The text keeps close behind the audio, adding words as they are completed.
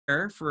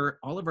for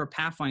all of our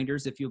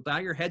Pathfinders. If you'll bow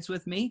your heads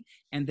with me,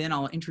 and then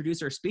I'll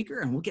introduce our speaker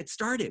and we'll get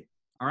started.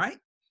 All right?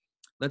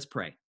 Let's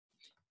pray.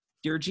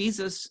 Dear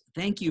Jesus,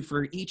 thank you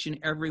for each and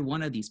every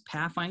one of these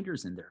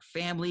Pathfinders and their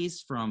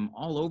families from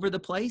all over the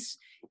place,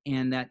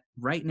 and that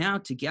right now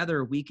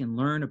together we can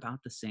learn about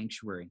the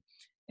sanctuary.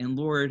 And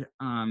Lord,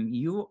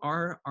 you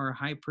are our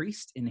high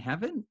priest in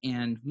heaven,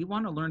 and we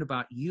want to learn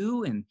about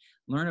you and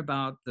learn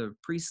about the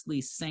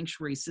priestly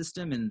sanctuary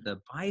system in the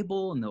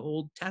Bible and the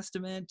Old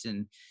Testament,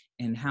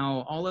 and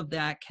how all of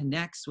that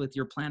connects with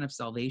your plan of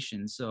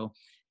salvation. So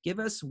give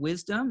us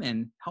wisdom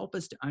and help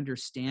us to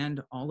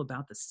understand all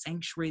about the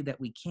sanctuary that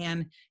we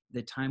can,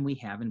 the time we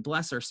have. And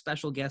bless our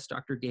special guest,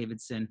 Dr.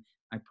 Davidson.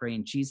 I pray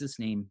in Jesus'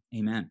 name,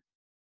 amen.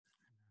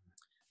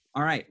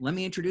 All right, let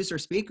me introduce our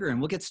speaker and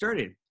we'll get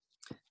started.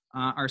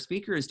 Our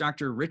speaker is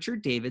Dr.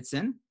 Richard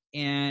Davidson,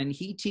 and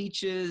he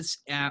teaches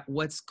at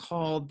what's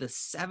called the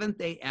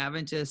Seventh-day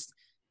Adventist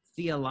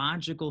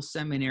Theological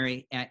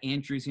Seminary at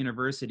Andrews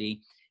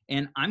University.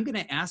 And I'm going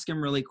to ask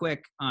him really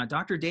quick,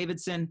 Dr.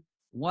 Davidson,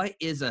 what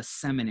is a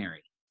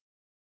seminary?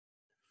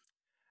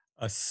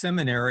 A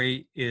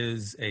seminary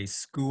is a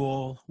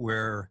school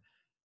where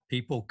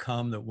people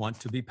come that want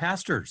to be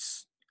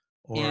pastors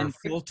or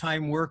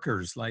full-time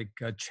workers like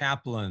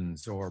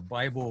chaplains or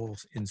Bible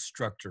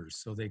instructors.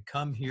 So they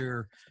come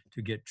here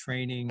to get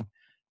training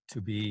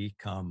to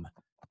become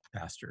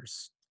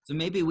pastors. So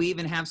maybe we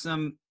even have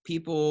some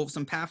people,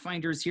 some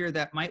Pathfinders here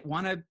that might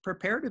want to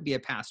prepare to be a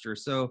pastor.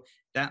 So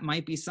that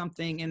might be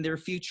something in their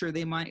future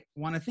they might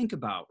want to think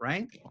about,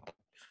 right?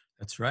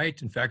 That's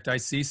right. In fact, I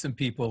see some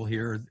people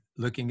here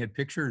looking at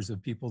pictures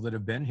of people that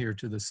have been here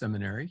to the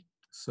seminary.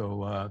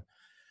 So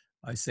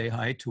I say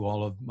hi to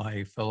all of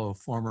my fellow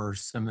former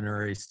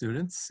seminary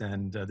students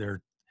and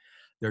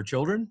their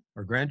children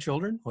or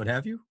grandchildren, what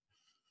have you.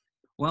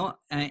 Well,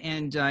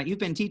 and you've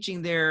been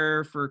teaching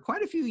there for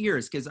quite a few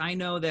years, because I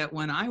know that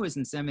when I was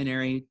in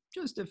seminary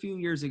just a few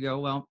years ago,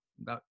 well,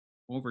 about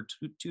over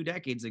two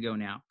decades ago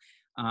now,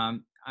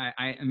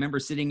 I remember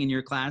sitting in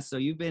your class. So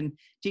you've been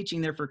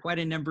teaching there for quite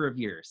a number of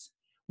years.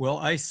 Well,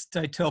 I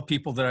tell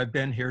people that I've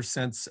been here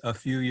since a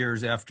few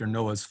years after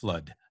Noah's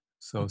flood.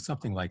 So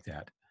something like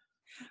that.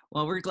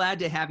 Well, we're glad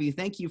to have you.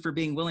 Thank you for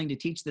being willing to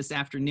teach this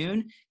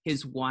afternoon.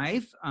 His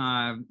wife,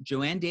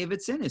 Joanne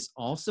Davidson, is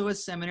also a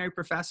seminary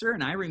professor.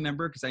 And I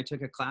remember because I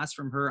took a class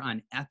from her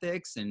on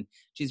ethics, and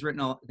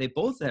they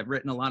both have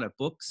written a lot of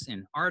books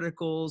and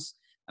articles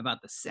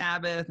about the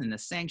Sabbath and the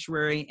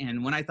sanctuary.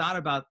 And when I thought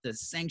about the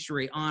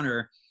sanctuary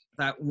honor,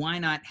 I thought, why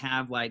not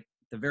have like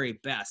the very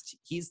best?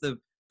 He's the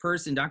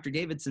person, Dr.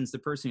 Davidson's the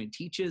person who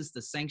teaches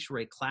the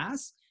sanctuary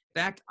class.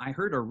 In fact, I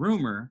heard a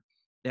rumor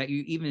that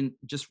you even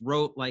just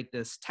wrote like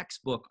this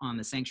textbook on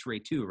the sanctuary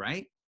too,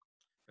 right?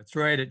 That's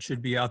right. It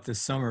should be out this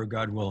summer,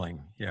 God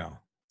willing. Yeah.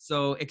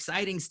 So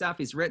exciting stuff.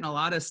 He's written a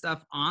lot of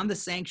stuff on the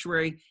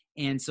sanctuary.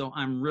 And so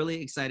I'm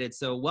really excited.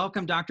 So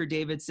welcome, Dr.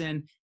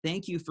 Davidson.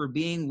 Thank you for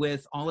being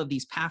with all of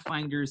these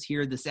Pathfinders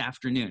here this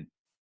afternoon.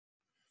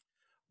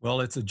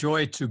 Well, it's a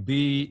joy to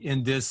be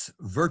in this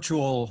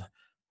virtual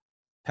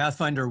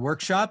Pathfinder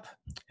workshop,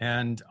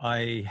 and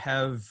I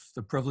have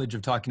the privilege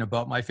of talking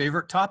about my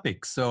favorite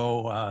topic.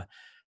 So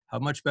how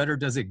much better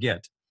does it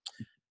get?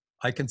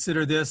 I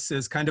consider this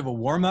as kind of a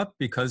warm-up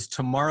because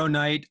tomorrow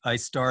night I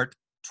start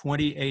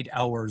 28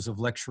 hours of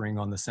lecturing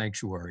on the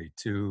sanctuary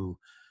to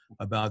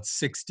about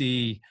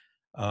 60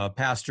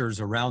 pastors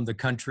around the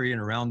country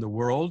and around the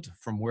world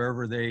from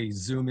wherever they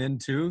zoom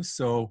into.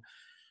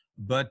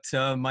 But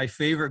my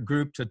favorite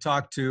group to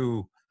talk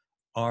to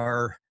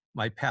are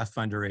my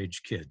Pathfinder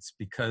age kids,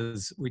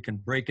 because we can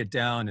break it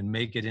down and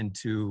make it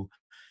into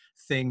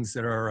things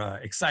that are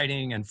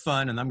exciting and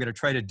fun. And I'm going to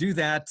try to do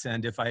that.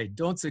 And if I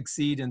don't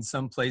succeed in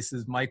some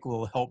places, Mike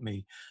will help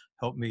me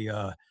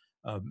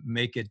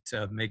make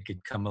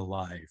it come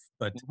alive.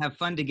 But we'll have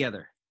fun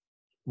together.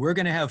 We're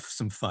going to have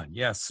some fun.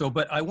 Yes. So,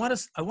 but I want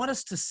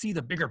us to see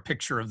the bigger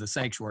picture of the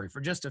sanctuary for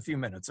just a few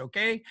minutes.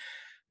 Okay.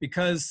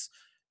 Because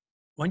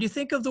when you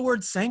think of the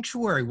word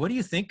sanctuary, what do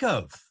you think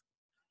of?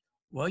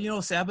 Well, you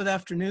know, Sabbath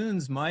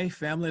afternoons, my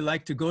family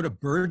like to go to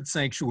bird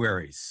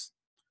sanctuaries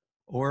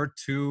or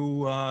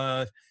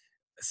to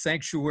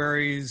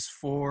sanctuaries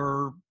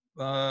for,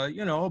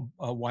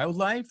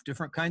 wildlife,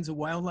 different kinds of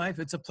wildlife.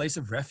 It's a place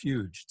of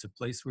refuge. It's a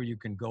place where you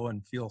can go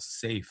and feel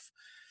safe.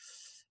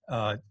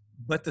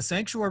 But the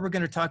sanctuary we're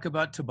going to talk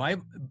about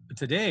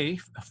today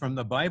from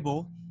the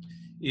Bible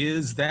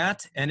is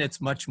that, and it's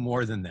much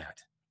more than that.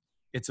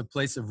 It's a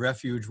place of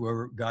refuge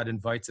where God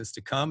invites us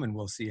to come, and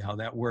we'll see how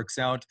that works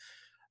out.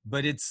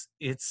 But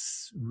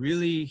it's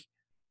really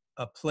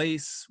a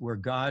place where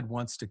God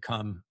wants to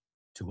come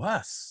to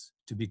us,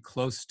 to be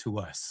close to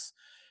us.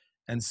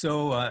 And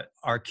so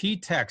our key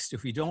text,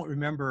 if we don't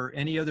remember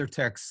any other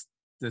text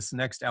this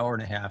next hour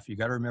and a half, you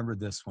got to remember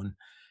this one.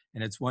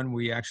 And it's one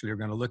we actually are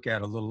going to look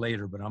at a little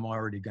later, but I'm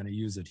already going to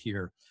use it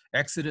here.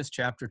 Exodus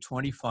chapter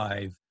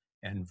 25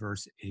 and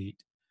verse 8.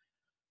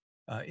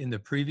 In the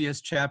previous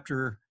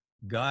chapter,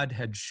 God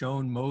had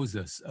shown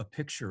Moses a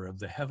picture of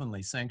the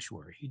heavenly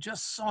sanctuary. He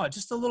just saw it,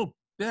 just a little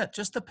bit,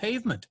 just the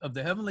pavement of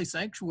the heavenly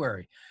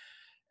sanctuary.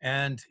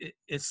 And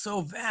it's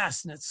so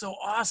vast and it's so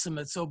awesome.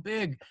 It's so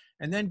big.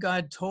 And then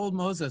God told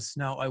Moses,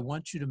 now I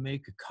want you to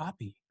make a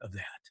copy of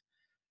that.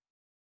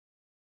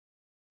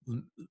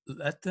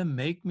 Let them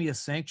make me a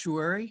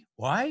sanctuary.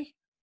 Why?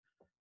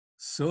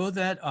 So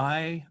that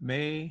I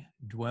may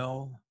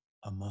dwell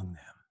among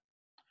them.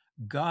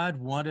 God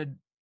wanted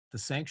the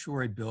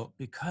sanctuary built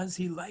because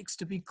he likes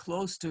to be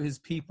close to his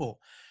people.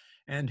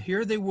 And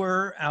here they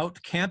were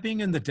out camping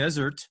in the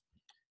desert.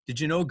 Did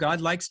you know God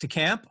likes to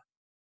camp?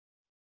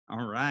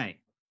 All right.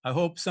 I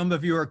hope some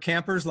of you are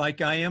campers like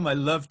I am. I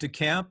love to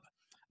camp.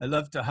 I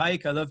love to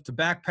hike. I love to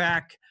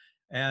backpack.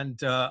 And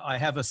I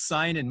have a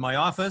sign in my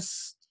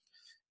office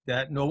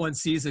that no one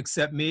sees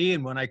except me.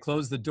 And when I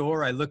close the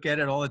door, I look at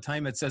it all the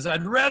time. It says,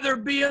 I'd rather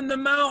be in the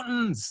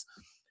mountains.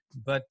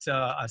 But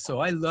so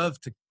I love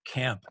to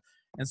camp.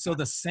 And so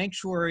the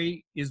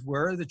sanctuary is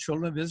where the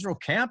children of Israel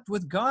camped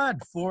with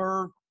God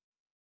for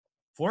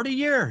 40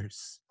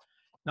 years.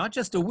 Not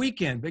just a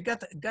weekend, but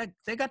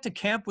they got to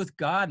camp with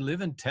God,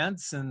 live in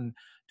tents, and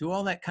do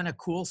all that kind of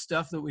cool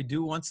stuff that we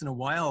do once in a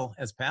while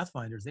as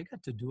Pathfinders. They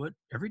got to do it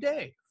every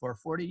day for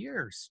 40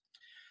 years.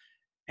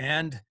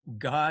 And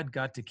God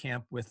got to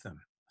camp with them.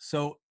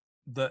 So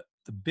the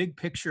big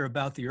picture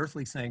about the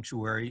earthly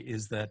sanctuary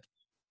is that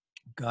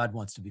God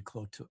wants to be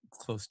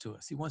close to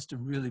us. He wants to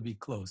really be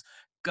close.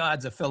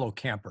 God's a fellow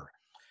camper,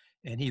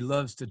 and he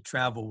loves to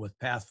travel with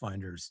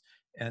Pathfinders.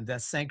 And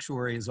that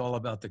sanctuary is all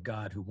about the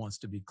God who wants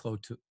to be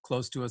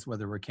close to us,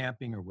 whether we're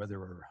camping or whether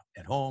we're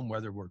at home,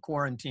 whether we're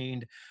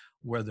quarantined,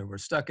 whether we're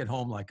stuck at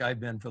home like I've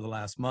been for the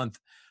last month,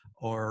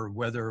 or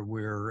whether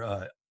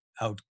we're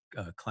out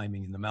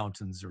climbing in the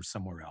mountains or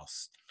somewhere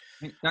else.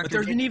 But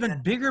there's an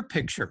even bigger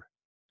picture,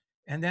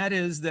 and that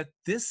is that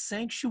this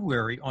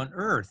sanctuary on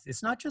earth,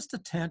 it's not just a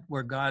tent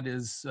where God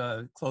is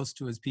close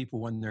to his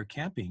people when they're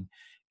camping.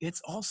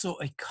 It's also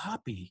a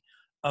copy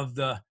of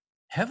the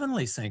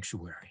heavenly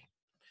sanctuary.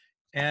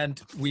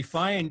 And we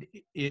find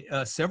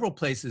several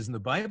places in the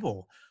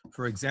Bible,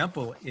 for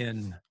example,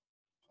 in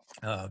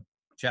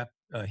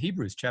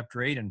Hebrews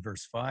chapter 8 and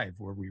verse 5,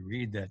 where we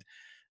read that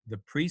the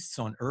priests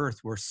on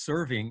earth were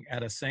serving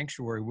at a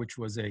sanctuary which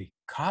was a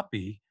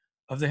copy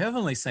of the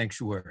heavenly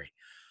sanctuary.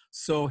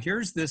 So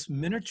here's this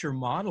miniature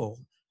model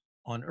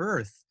on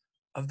earth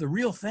of the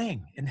real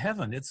thing in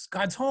heaven. It's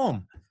God's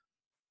home.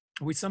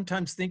 We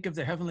sometimes think of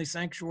the heavenly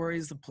sanctuary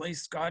as the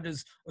place God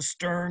is a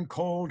stern,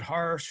 cold,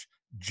 harsh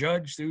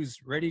judge who's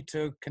ready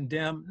to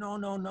condemn. No,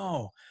 no,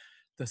 no.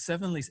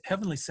 The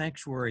heavenly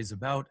sanctuary is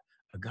about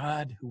a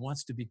God who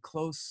wants to be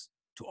close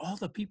to all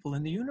the people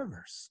in the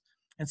universe.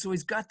 And so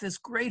he's got this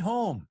great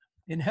home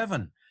in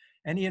heaven,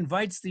 and he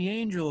invites the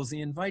angels,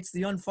 he invites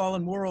the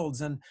unfallen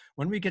worlds. And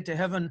when we get to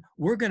heaven,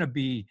 we're going to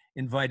be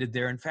invited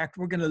there. In fact,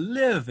 we're going to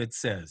live, it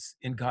says,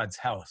 in God's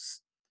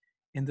house,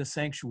 in the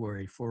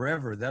sanctuary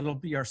forever. That'll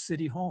be our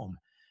city home.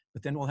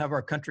 But then we'll have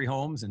our country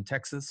homes in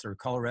Texas or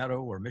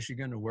Colorado or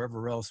Michigan or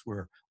wherever else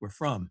we're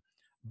from.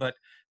 But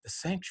the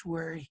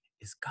sanctuary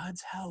is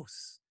God's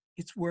house.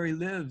 It's where he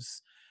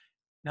lives.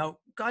 Now,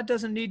 God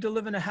doesn't need to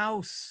live in a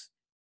house.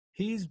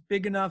 He's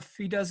big enough.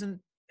 He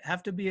doesn't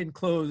have to be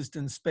enclosed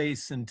in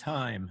space and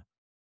time.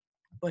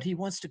 But he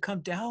wants to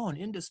come down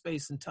into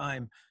space and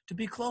time to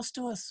be close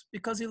to us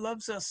because he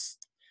loves us.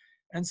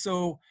 And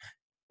so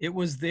it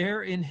was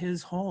there in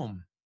his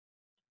home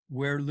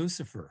where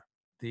Lucifer,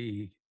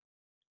 the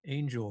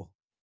angel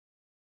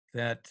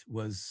that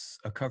was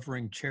a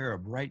covering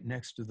cherub right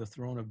next to the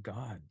throne of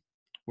God,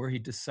 where he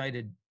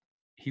decided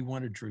he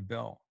wanted to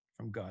rebel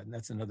from God. And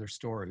that's another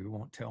story we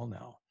won't tell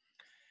now.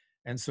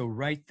 And so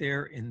right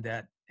there in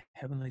that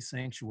heavenly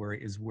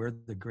sanctuary is where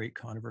the great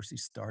controversy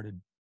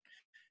started.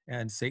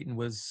 And Satan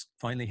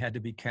finally had to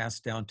be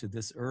cast down to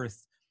this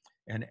earth.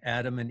 And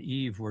Adam and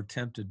Eve were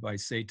tempted by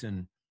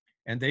Satan,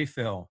 and they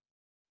fell.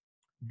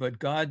 But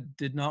God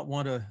did not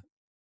want to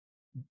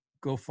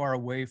go far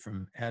away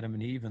from Adam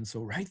and Eve. And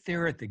so right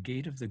there at the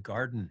gate of the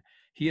garden,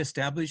 he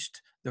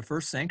established the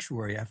first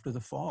sanctuary after the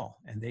fall.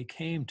 And they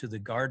came to the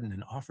garden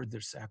and offered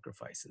their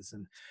sacrifices.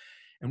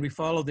 And we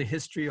follow the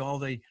history. All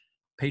the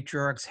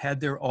patriarchs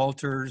had their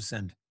altars.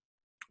 And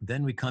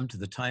then we come to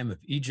the time of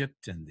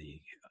Egypt and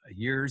the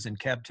years in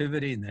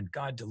captivity. And then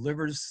God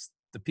delivers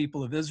the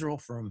people of Israel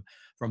from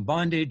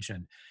bondage.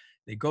 And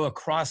they go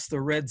across the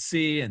Red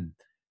Sea. And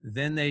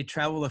then they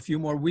travel a few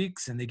more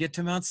weeks and they get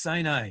to Mount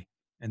Sinai.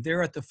 And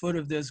they're at the foot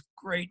of this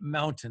great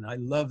mountain. I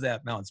love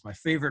that mountain. It's my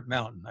favorite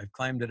mountain. I've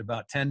climbed it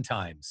about 10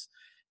 times,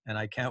 and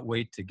I can't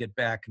wait to get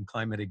back and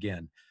climb it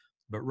again.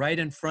 But right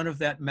in front of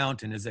that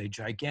mountain is a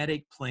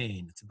gigantic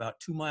plain. It's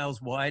about 2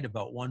 miles wide,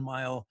 about 1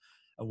 mile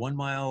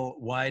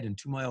wide and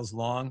 2 miles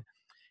long.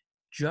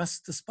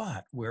 Just the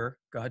spot where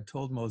God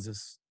told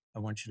Moses, I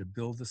want you to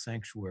build the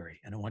sanctuary,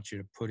 and I want you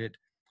to put it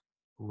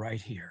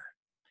right here.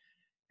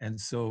 And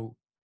so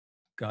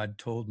God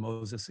told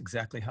Moses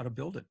exactly how to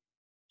build it.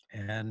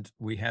 And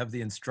we have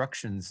the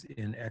instructions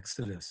in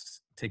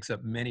Exodus. It takes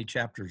up many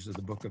chapters of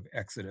the book of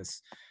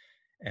Exodus.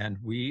 And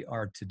we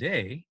are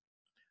today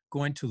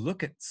going to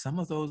look at some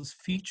of those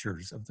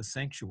features of the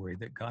sanctuary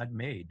that God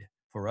made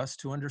for us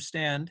to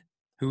understand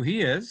who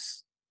he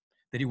is,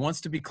 that he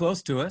wants to be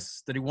close to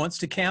us, that he wants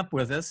to camp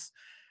with us,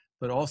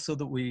 but also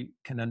that we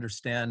can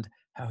understand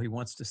how he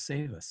wants to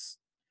save us,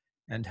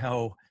 and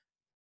how,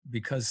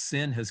 because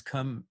sin has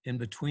come in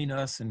between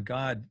us and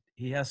God,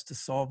 he has to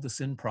solve the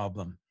sin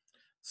problem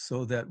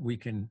so that we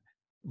can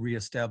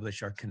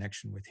reestablish our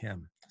connection with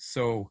him.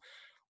 So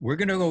we're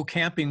going to go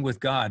camping with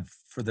God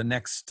for the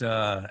next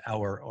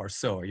hour or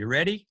so. Are you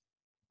ready?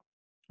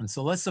 And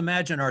so let's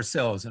imagine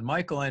ourselves. And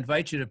Michael, I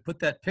invite you to put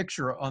that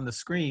picture on the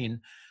screen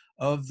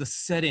of the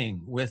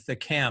setting with the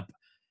camp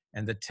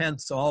and the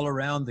tents all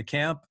around the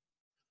camp.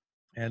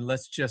 And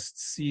let's just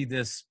see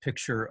this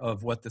picture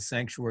of what the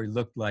sanctuary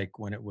looked like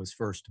when it was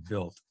first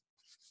built.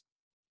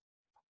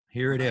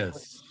 Here it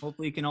is.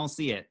 Hopefully you can all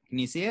see it. Can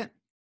you see it?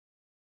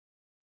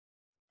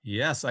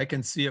 Yes, I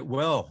can see it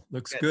well.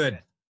 Looks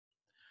good.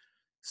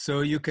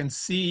 So you can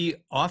see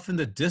off in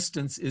the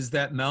distance is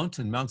that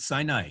mountain, Mount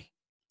Sinai.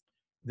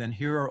 Then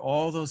here are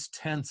all those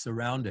tents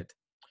around it.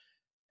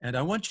 And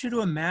I want you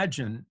to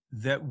imagine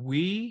that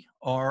we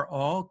are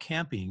all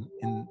camping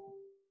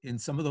in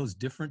some of those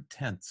different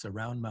tents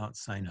around Mount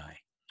Sinai.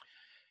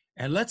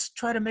 And let's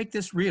try to make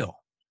this real,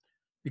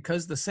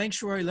 because the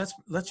sanctuary, let's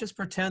just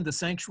pretend the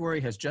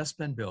sanctuary has just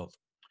been built,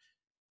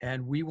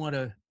 and we want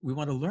to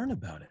learn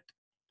about it.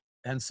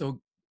 And so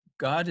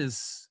God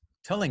is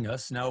telling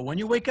us, now when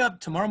you wake up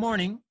tomorrow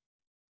morning,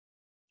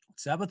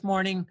 Sabbath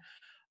morning,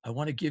 I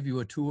want to give you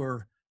a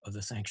tour of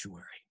the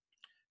sanctuary.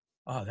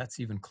 Oh, that's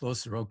even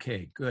closer.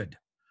 Okay, good.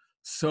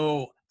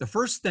 So the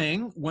first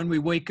thing when we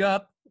wake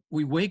up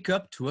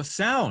to a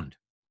sound.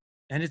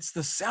 And it's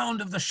the sound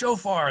of the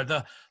shofar,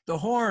 the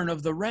horn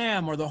of the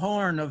ram or the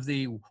horn of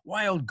the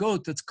wild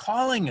goat that's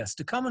calling us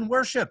to come and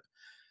worship.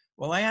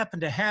 Well, I happen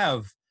to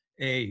have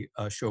a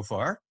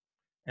shofar.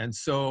 And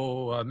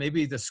so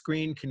maybe the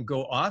screen can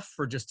go off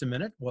for just a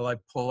minute while I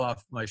pull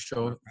off my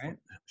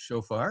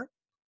shofar.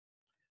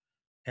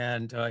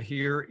 And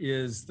here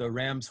is the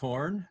ram's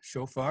horn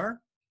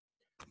shofar.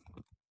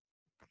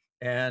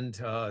 And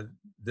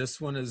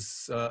this one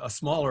is a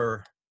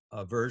smaller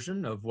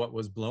version of what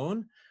was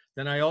blown.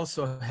 Then I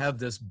also have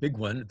this big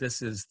one.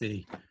 This is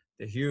the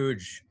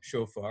huge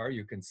shofar.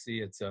 You can see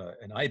it's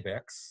an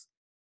ibex,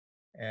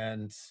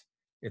 and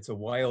it's a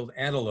wild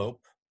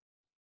antelope.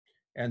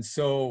 And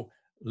so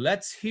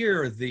let's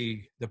hear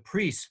the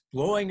priest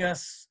blowing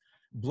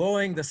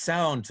the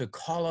sound to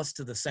call us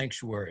to the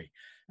sanctuary.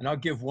 And I'll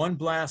give one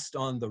blast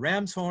on the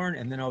ram's horn,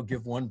 and then I'll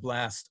give one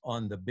blast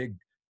on the big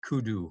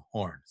kudu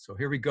horn. So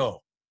here we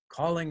go,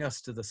 calling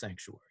us to the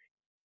sanctuary.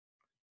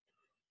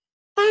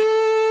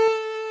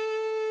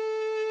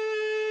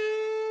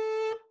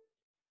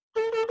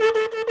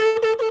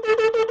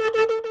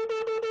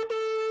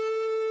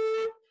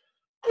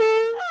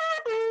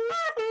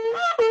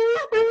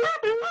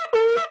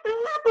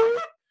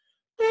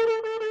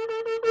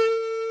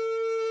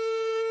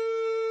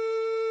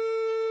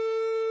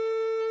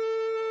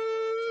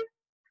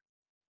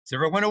 Is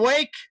everyone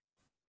awake?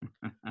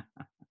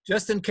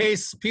 Just in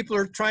case people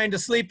are trying to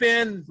sleep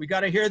in, we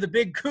got to hear the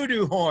big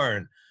kudu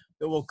horn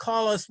that will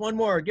call us one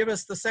more. Give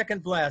us the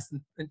second blast.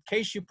 In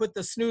case you put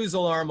the snooze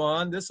alarm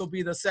on, this will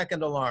be the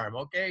second alarm.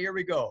 Okay, here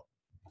we go.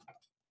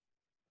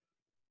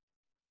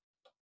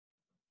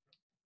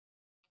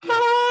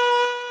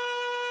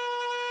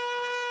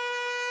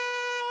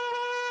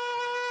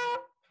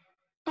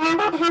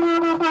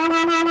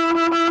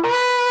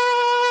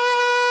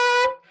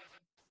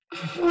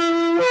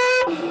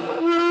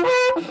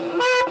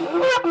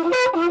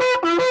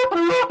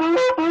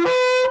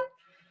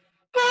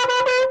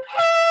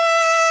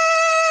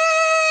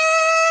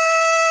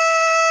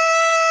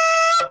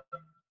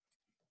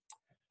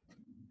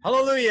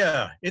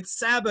 Hallelujah, it's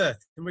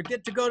Sabbath, and we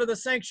get to go to the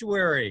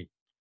sanctuary.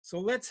 So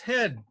let's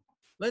head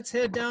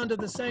down to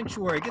the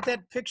sanctuary. Get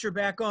that picture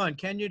back on.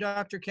 Can you,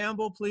 Dr.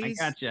 Campbell, please?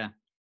 I gotcha.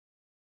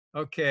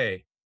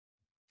 Okay.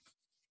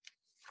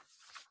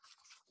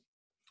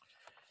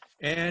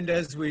 And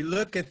as we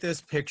look at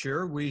this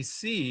picture, we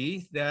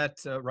see that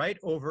right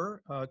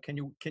over, can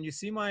you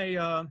see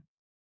my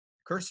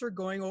cursor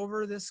going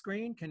over this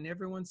screen? Can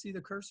everyone see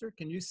the cursor?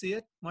 Can you see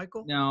it,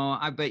 Michael? No,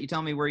 I bet you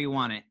tell me where you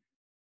want it.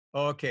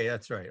 Okay,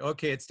 that's right.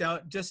 Okay, it's down,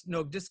 just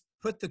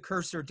put the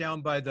cursor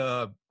down by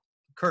the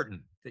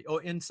curtain, the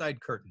inside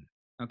curtain.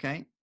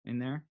 Okay, in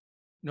there?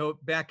 No,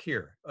 back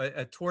here,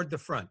 toward the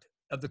front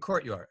of the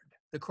courtyard.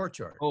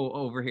 Oh,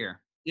 over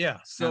here. Yeah,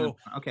 so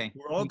okay.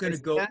 We're all going to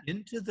go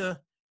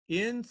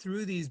in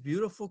through these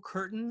beautiful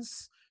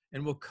curtains,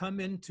 and we'll come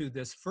into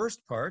this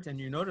first part.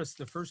 And you notice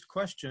the first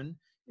question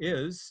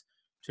is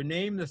to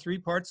name the three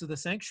parts of the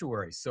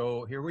sanctuary.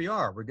 So here we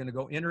are. We're going to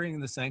go entering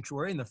the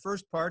sanctuary. And the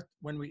first part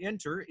when we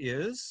enter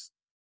is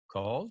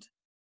called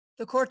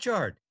the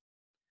courtyard.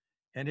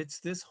 And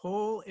it's this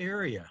whole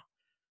area.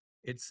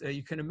 It's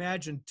you can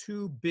imagine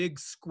two big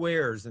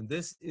squares. And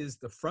this is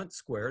the front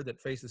square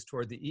that faces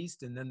toward the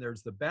east. And then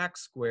there's the back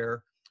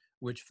square,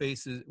 which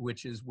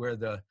is where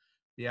the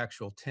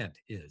actual tent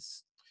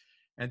is.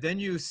 And then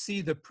you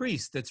see the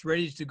priest that's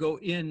ready to go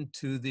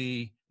into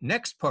the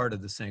next part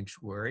of the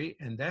sanctuary,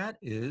 and that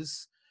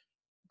is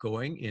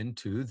going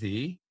into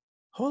the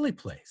holy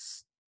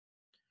place.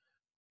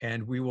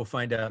 And we will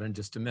find out in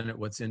just a minute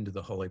what's into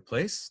the holy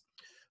place.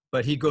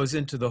 But he goes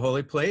into the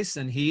holy place,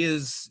 and he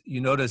is, you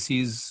notice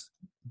he's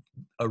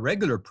a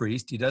regular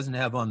priest. He doesn't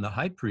have on the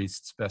high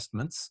priest's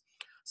vestments,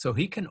 so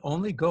he can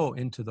only go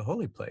into the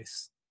holy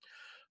place.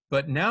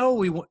 But now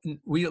we want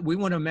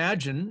to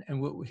imagine,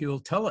 and he'll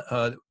tell,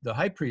 the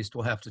high priest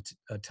will have to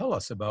tell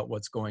us about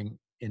what's going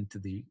into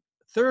the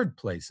third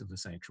place of the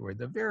sanctuary.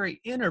 The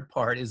very inner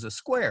part is a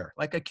square,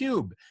 like a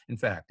cube. In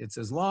fact, it's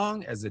as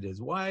long as it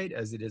is wide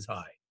as it is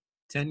high,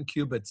 10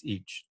 cubits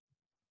each.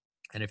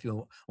 And if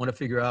you want to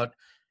figure out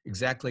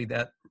exactly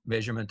that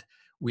measurement,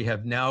 we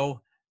have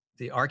now,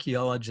 the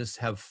archaeologists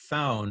have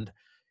found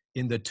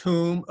in the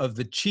tomb of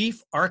the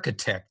chief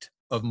architect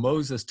of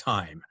Moses'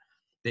 time.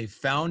 They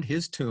found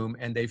his tomb,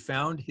 and they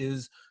found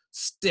his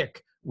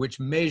stick, which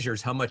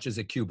measures how much is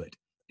a cubit.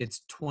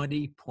 It's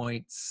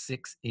 20.6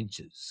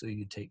 inches. So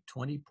you take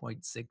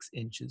 20.6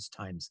 inches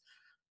times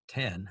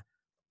 10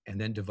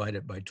 and then divide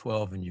it by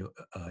 12, and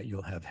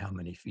you'll have how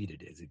many feet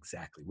it is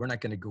exactly. We're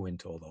not going to go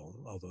into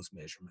all those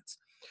measurements.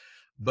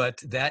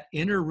 But that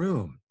inner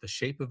room, the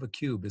shape of a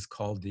cube, is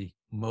called the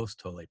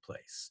most holy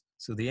place.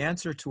 So the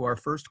answer to our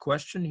first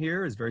question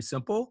here is very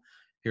simple.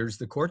 Here's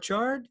the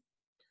courtyard,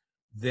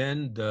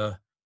 then the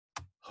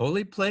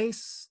holy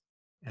place,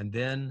 and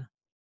then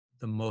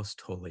the most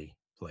holy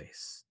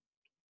place.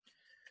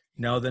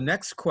 Now the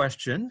next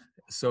question,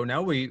 so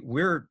now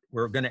we're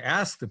going to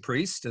ask the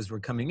priest as we're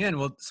coming in,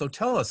 well, so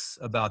tell us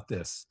about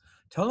this.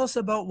 Tell us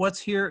about what's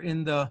here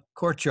in the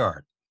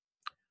courtyard.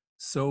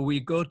 So we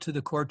go to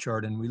the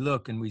courtyard and we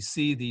look and we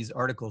see these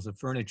articles of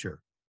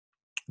furniture.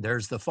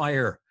 There's the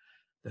fire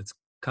that's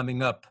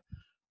coming up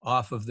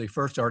off of the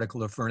first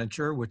article of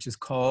furniture, which is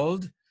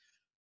called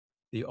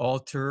the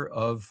altar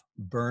of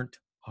burnt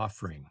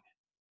offering.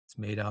 It's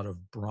made out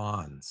of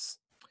bronze.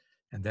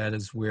 And that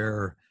is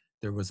where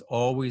there was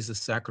always a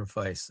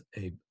sacrifice,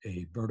 a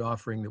burnt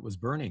offering that was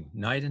burning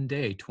night and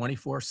day,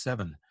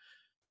 24/7,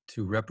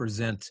 to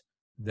represent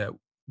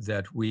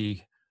that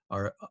we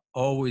are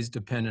always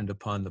dependent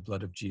upon the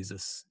blood of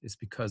Jesus. It's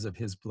because of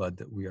his blood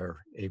that we are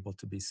able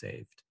to be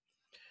saved.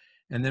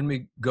 And then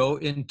we go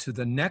into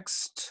the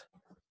next,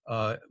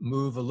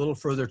 move a little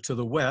further to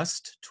the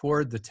west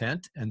toward the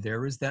tent, and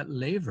there is that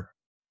laver.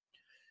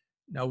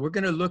 Now we're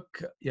going to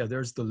look, yeah,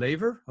 there's the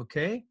laver,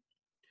 okay.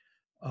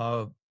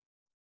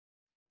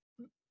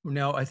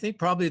 Now I think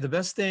probably the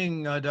best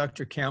thing,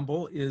 Dr.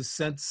 Campbell, is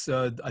since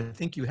I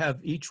think you have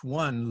each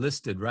one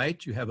listed,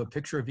 right? You have a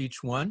picture of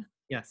each one?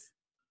 Yes.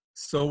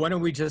 So why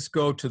don't we just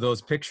go to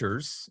those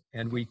pictures,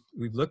 and we've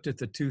looked at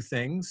the two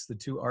things, the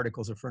two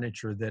articles of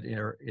furniture that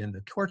are in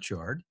the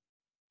courtyard.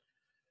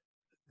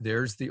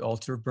 There's the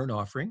altar of burnt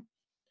offering.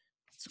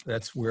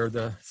 That's where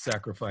the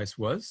sacrifice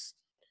was.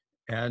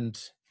 And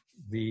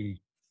the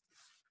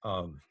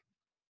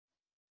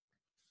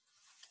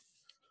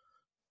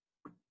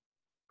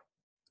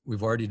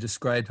we've already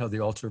described how the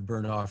altar of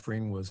burnt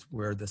offering was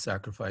where the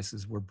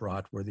sacrifices were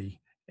brought, where the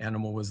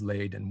animal was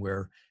laid, and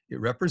where it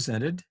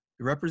represented.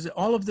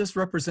 All of this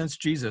represents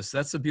Jesus.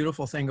 That's the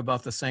beautiful thing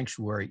about the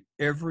sanctuary.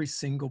 Every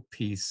single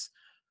piece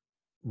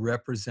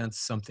represents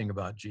something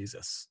about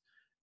Jesus.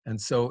 And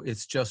so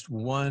it's just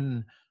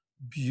one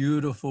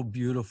beautiful,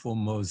 beautiful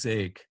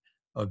mosaic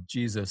of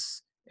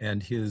Jesus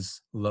and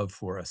his love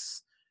for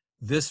us.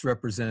 This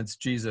represents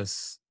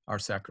Jesus, our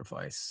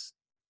sacrifice.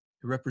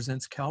 It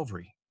represents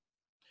Calvary.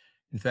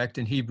 In fact,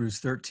 in Hebrews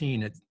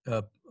 13,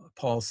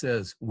 Paul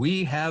says,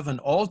 we have an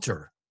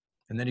altar.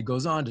 And then he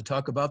goes on to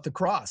talk about the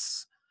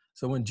cross.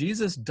 So when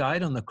Jesus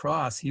died on the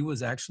cross, he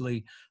was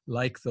actually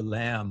like the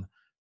lamb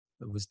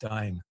that was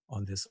dying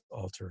on this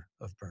altar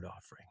of burnt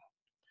offering.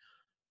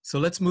 So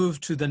let's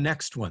move to the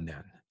next one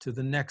then, to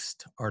the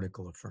next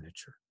article of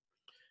furniture.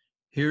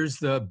 Here's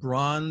the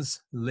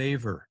bronze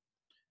laver.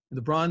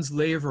 The bronze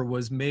laver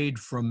was made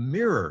from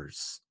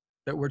mirrors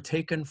that were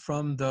taken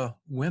from the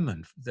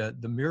women. The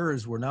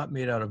mirrors were not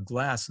made out of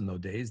glass in those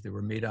days. They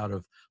were made out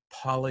of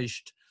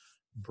polished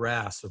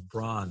brass or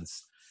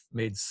bronze,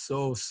 made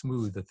so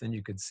smooth that then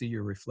you could see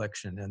your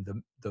reflection.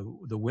 And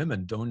the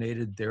women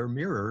donated their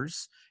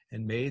mirrors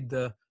and made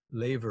the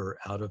laver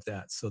out of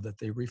that so that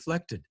they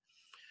reflected.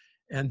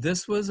 And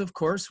this was, of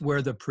course,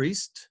 where the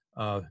priest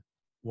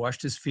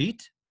washed his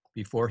feet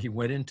before he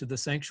went into the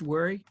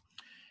sanctuary.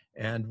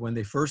 And when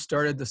they first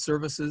started the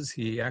services,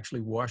 he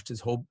actually washed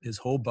his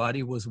whole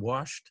body was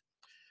washed.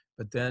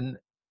 But then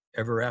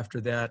ever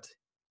after that,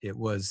 it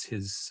was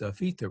his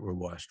feet that were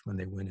washed when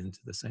they went into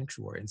the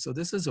sanctuary. And so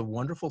this is a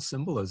wonderful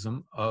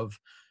symbolism of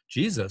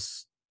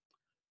Jesus,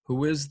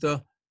 who is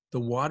the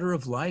water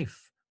of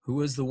life,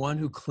 who is the one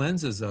who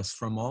cleanses us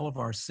from all of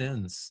our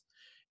sins.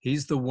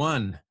 He's the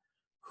one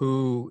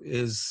who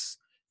is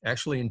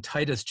actually in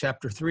Titus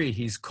chapter 3,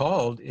 he's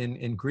called,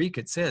 in Greek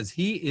it says,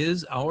 he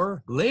is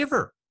our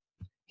laver.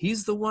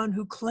 He's the one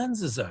who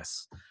cleanses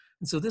us.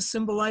 And so this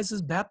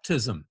symbolizes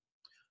baptism.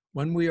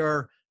 When we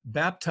are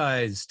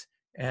baptized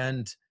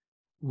And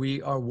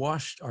we are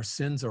washed, our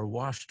sins are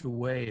washed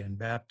away in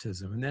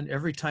baptism. And then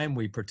every time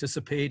we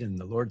participate in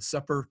the Lord's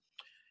Supper,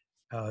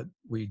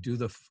 we do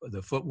the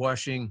foot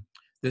washing.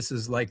 This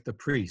is like the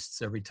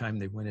priests. Every time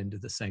they went into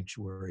the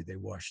sanctuary, they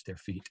washed their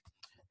feet.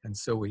 And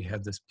so we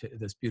have this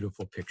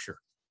beautiful picture.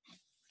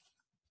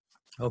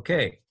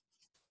 Okay.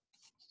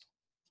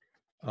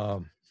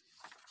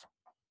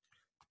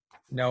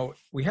 Now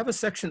we have a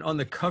section on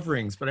the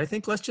coverings, but I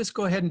think let's just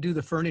go ahead and do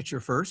the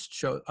furniture first.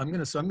 So I'm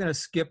gonna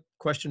skip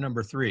question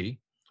number 3.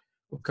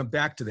 We'll come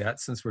back to that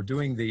since we're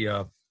doing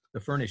the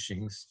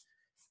furnishings,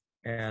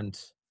 and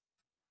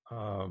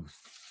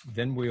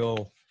then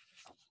we'll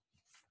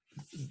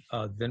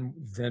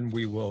then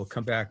we will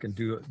come back and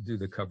do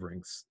the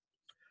coverings.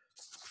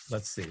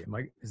 Let's see.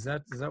 Is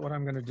that what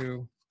I'm going to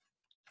do?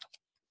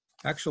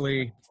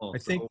 Actually, I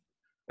think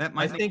that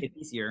might make it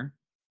easier.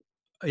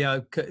 Yeah,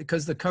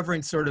 because the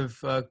covering sort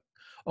of,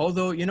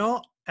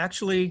 although,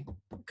 actually,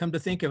 come to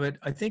think of it,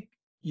 I think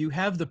you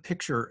have the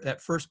picture,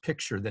 that first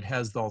picture that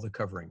has all the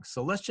coverings.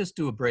 So let's just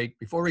do a break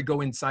before we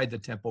go inside the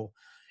temple,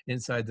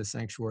 inside the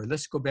sanctuary.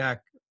 Let's go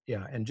back,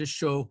 and just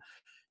show.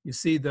 You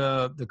see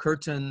the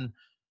curtain,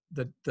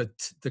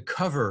 the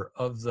cover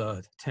of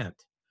the tent.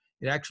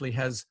 It actually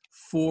has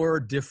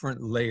 4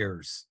 different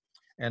layers.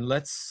 And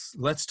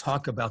let's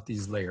talk about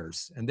these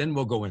layers, and then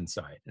we'll go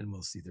inside and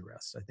we'll see the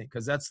rest, I think,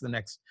 because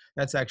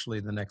that's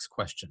actually the next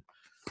question.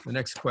 The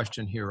next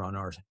question here on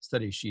our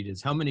study sheet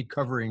is, how many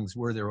coverings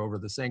were there over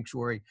the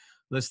sanctuary?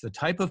 List the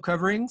type of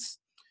coverings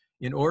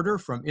in order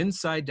from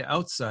inside to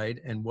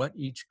outside and what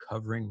each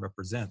covering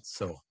represents.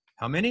 So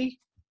how many?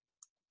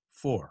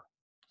 4.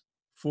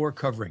 4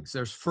 coverings.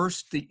 There's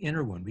first the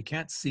inner one. We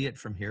can't see it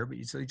from here,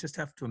 so you just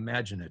have to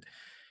imagine it.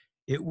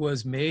 It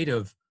was made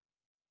of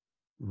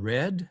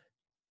red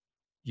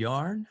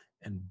yarn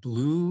and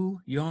blue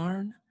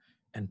yarn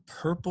and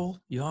purple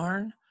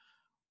yarn,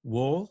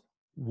 wool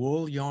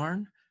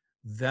yarn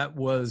that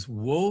was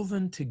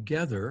woven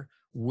together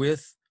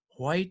with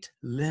white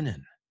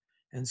linen.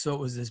 And so it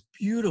was this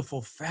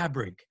beautiful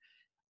fabric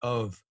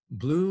of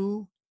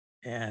blue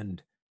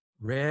and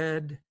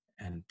red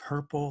and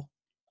purple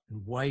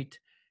and white.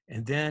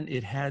 And then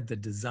it had the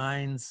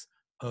designs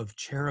of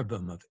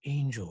cherubim, of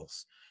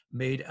angels,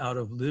 made out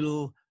of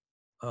little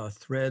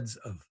threads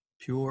of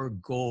pure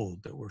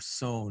gold that were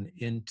sewn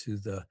into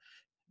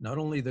not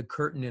only the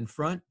curtain in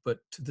front, but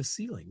to the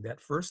ceiling.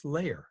 That first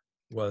layer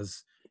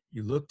was,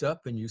 you looked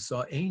up and you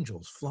saw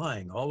angels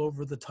flying all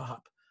over the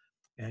top,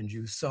 and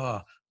you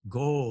saw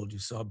gold, you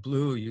saw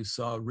blue, you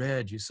saw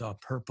red, you saw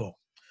purple.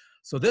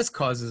 So this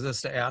causes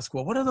us to ask,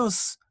 well, what do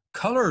those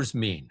colors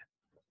mean?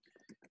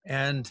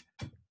 And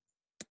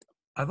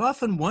I've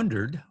often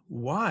wondered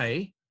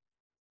why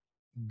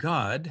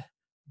God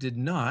did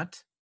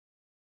not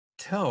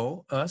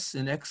tell us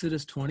in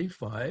Exodus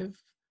 25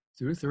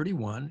 through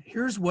 31,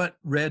 here's what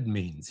red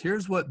means,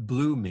 here's what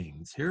blue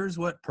means, here's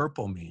what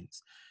purple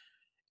means.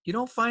 You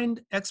don't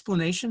find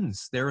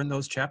explanations there in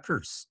those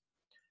chapters.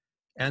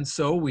 And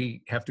so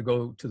we have to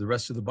go to the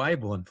rest of the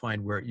Bible and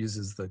find where it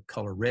uses the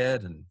color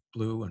red and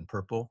blue and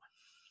purple.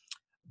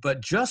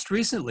 But just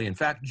recently, in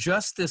fact,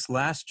 just this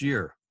last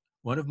year,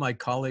 one of my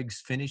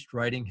colleagues finished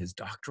writing his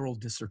doctoral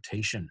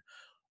dissertation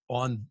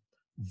on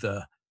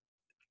the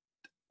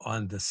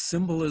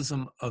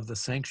symbolism of the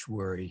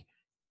sanctuary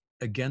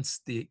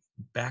against the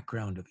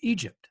background of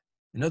Egypt.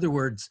 In other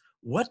words,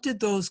 what did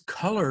those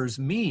colors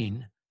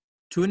mean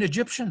to an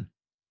Egyptian?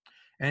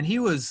 And he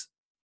was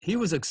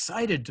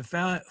excited to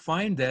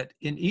find that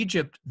in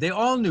Egypt, they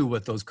all knew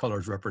what those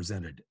colors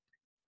represented.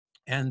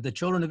 And the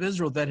children of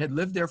Israel that had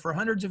lived there for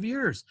hundreds of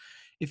years,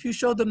 if you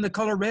showed them the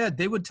color red,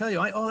 they would tell you,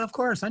 oh, of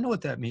course, I know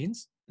what that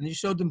means. And you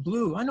showed them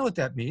blue, I know what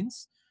that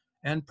means.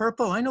 And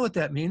purple, I know what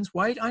that means.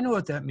 White, I know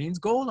what that means.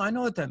 Gold, I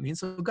know what that means.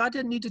 So God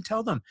didn't need to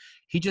tell them.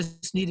 He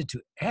just needed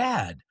to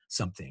add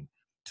something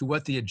to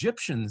what the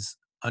Egyptians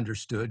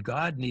understood.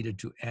 God needed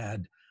to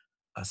add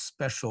a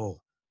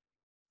special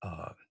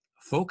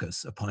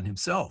focus upon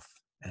himself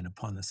and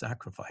upon the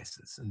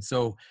sacrifices. And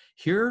so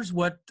here's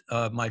what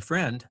my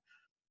friend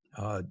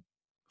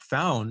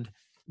found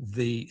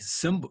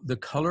the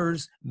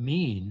colors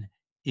mean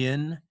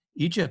in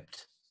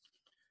Egypt.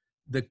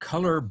 The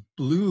color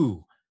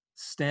blue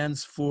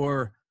stands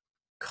for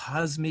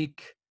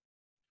cosmic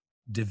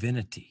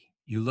divinity.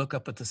 You look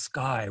up at the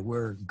sky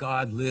where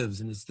God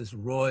lives, and it's this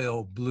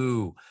royal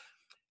blue.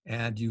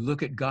 And you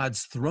look at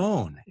God's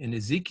throne in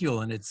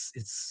Ezekiel, and its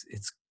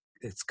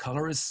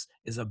color is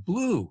a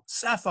blue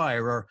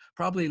sapphire, or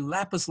probably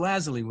lapis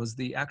lazuli was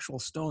the actual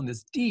stone,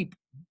 this deep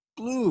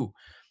blue.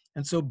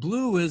 And so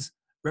blue is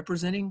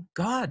representing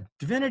God,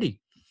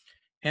 divinity.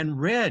 And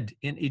red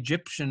in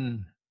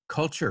Egyptian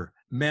culture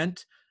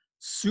meant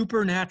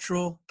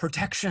supernatural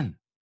protection.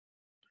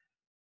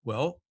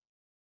 Well,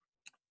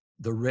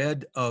 the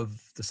red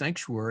of the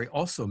sanctuary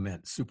also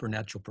meant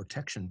supernatural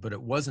protection, but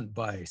it wasn't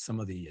by some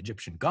of the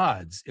Egyptian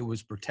gods. It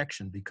was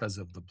protection because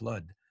of the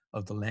blood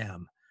of the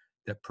Lamb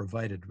that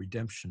provided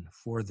redemption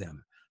for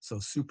them. So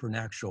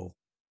supernatural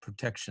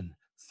protection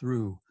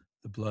through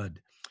the blood.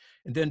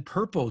 And then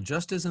purple,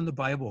 just as in the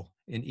Bible,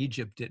 in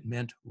Egypt, it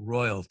meant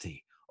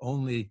royalty.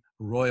 Only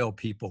royal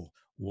people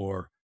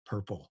wore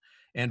purple.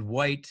 And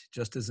white,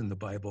 just as in the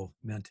Bible,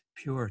 meant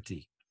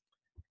purity.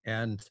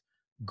 And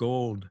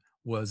gold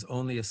was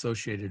only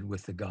associated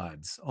with the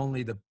gods.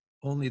 Only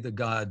the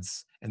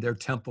gods and their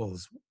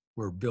temples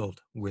were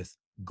built with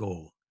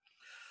gold.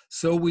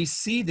 So we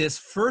see this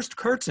first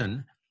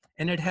curtain,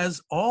 and it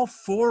has all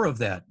four of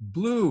that: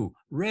 blue,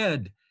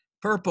 red,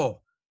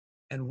 purple,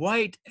 and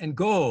white and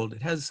gold.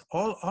 It has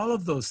all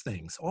of those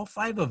things, all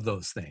five of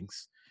those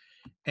things.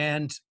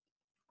 And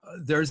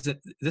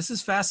this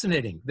is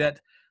fascinating, that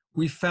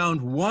we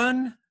found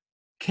one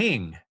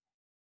king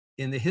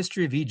in the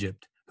history of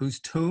Egypt whose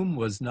tomb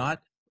was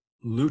not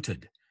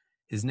looted.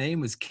 His name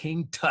was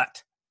King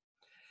Tut.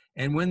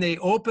 And when they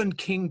opened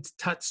King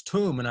Tut's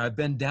tomb, and I've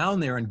been down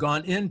there and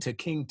gone into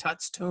King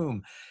Tut's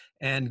tomb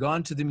and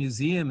gone to the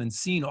museum and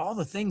seen all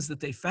the things that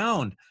they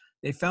found.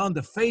 They found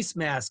the face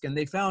mask, and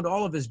they found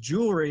all of his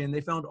jewelry, and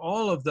they found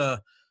all of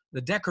the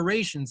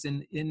decorations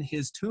in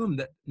his tomb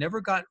that never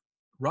got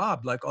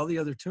robbed like all the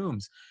other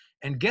tombs.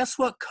 And guess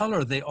what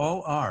color they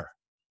all are?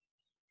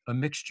 A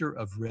mixture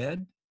of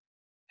red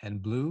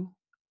and blue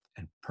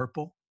and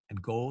purple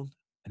and gold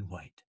and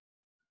white.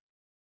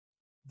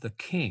 The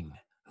king,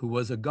 who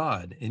was a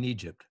god in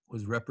Egypt,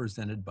 was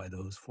represented by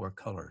those four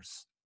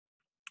colors.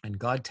 And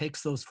God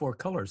takes those four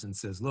colors and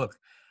says, look,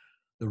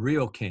 the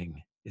real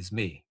king is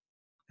me.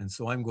 And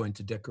so I'm going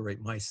to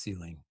decorate my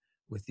ceiling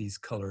with these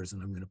colors,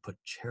 and I'm going to put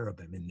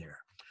cherubim in there.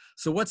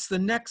 So what's the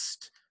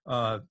next,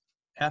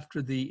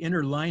 after the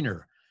inner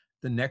liner?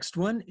 The next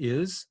one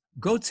is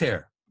goat's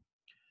hair.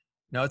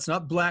 Now, it's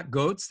not black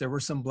goats. There were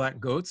some black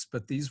goats,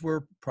 but these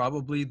were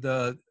probably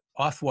the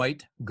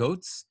off-white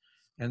goats.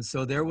 And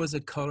so there was a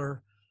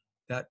color,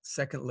 that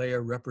second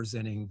layer,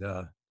 representing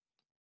the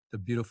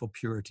beautiful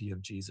purity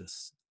of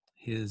Jesus,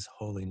 his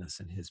holiness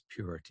and his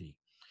purity.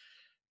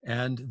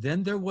 And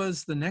then there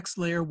was, the next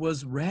layer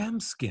was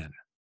ram skin,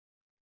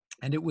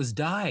 and it was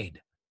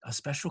dyed a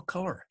special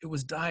color. It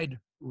was dyed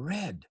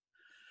red.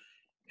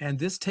 And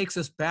this takes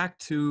us back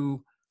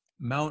to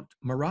Mount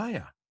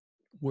Moriah,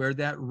 where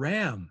that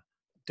ram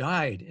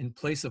died in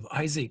place of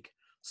Isaac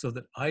so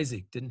that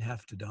Isaac didn't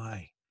have to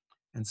die.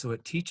 And so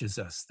it teaches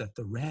us that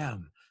the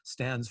ram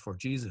stands for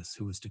Jesus,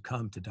 who is to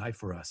come to die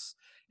for us.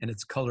 And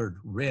it's colored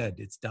red,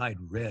 it's dyed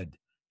red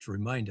to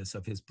remind us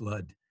of his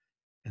blood.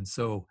 And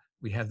so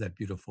we have that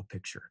beautiful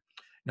picture.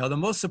 Now, the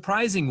most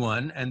surprising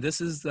one, and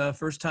this is the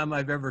first time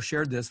I've ever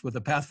shared this with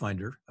a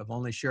Pathfinder. I've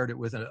only shared it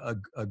with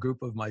a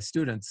group of my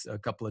students a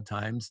couple of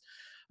times.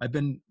 I've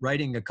been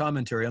writing a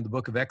commentary on the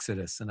book of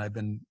Exodus, and I've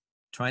been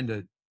trying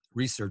to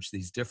research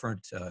these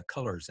different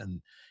colors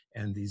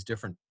and these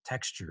different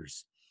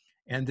textures.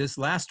 And this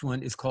last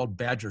one is called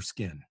badger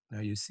skin.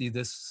 Now you see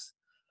this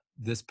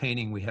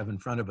painting we have in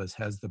front of us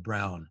has the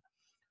brown,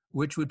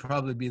 which would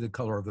probably be the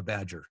color of a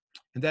badger.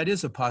 And that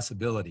is a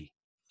possibility.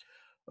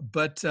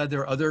 But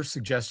there are other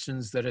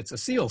suggestions that it's a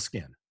seal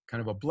skin,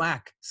 kind of a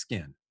black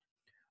skin.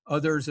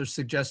 Others are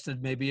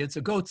suggested maybe it's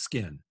a goat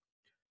skin.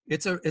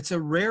 It's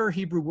a rare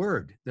Hebrew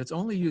word that's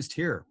only used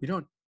here.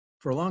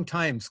 For a long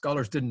time,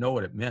 scholars didn't know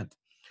what it meant.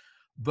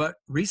 But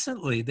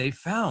recently they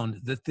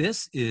found that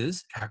this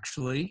is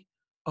actually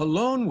a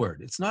loan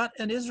word. It's not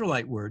an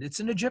Israelite word,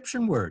 it's an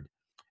Egyptian word.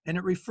 And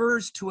it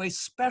refers to a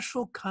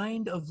special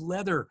kind of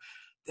leather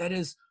that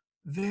is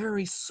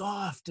very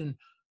soft and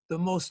the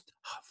most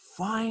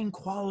fine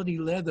quality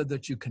leather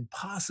that you can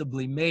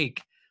possibly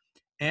make.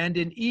 And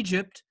in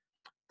Egypt,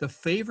 the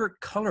favorite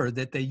color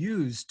that they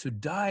used to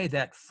dye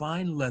that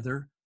fine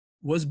leather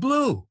was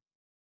blue.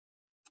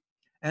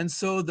 And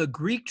so the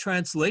Greek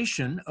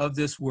translation of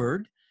this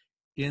word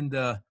in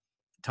the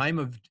time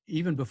of,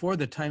 even before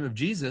the time of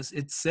Jesus,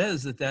 it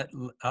says that that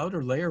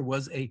outer layer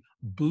was a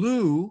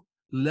blue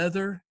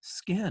leather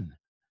skin.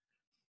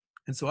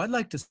 And so I'd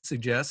like to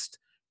suggest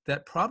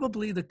that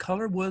probably the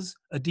color was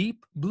a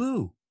deep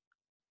blue.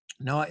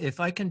 Now, if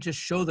I can just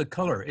show the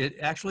color,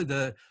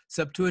 the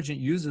Septuagint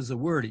uses a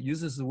word. It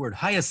uses the word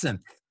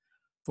hyacinth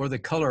for the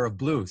color of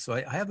blue. So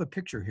I have a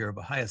picture here of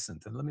a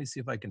hyacinth, and let me see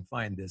if I can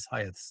find this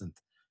hyacinth.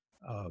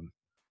 I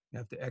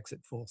have to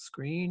exit full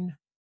screen,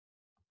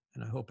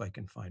 and I hope I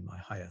can find my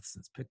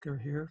hyacinth picture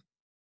here.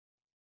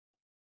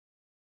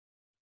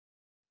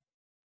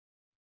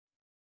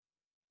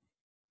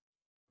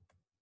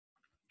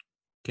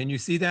 Can you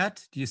see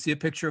that? Do you see a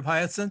picture of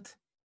hyacinth?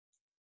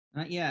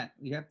 Not yet.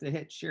 You have to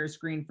hit share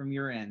screen from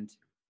your end.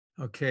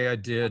 Okay, I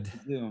did.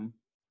 Zoom.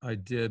 I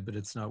did, but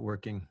it's not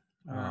working.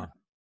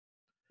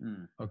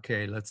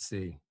 Okay, let's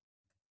see.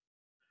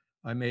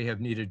 I may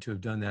have needed to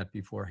have done that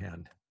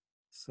beforehand.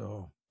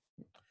 So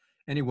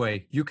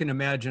anyway, you can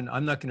imagine,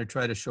 I'm not going to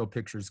try to show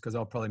pictures because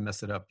I'll probably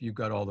mess it up. You've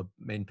got all the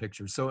main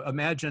pictures. So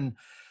imagine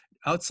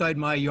outside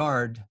my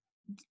yard,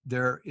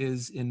 there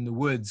is in the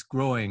woods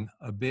growing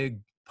a big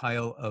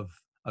pile of,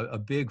 a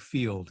big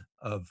field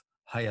of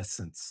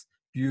hyacinths,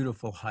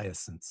 beautiful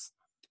hyacinths.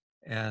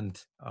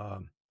 And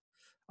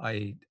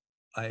I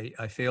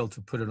failed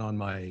to put it on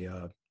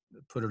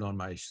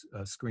my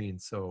screen.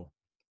 So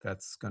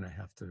that's going to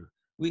have to.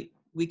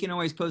 We can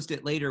always post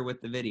it later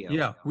with the video.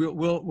 Yeah,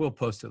 we'll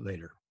post it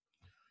later.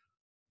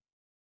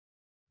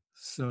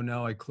 So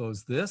now I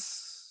close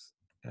this,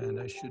 and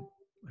I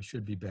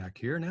should be back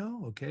here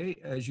now. Okay,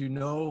 as you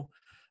know,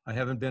 I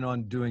haven't been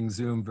on doing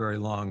Zoom very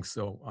long,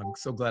 so I'm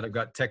so glad I've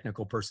got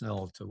technical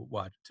personnel to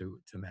watch to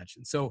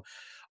mention. So,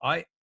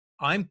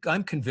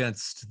 I'm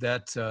convinced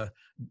that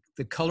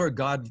the color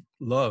God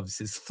loves,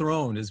 His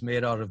throne, is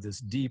made out of this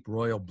deep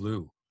royal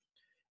blue,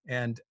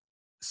 and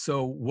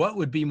so what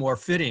would be more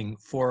fitting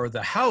for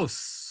the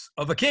house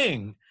of a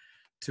king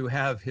to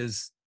have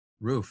his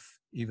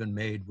roof even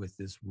made with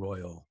this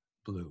royal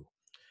blue?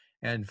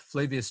 And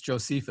Flavius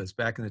Josephus,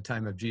 back in the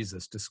time of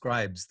Jesus,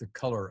 describes the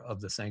color of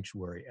the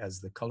sanctuary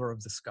as the color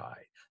of the sky,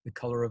 the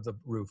color of the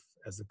roof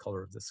as the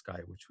color of the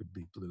sky, which would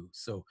be blue.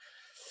 So,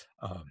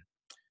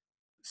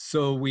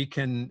 so we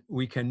can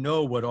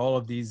know what all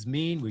of these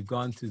mean. We've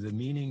gone through the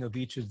meaning of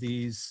each of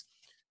these,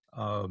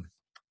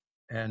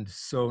 and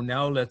so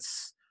now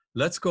let's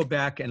go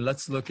back and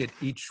let's look at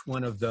each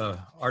one of the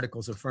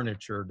articles of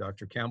furniture,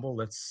 Dr. Campbell.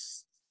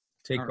 Let's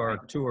take our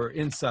tour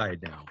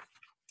inside now.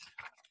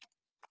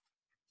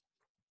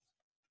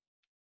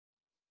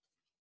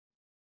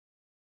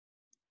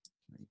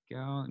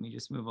 Go. Let me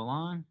just move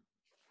along.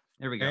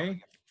 There we go.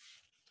 Okay.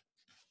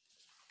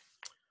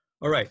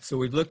 All right, so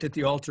we've looked at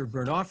the altar of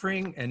burnt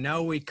offering, and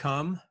now we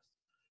come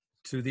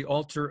to the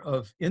altar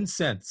of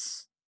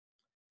incense.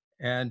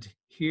 And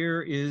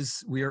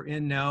we are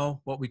in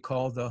now what we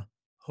call the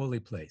holy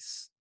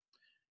place.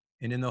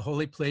 And in the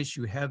holy place,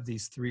 you have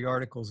these three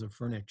articles of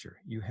furniture.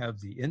 You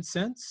have the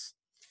incense,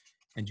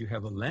 and you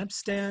have a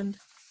lampstand,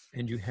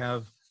 and you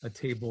have a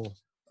table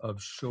of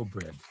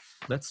showbread.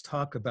 Let's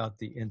talk about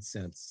the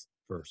incense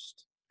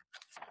first.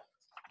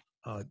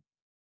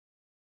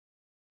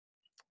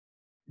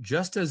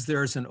 Just as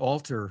there's an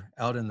altar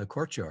out in the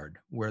courtyard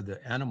where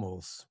the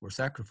animals were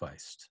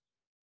sacrificed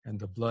and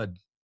the blood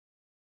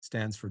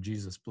stands for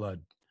Jesus'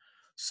 blood,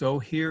 so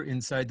here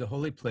inside the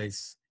holy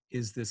place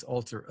is this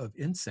altar of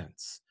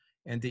incense.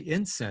 And the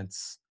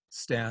incense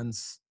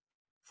stands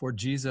for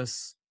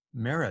Jesus'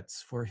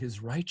 merits, for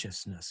his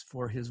righteousness,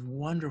 for his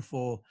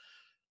wonderful,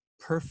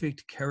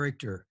 perfect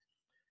character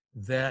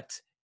that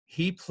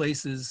he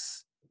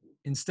places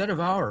instead of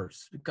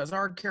ours, because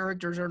our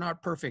characters are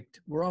not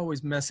perfect. We're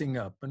always messing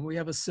up, and we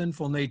have a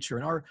sinful nature,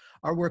 and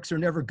our works are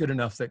never good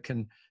enough that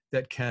can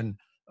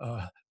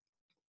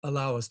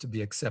allow us to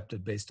be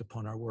accepted based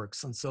upon our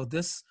works. And so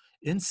this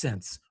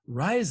incense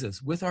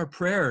rises with our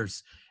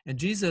prayers, and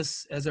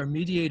Jesus, as our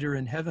mediator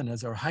in heaven,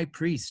 as our high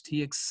priest,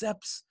 he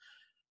accepts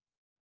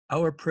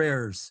our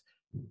prayers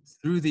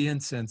through the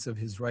incense of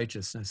his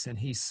righteousness, and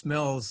he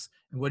smells,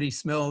 and what he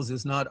smells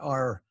is not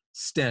our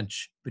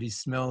stench, but he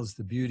smells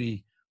the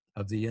beauty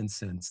of the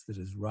incense that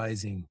is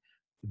rising,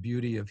 the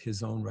beauty of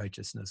his own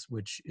righteousness,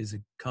 which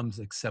comes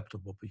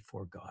acceptable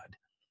before God.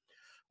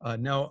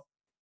 Now,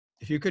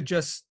 if you could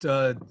just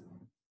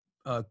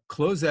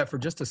close that for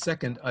just a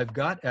second. I've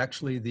got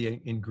actually the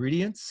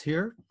ingredients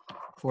here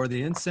for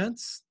the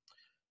incense.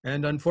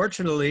 And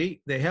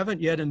unfortunately, they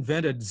haven't yet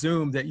invented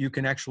Zoom that you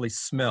can actually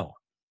smell,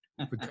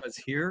 because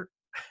here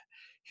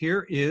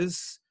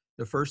is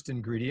the first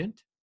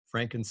ingredient,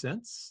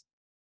 frankincense.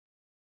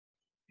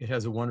 It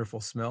has a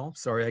wonderful smell.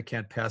 Sorry, I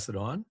can't pass it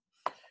on.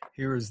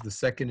 Here is the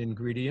second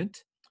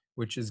ingredient,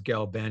 which is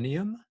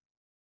galbanium.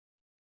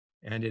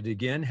 And it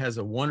again has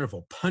a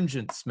wonderful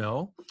pungent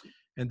smell.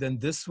 And then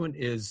this one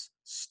is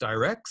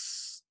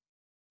styrex,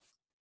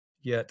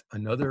 yet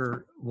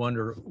another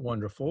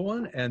wonderful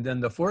one. And then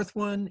the fourth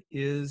one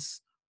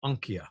is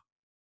anca.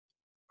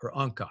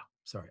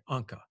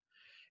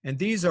 And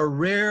these are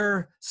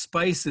rare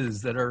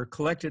spices that are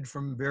collected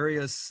from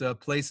various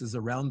places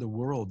around the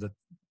world that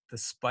the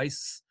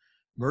spice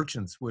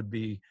merchants would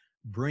be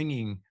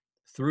bringing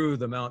through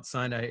the Mount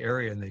Sinai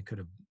area, and they could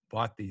have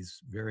bought these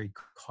very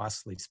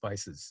costly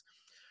spices.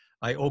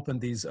 I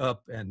opened these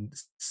up and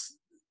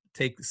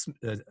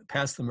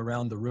pass them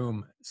around the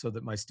room so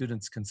that my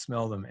students can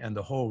smell them, and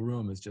the whole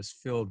room is just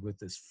filled with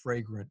this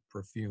fragrant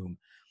perfume.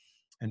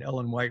 And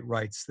Ellen White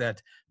writes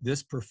that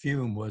this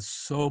perfume was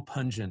so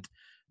pungent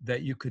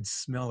that you could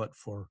smell it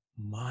for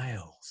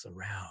miles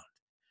around.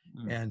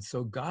 And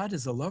so God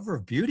is a lover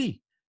of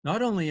beauty,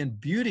 not only in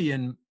beauty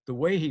in the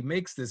way he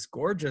makes this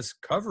gorgeous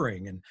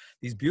covering and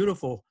these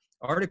beautiful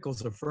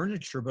articles of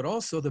furniture, but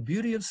also the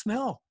beauty of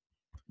smell.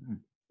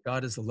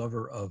 God is a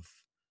lover of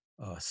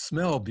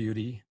smell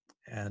beauty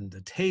and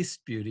the taste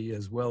beauty,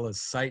 as well as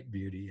sight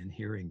beauty and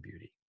hearing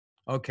beauty.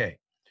 Okay,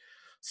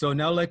 so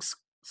now that's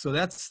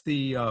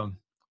the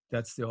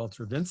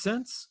altar of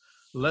incense.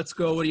 Let's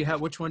go. What do you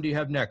have? Which one do you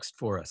have next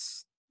for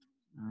us?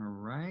 All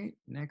right.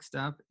 Next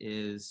up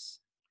is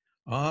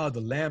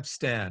the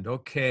lampstand.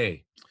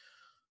 Okay.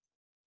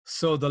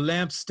 So the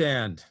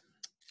lampstand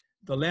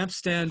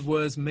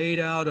was made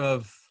out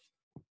of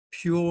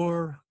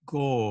pure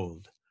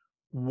gold.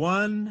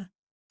 1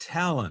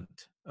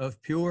 talent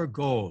of pure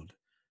gold.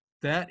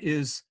 That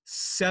is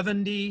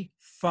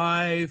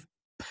 75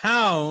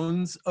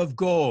 pounds of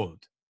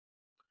gold.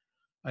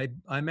 I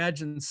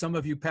imagine some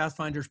of you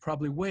Pathfinders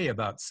probably weigh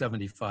about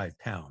 75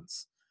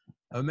 pounds.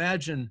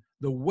 Imagine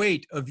the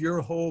weight of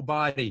your whole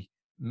body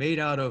made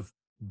out of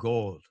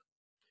gold.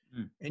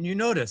 Mm. And you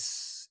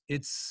notice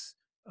it's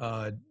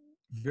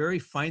very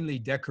finely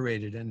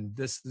decorated, and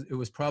it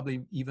was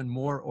probably even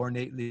more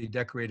ornately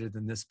decorated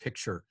than this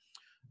picture.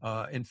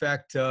 In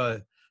fact,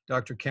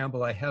 Dr.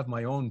 Campbell, I have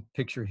my own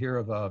picture here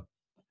of a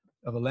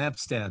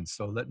lampstand.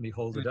 So let me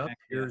hold it up.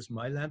 Here's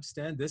my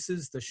lampstand. This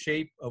is the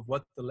shape of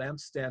what the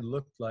lampstand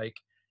looked like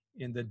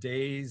in the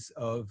days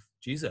of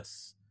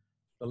Jesus.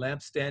 The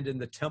lampstand in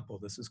the temple.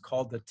 This is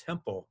called the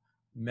temple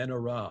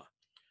menorah.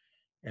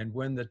 And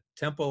when the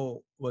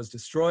temple was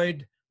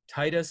destroyed,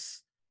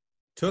 Titus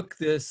took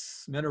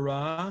this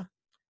menorah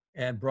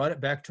and brought it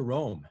back to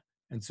Rome.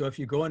 And so if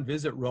you go and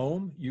visit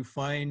Rome, you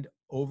find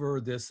over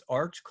this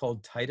arch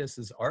called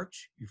Titus's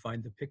Arch, you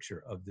find the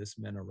picture of this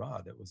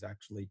menorah that was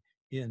actually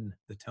in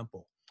the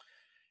temple.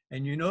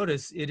 And you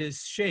notice it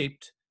is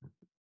shaped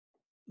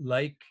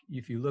like,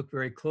 if you look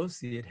very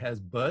closely, it has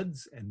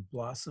buds and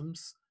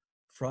blossoms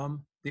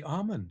from the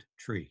almond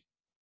tree.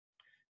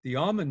 The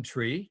almond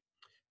tree,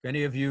 if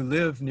any of you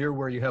live near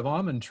where you have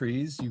almond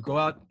trees, you go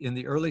out in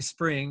the early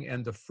spring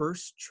and the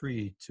first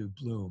tree to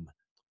bloom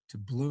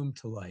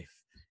to life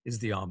is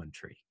the almond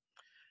tree.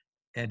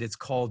 And it's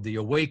called the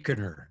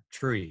awakener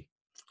tree.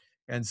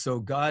 And so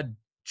God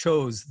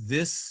chose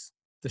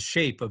the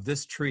shape of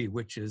this tree,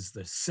 which is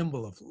the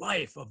symbol of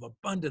life, of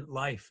abundant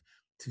life,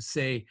 to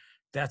say,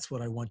 that's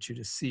what I want you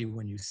to see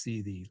when you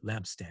see the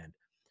lampstand,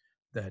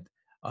 that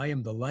I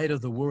am the light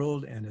of the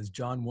world. And as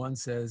John 1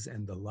 says,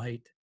 and the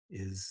light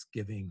is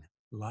giving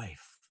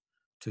life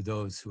to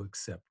those who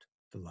accept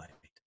the light.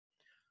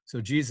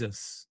 So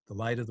Jesus, the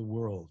light of the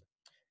world,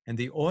 and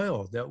the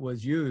oil that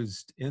was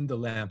used in the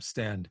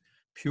lampstand,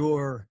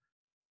 pure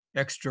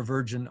extra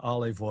virgin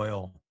olive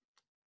oil,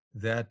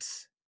 that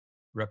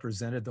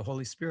represented the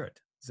Holy Spirit.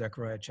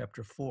 Zechariah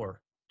chapter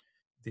 4.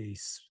 The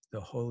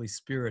Holy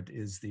Spirit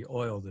is the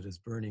oil that is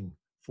burning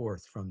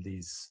forth from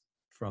this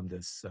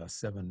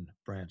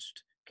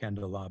 7-branched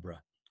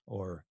candelabra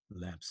or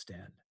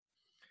lampstand.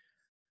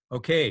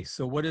 Okay,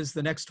 so what is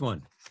the next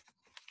one?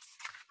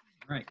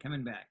 All right,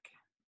 coming back.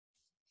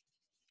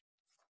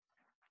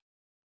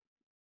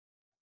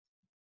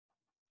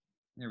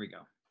 There we go.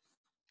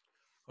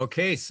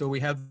 Okay, so we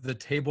have the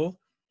table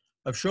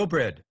of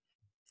showbread,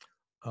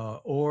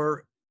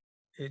 or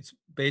it's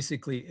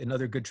basically,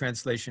 another good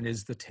translation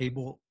is the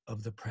table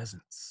of the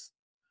presence,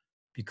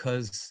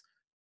 because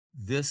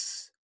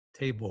this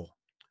table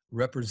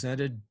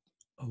represented,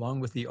 along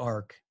with the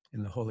ark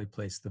in the holy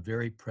place, the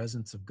very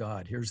presence of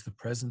God. Here's the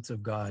presence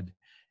of God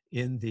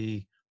in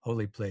the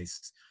holy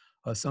place.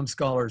 Some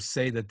scholars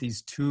say that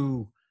these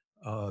two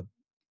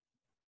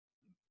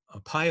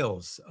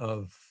piles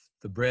of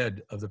the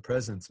bread of the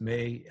presence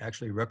may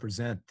actually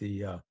represent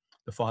the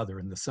Father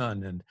and the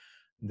Son, and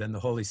then the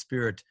Holy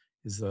Spirit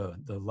is the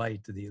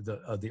light,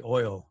 the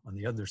oil on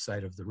the other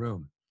side of the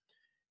room.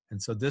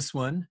 And so this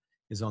one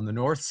is on the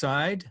north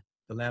side,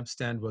 the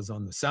lampstand was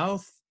on the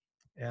south,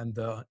 and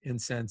the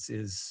incense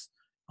is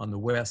on the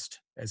west,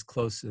 as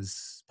close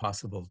as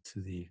possible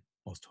to the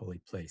most holy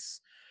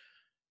place.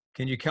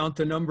 Can you count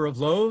the number of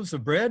loaves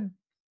of bread?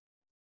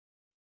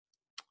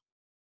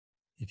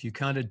 If you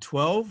counted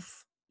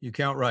 12, you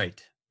count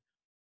right.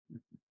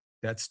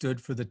 That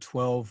stood for the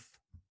 12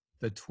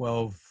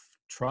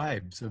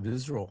 tribes of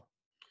Israel.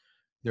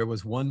 There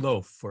was one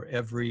loaf for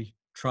every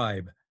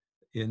tribe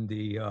in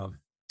the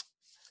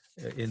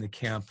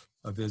camp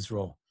of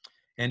Israel.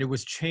 And it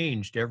was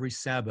changed every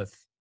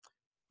Sabbath.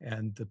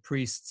 And the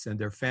priests and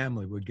their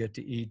family would get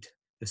to eat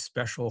the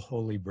special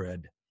holy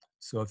bread.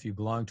 So if you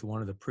belong to one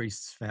of the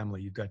priests'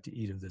 family, you got to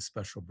eat of this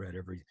special bread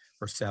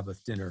for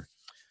Sabbath dinner,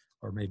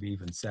 or maybe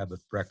even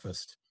Sabbath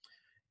breakfast.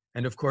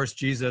 And of course,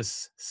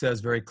 Jesus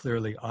says very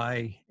clearly,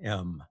 I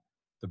am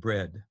the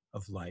bread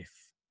of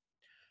life.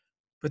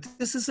 But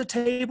this is a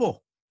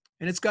table,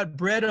 and it's got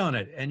bread on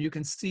it. And you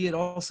can see it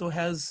also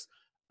has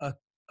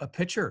a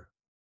pitcher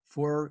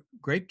for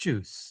grape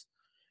juice.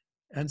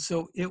 And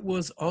so it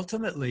was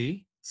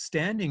ultimately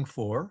standing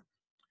for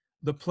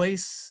the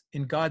place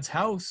in God's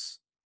house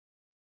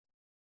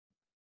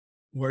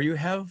where you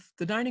have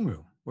the dining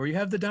room, where you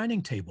have the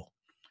dining table.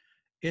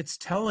 It's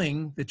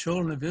telling the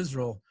children of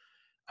Israel,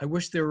 I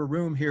wish there were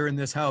room here in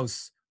this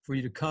house for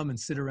you to come and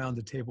sit around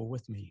the table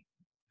with me.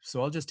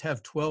 So I'll just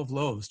have 12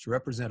 loaves to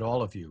represent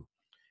all of you.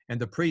 And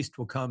the priest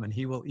will come and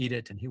he will eat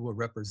it and he will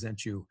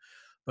represent you.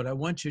 But I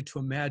want you to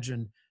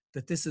imagine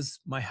that this is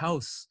my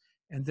house.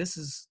 And this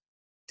is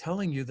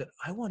telling you that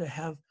I want to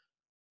have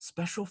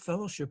special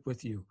fellowship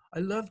with you. I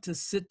love to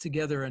sit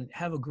together and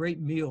have a great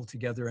meal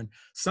together. And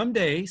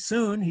someday,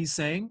 soon, he's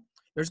saying,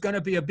 there's going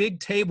to be a big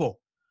table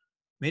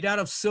made out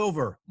of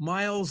silver,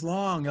 miles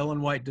long,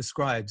 Ellen White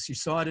describes. She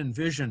saw it in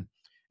vision.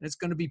 And it's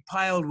going to be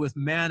piled with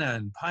manna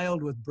and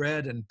piled with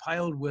bread and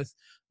piled with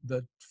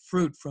the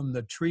fruit from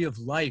the tree of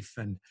life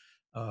and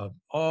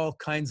all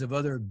kinds of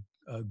other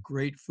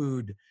great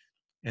food.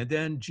 And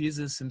then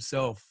Jesus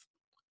himself,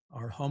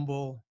 our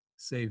humble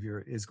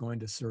Savior, is going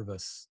to serve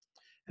us.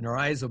 And our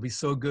eyes will be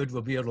so good,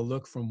 we'll be able to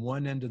look from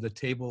one end of the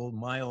table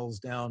miles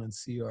down and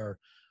see our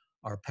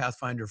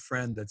Pathfinder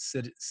friend that's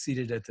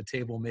seated at the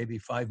table maybe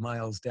 5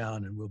 miles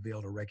down, and we'll be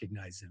able to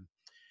recognize him.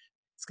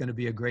 It's going to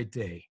be a great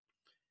day.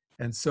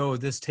 And so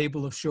this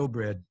table of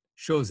showbread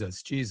shows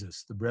us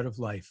Jesus, the bread of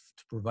life,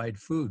 to provide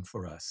food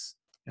for us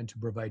and to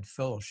provide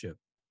fellowship,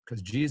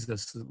 because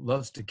Jesus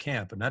loves to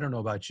camp. And I don't know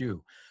about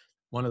you,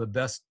 one of the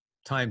best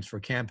times for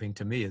camping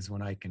to me is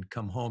when I can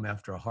come home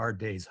after a hard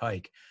day's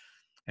hike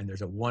and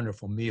there's a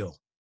wonderful meal.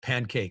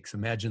 Pancakes,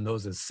 imagine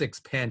those as 6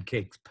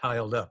 pancakes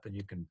piled up, and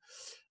you can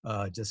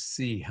just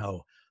see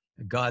how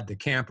God the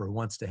camper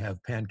wants to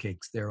have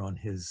pancakes there on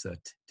his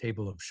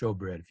table of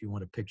showbread. If you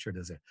want to picture it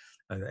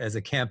as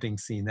a camping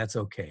scene, that's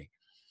okay.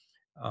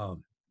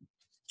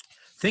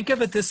 Think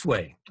of it this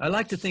way. I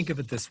like to think of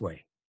it this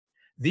way.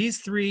 These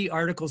 3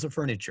 articles of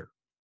furniture,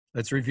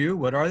 let's review.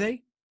 What are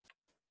they?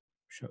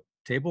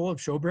 Table of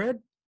showbread,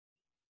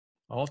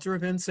 altar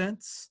of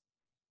incense,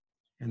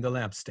 and the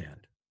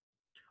lampstand.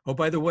 Oh,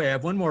 by the way, I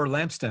have one more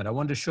lampstand. I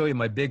wanted to show you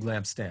my big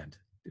lampstand.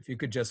 If you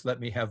could just let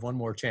me have one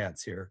more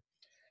chance here.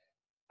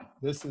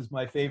 This is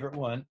my favorite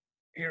one.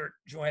 Here,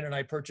 Joanne and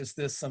I purchased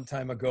this some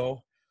time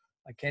ago.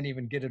 I can't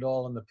even get it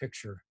all in the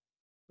picture,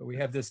 but we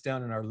have this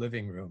down in our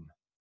living room.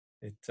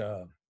 It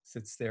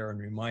sits there and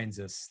reminds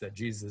us that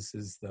Jesus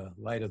is the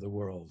light of the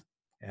world.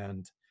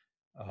 And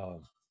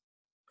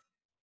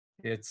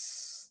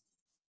it's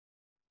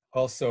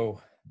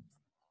also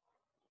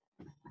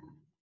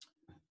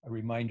a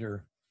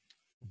reminder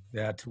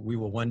that we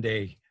will one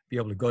day be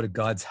able to go to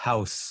God's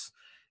house,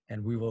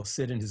 and we will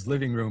sit in his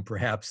living room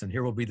perhaps, and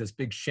here will be this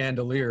big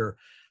chandelier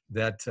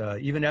that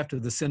even after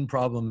the sin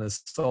problem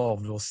is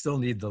solved, we'll still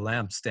need the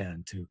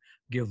lampstand to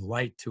give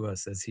light to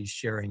us as he's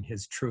sharing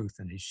his truth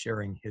and he's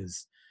sharing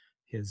his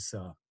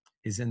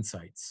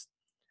insights.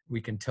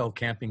 We can tell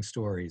camping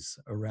stories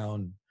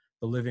around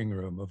the living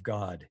room of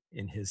God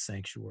in his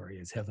sanctuary,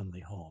 his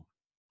heavenly home.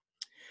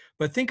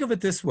 But think of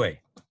it this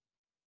way.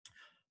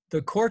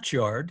 The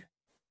courtyard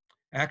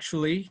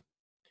actually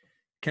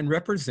can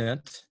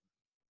represent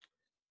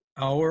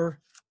our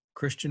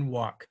Christian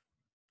walk.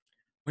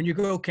 When you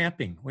go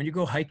camping, when you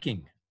go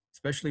hiking,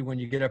 especially when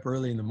you get up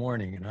early in the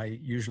morning, and I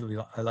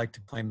like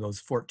to climb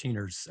those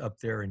 14ers up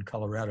there in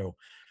Colorado,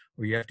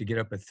 where you have to get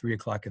up at 3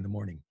 o'clock in the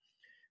morning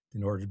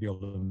in order to be able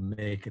to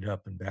make it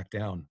up and back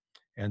down.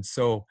 And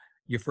so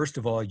first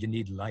of all, you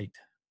need light.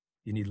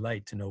 You need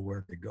light to know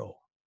where to go.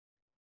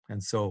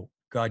 And so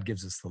God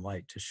gives us the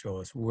light to show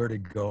us where to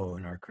go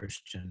in our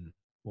Christian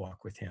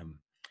walk with him.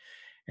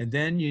 And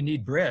then you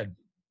need bread.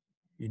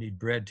 You need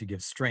bread to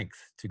give strength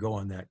to go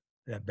on that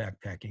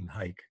backpacking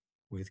hike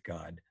with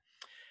God.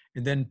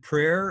 And then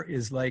prayer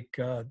is like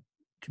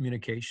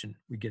communication.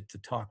 We get to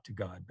talk to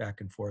God back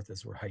and forth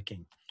as we're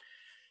hiking.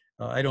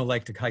 I don't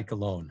like to hike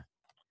alone.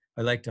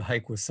 I like to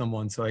hike with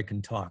someone so I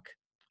can talk.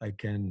 I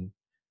can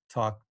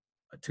talk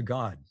to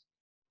God.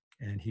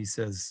 And he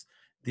says,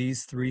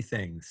 these 3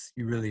 things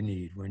you really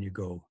need when you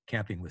go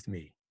camping with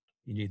me.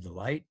 You need the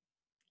light,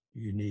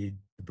 you need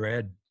the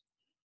bread,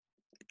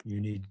 we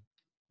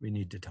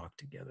need to talk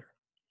together.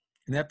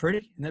 Isn't that pretty?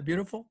 Isn't that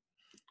beautiful?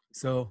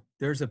 So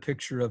there's a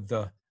picture of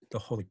the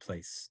holy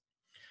place.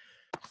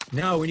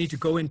 Now we need to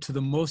go into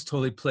the most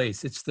holy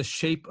place. It's the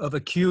shape of a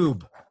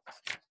cube.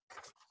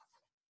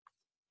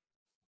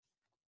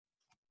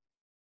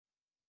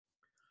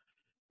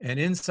 And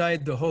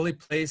inside the holy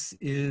place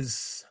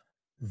is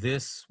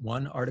this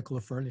one article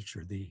of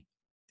furniture, the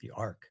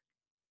ark,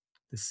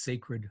 the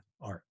sacred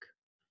ark,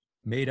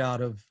 made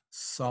out of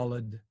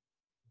solid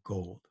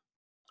gold.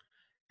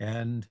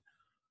 And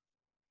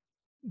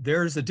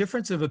there's a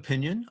difference of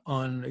opinion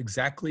on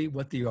exactly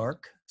what the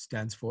ark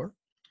stands for.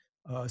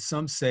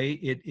 Some say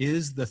it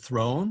is the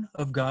throne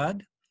of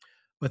God,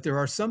 but there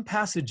are some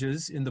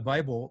passages in the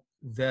Bible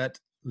that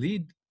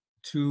lead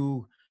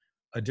to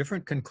a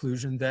different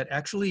conclusion, that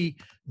actually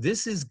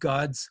this is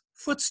God's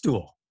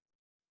footstool.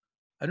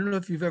 I don't know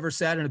if you've ever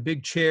sat in a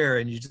big chair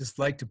and you just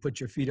like to put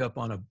your feet up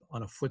on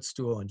a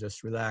footstool and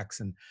just relax.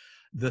 And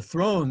the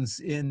thrones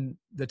in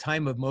the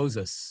time of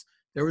Moses,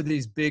 there were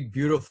these big,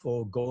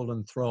 beautiful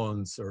golden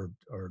thrones, or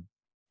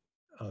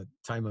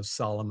time of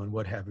Solomon,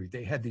 what have you.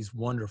 They had these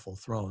wonderful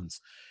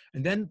thrones.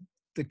 And then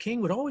the king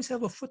would always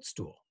have a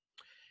footstool.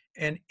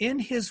 And in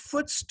his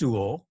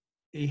footstool,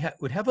 he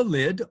would have a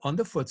lid on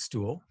the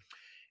footstool,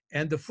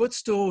 and the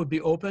footstool would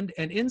be opened,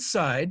 and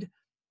inside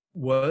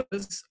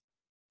was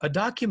a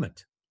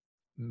document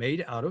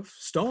made out of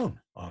stone,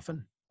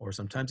 often, or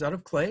sometimes out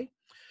of clay.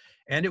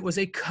 And it was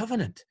a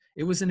covenant.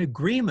 It was an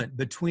agreement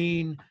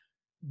between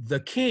the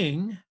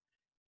king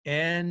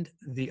and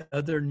the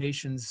other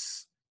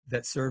nations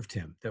that served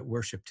him, that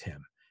worshiped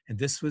him. And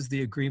this was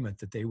the agreement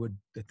that they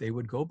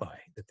would go by,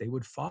 that they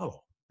would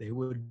follow.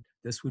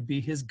 This would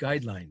be his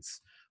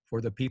guidelines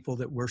for the people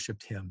that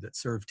worshiped him, that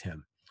served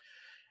him.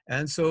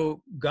 And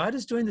so God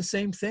is doing the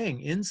same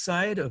thing.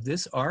 Inside of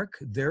this ark,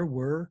 there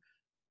were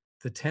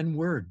the 10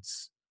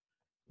 words.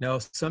 Now,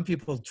 some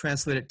people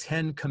translate it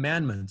 10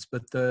 commandments,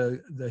 but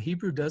the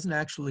Hebrew doesn't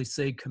actually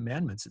say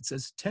commandments. It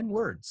says 10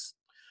 words.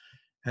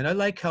 And I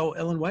like how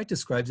Ellen White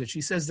describes it.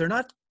 She says they're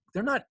not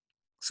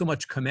so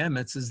much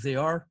commandments as they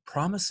are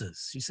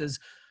promises. She says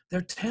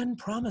they're 10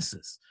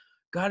 promises.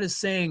 God is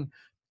saying,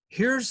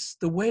 here's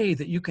the way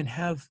that you can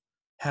have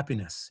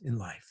happiness in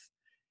life.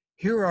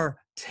 Here are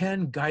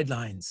 10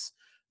 guidelines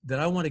that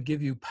I want to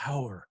give you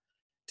power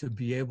to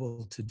be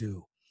able to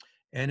do.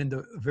 And in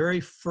the very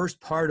first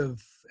part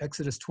of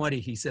Exodus 20,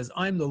 he says,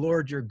 I'm the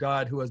Lord your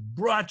God who has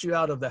brought you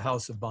out of the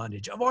house of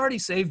bondage. I've already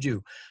saved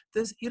you.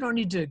 You don't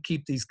need to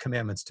keep these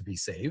commandments to be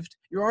saved.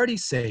 You're already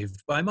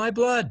saved by my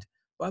blood,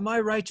 by my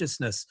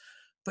righteousness.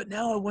 But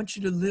now I want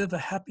you to live a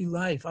happy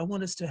life. I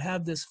want us to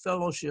have this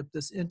fellowship,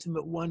 this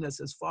intimate oneness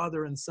as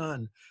father and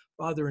son,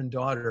 father and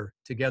daughter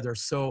together.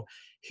 So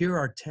here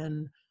are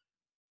 10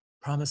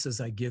 promises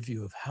I give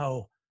you of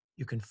how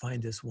you can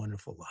find this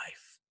wonderful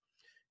life.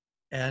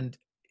 And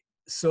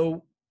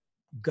so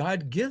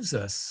God gives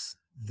us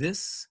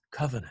this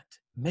covenant,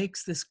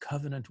 makes this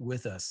covenant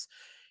with us,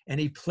 and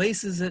he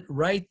places it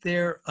right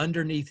there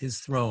underneath his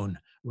throne,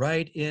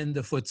 right in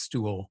the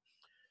footstool.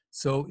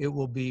 So it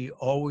will be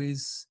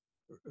always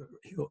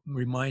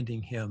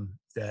reminding him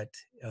that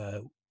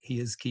he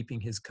is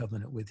keeping his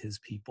covenant with his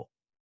people.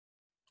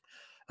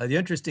 The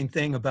interesting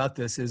thing about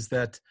this is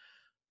that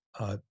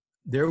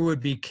there would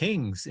be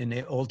kings in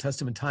the Old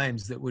Testament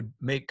times that would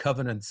make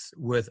covenants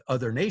with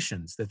other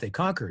nations that they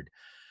conquered.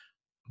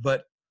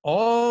 But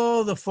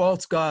all the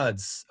false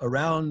gods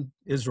around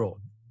Israel,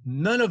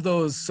 none of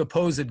those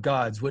supposed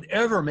gods would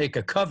ever make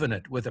a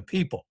covenant with a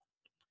people.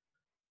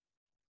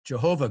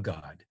 Jehovah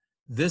God,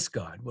 this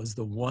God, was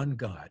the one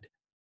God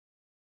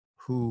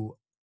who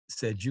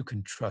said, you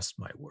can trust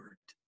my word.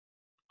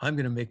 I'm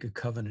going to make a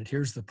covenant.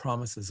 Here's the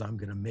promises I'm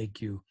going to make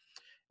you,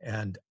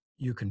 and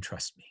you can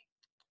trust me.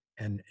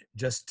 And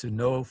just to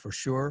know for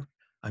sure,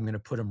 I'm going to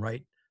put them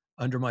right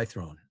under my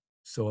throne,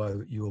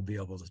 so you will be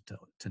able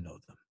to know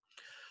them.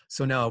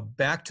 So now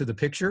back to the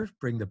picture,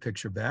 bring the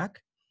picture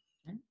back.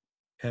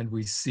 And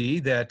we see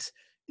that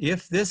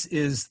if this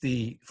is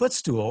the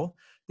footstool,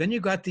 then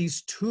you've got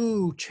these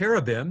two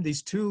cherubim,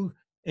 these two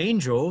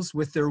angels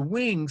with their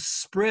wings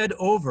spread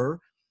over.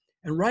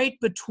 And right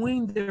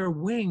between their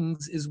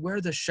wings is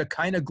where the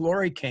Shekinah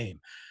glory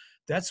came.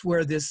 That's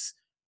where this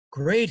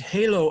great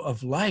halo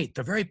of light,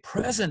 the very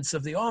presence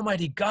of the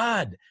Almighty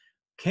God,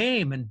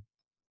 came and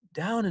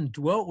down and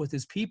dwelt with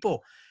his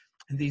people.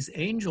 And these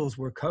angels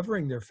were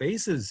covering their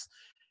faces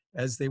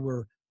as they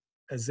were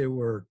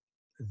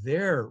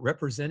there,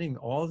 representing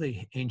all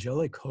the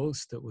angelic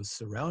host that was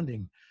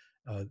surrounding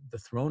the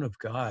throne of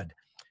God.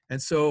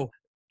 And so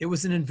it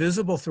was an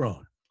invisible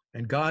throne,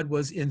 and God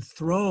was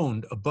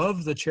enthroned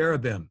above the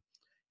cherubim.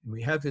 And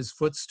we have his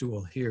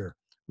footstool here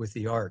with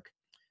the ark.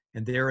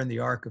 And there in the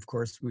ark, of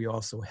course, we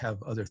also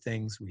have other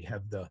things. We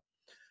have the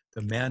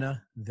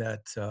manna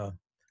that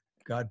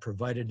God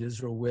provided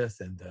Israel with,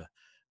 and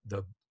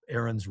the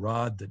Aaron's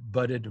rod that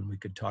budded, and we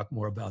could talk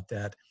more about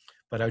that.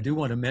 But I do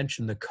want to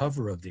mention the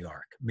cover of the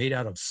ark, made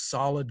out of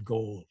solid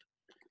gold,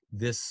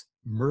 this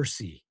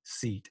mercy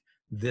seat,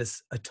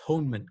 this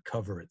atonement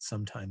cover, it's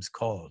sometimes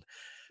called,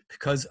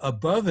 because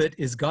above it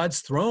is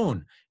God's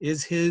throne,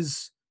 is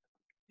his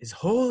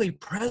holy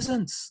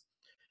presence.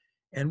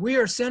 And we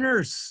are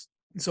sinners.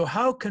 So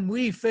how can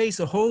we face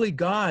a holy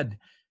God?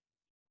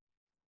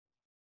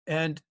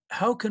 And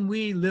how can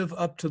we live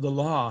up to the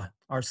law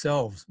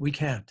ourselves? We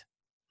can't.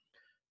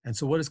 And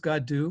so what does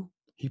God do?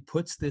 He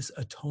puts this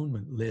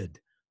atonement lid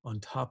on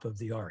top of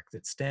the ark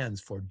that stands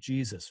for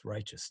Jesus'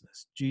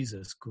 righteousness,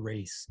 Jesus'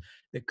 grace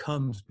that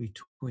comes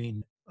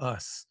between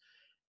us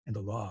and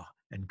the law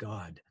and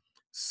God,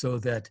 so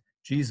that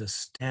Jesus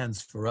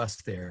stands for us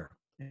there.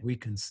 And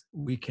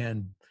we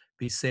can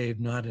be saved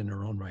not in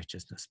our own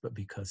righteousness, but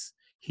because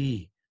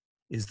he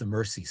is the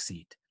mercy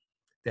seat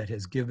that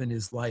has given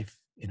his life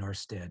in our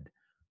stead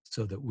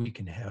so that we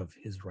can have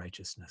his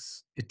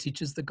righteousness. It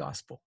teaches the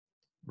gospel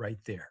right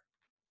there.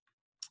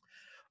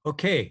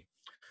 Okay,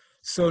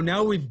 so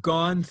now we've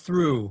gone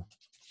through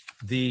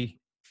the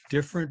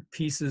different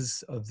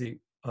pieces of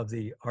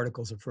the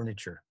articles of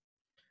furniture.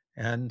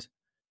 And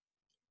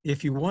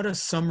if you want to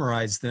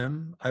summarize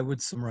them, I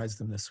would summarize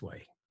them this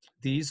way.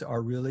 These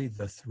are really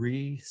the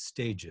 3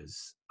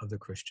 stages of the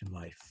Christian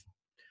life.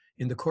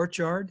 In the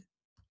courtyard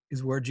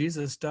is where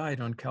Jesus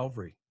died on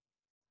Calvary,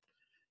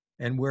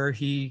 and where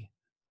he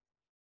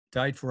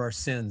died for our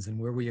sins, and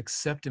where we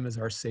accept him as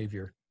our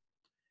Savior,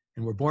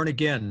 and we're born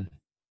again,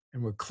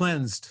 and we're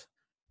cleansed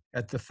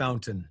at the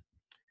fountain,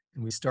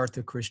 and we start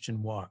the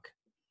Christian walk.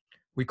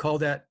 We call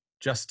that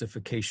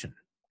justification.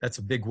 That's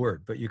a big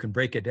word, but you can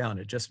break it down.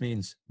 It just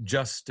means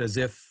just as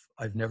if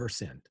I've never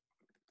sinned.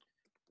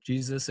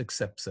 Jesus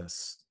accepts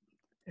us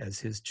as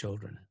his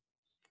children,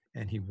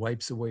 and he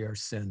wipes away our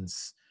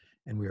sins,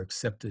 and we are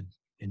accepted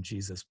in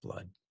Jesus'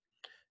 blood.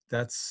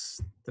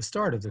 That's the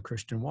start of the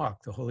Christian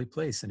walk, the holy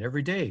place. And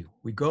every day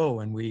we go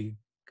and we,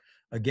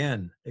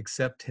 again,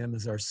 accept him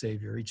as our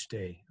Savior each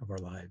day of our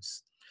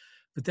lives.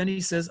 But then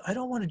he says, I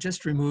don't want to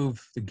just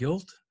remove the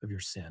guilt of your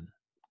sin.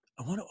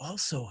 I want to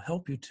also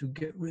help you to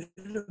get rid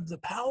of the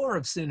power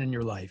of sin in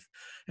your life.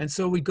 And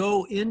so we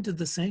go into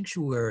the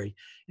sanctuary,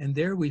 and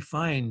there we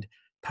find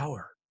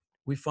power.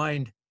 We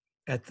find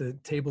at the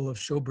table of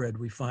showbread,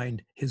 we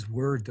find his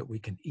word that we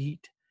can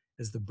eat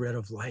as the bread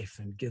of life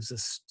and gives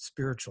us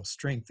spiritual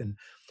strength. And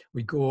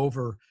we go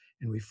over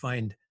and we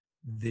find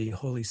the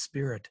Holy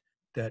Spirit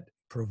that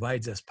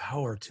provides us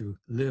power to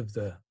live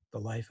the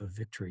life of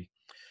victory.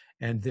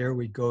 And there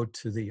we go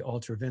to the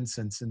altar of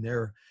incense, and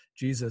there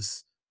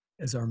Jesus,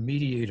 as our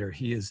mediator,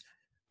 he is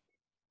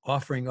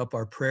offering up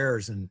our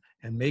prayers and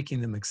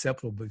making them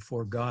acceptable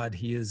before God.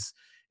 He is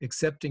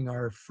accepting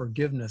our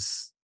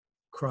forgiveness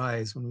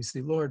cries when we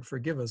say, Lord,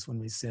 forgive us when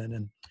we sin.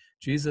 And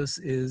Jesus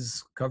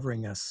is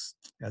covering us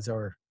as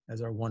our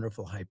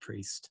wonderful high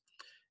priest.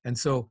 And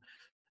so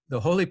the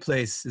holy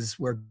place is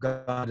where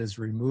God is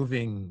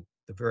removing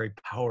the very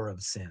power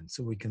of sin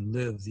so we can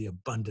live the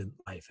abundant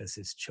life as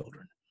his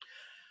children.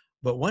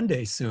 But one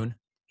day soon,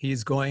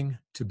 he's going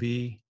to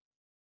be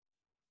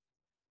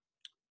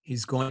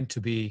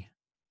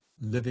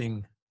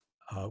living,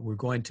 we're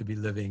going to be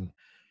living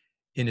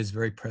in his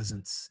very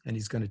presence, and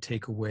he's going to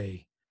take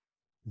away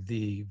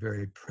the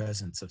very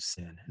presence of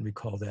sin. And we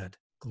call that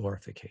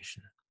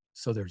glorification.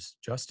 So there's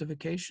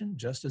justification,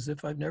 just as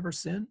if I've never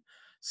sinned,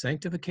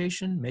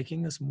 sanctification,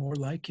 making us more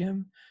like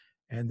him,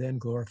 and then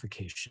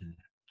glorification.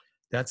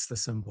 That's the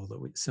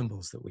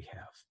symbols that we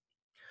have.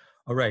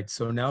 All right,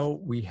 so now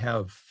we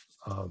have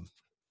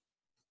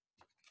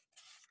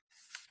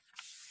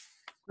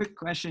Quick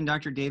question,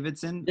 Dr.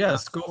 Davidson.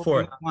 Yes, go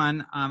for it.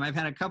 One, I've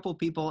had a couple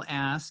people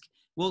ask.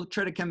 We'll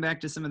try to come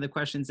back to some of the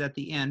questions at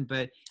the end,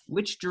 but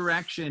which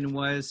direction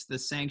was the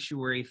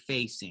sanctuary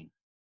facing?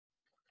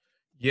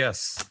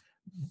 Yes,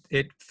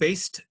 it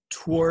faced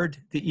toward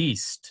the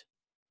east.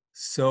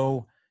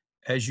 So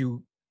as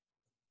you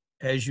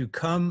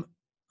come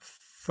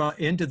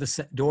into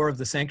the door of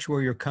the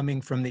sanctuary, you're coming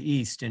from the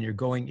east and you're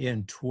going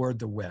in toward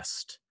the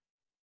west.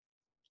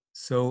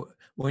 So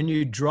when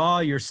you draw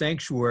your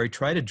sanctuary,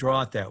 try to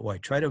draw it that way.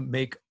 Try to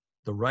make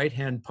the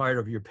right-hand part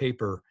of your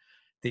paper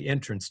the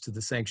entrance to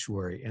the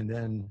sanctuary. And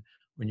then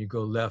when you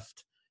go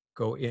left,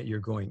 you're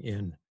going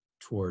in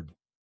toward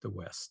the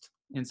west.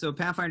 And so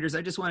Pathfinders,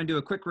 I just want to do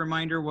a quick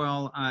reminder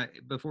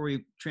before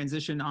we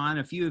transition on.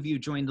 A few of you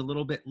joined a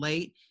little bit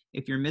late.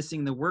 If you're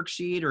missing the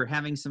worksheet or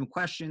having some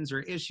questions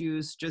or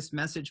issues, just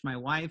message my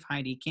wife,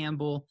 Heidi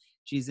Campbell.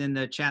 She's in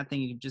the chat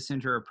thing. You can just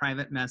send her a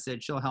private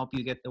message. She'll help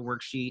you get the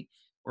worksheet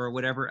or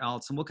whatever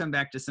else. And we'll come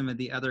back to some of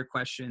the other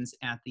questions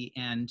at the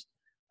end.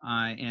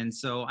 And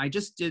so I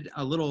just did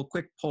a little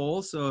quick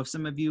poll. So if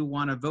some of you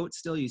want to vote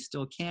still, you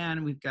still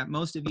can. We've got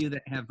most of you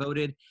that have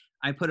voted.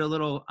 I put a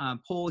little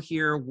poll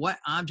here. What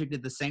object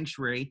of the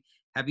sanctuary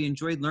have you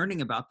enjoyed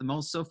learning about the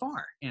most so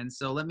far? And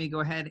so let me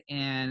go ahead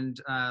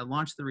and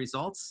launch the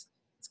results.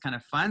 It's kind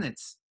of fun.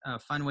 It's a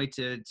fun way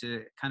to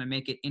kind of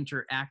make it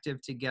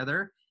interactive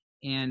together.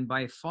 And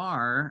by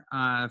far,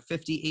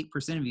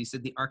 58% of you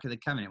said the Ark of the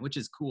Covenant, which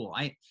is cool.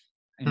 I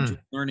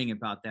enjoyed learning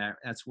about that.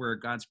 That's where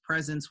God's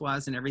presence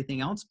was and everything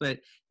else. But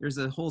there's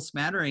a whole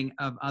smattering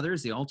of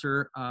others. The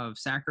altar of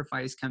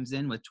sacrifice comes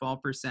in with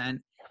 12%.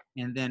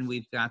 And then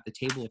we've got the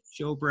table of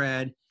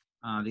showbread,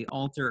 the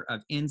altar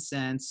of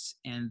incense,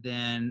 and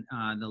then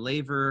the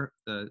laver,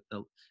 the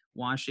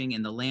washing,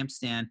 and the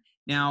lampstand.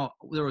 Now,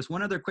 there was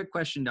one other quick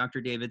question,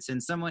 Dr. Davidson.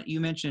 You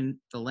mentioned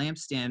the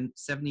lampstand,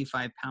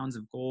 75 pounds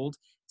of gold.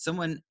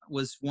 Someone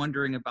was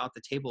wondering about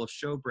the table of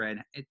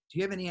showbread. Do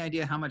you have any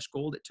idea how much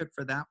gold it took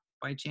for that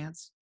by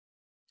chance?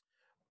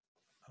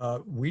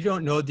 We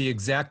don't know the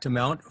exact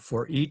amount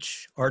for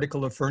each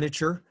article of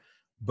furniture,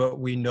 but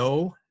we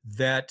know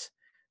that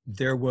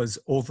there was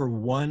over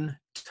 1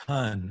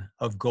 ton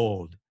of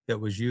gold that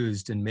was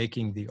used in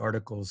making the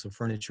articles of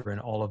furniture and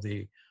all of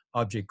the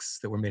objects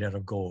that were made out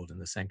of gold in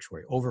the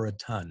sanctuary. Over 1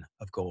 ton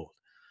of gold.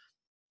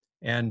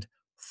 And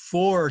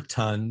 4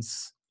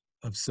 tons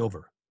of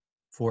silver.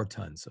 4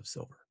 tons of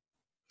silver.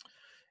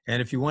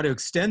 And if you want to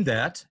extend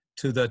that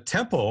to the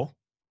temple,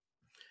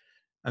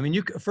 I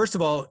mean, first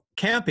of all,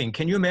 camping.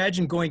 Can you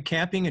imagine going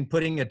camping and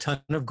putting a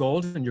ton of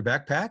gold in your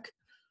backpack?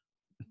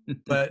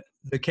 But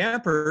the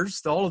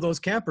campers, all of those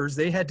campers,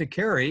 they had to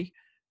carry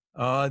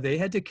a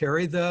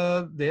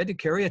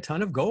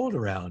ton of gold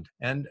around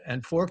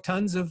and 4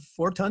 tons of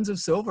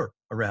silver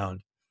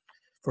around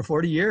for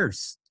 40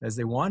 years as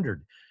they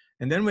wandered.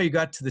 And then when you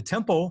got to the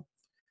temple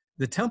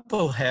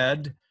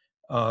had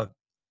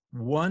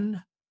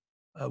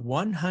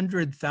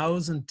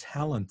 100,000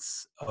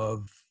 talents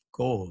of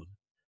gold,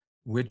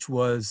 which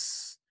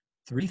was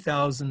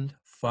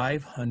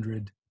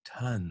 3,500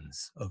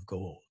 tons of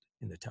gold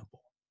in the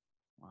temple.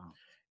 Wow.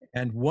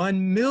 And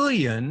 1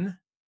 million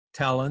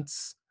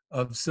talents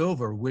of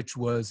silver, which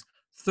was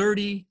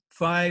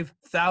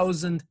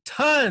 35,000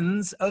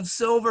 tons of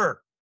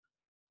silver.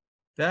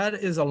 That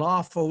is an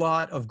awful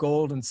lot of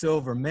gold and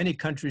silver. Many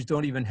countries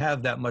don't even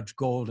have that much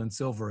gold and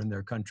silver in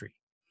their country.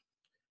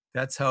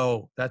 That's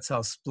how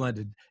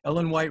splendid.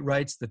 Ellen White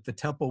writes that the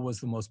temple was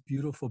the most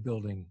beautiful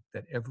building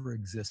that ever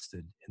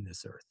existed in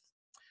this earth.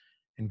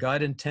 And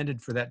God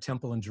intended for that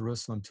temple in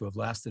Jerusalem to have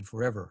lasted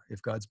forever.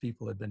 If God's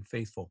people had been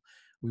faithful,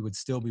 we would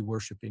still be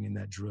worshiping in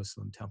that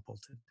Jerusalem temple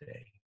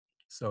today.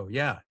 So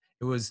yeah,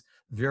 it was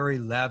very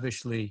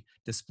lavishly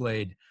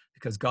displayed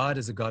because God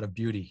is a God of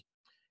beauty.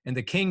 And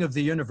the King of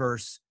the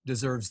universe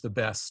deserves the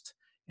best.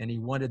 And he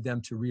wanted them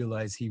to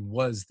realize he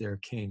was their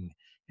king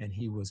and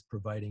he was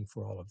providing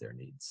for all of their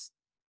needs.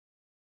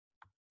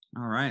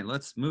 All right,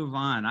 let's move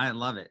on. I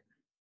love it.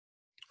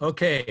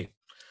 Okay,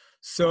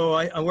 so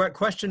we're at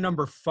question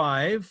number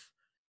 5.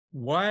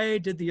 Why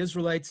did the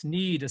Israelites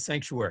need a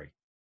sanctuary?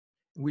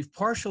 We've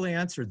partially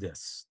answered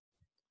this.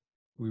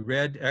 We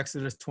read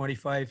Exodus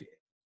 25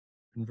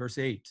 in verse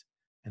 8.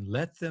 And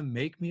let them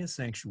make me a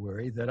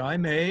sanctuary that I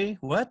may,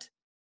 what?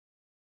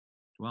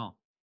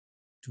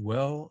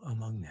 Dwell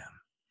among them.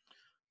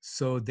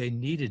 So they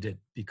needed it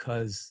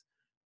because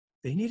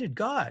they needed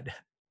God.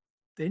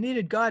 They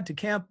needed God to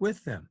camp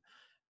with them.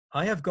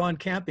 I have gone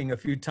camping a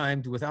few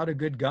times without a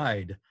good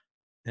guide,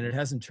 and it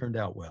hasn't turned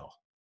out well.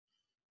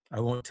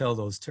 I won't tell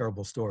those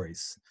terrible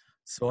stories.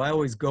 So I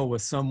always go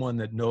with someone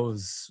that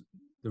knows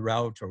the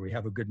route, or we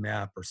have a good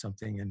map or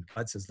something. And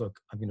God says, look,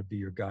 I'm going to be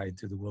your guide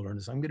through the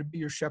wilderness. I'm going to be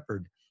your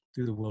shepherd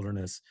through the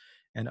wilderness.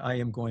 And I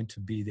am going to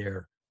be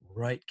there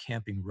right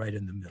camping right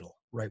in the middle,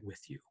 right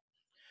with you.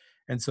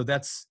 And so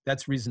that's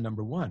reason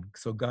number 1.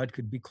 So God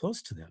could be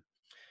close to them.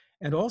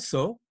 And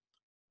also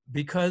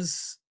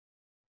because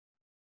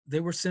they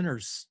were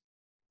sinners.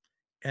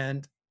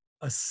 And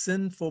a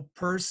sinful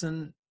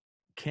person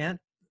can't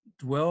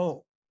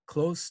dwell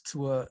close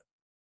to a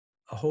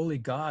holy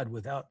God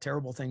without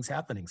terrible things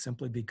happening,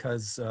 simply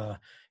because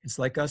it's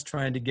like us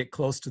trying to get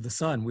close to the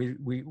sun.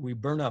 We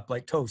burn up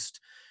like toast.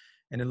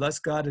 And unless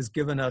God has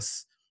given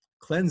us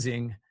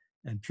cleansing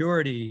and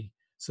purity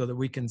so that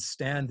we can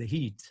stand the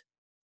heat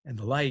and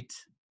the light,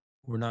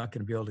 we're not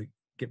going to be able to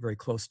get very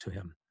close to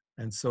him.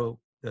 And so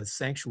the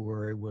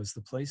sanctuary was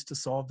the place to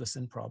solve the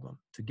sin problem,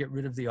 to get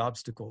rid of the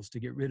obstacles, to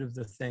get rid of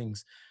the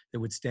things that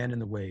would stand in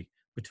the way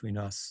between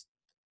us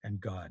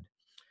and God.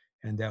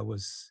 And that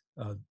was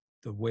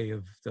the way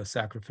of the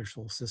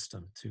sacrificial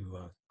system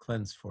to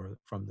cleanse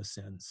from the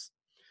sins.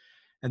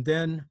 And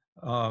then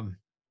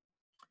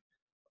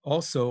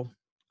also,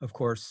 of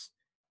course,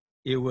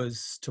 it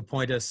was to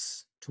point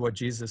us to what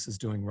Jesus is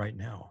doing right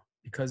now,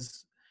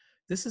 because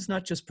this is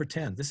not just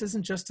pretend. This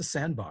isn't just a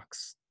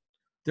sandbox.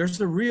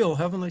 There's a real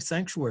heavenly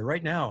sanctuary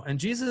right now, and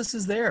Jesus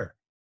is there.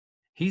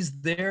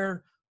 He's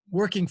there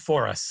working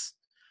for us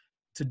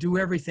to do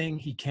everything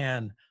he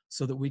can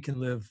so that we can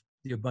live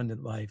the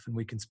abundant life and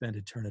we can spend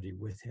eternity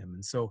with him.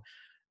 And so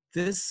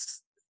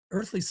this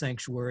earthly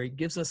sanctuary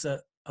gives us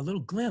a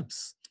little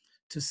glimpse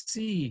to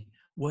see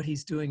what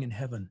he's doing in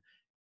heaven.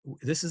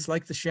 This is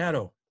like the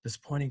shadow that's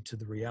pointing to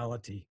the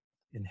reality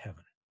in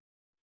heaven.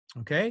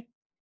 Okay?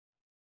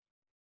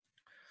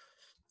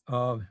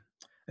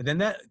 And then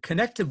that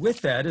connected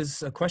with that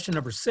is question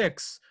number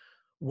 6.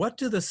 What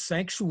do the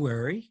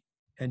sanctuary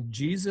and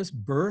Jesus'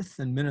 birth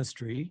and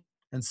ministry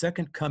and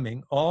second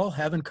coming all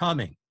have in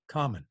common?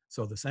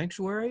 So the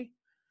sanctuary,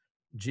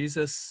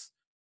 Jesus'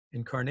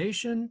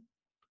 incarnation,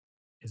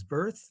 his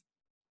birth,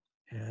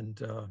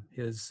 and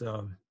his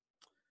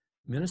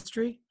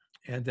ministry,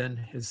 and then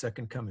his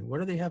second coming. What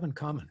do they have in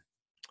common?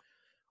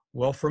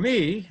 Well, for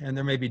me, and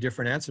there may be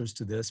different answers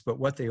to this, but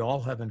what they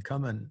all have in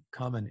common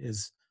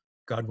is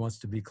God wants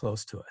to be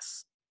close to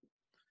us.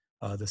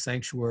 The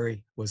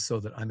sanctuary was so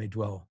that I may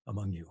dwell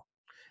among you.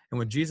 And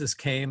when Jesus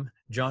came,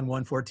 John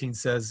 1:14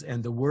 says,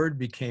 and the word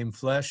became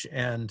flesh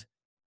and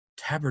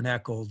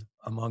tabernacled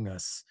among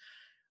us.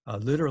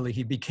 Literally,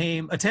 he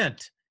became a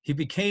tent. He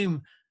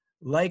became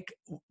like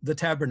the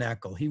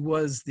tabernacle. He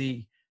was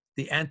the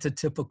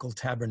antitypical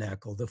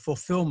tabernacle, the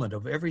fulfillment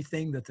of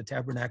everything that the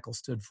tabernacle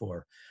stood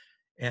for.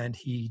 And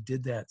he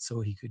did that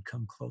so he could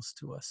come close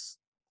to us.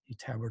 He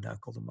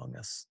tabernacled among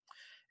us.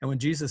 And when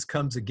Jesus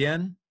comes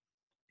again,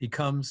 he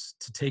comes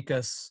to take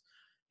us.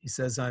 He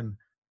says, I'm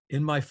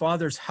in my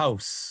Father's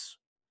house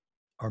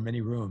are many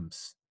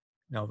rooms.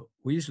 Now,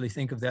 we usually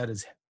think of that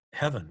as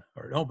heaven,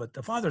 or no, but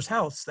the Father's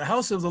house, the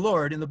house of the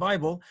Lord in the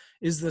Bible,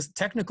 is the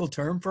technical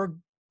term for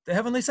the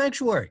heavenly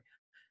sanctuary.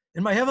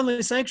 In my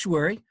heavenly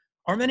sanctuary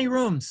are many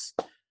rooms,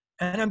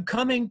 and I'm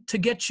coming to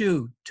get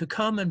you, to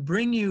come and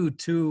bring you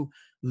to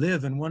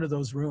live in one of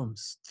those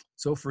rooms.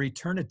 So for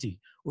eternity,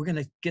 we're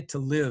going to get to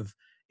live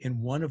in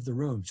one of the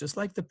rooms, just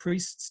like the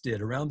priests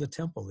did around the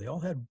temple. They all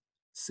had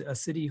a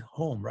city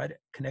home right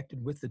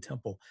connected with the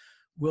temple.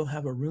 We'll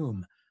have a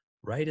room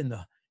right in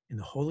the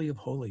Holy of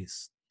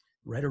Holies,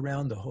 right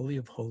around the Holy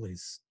of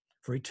Holies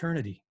for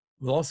eternity.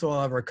 We'll also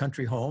have our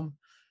country home,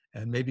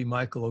 and maybe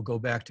Michael will go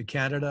back to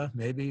Canada,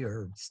 maybe,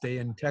 or stay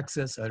in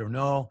Texas. I don't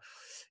know.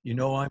 You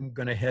know, I'm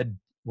going to head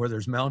where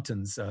there's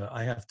mountains.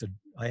 I have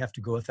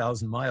to go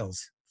 1,000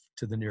 miles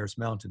to the nearest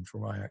mountain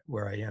from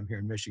where I am here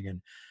in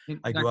Michigan.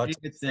 I go out to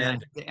Davidson, I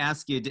have to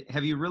ask you,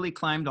 have you really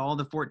climbed all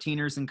the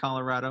 14ers in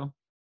Colorado?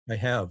 I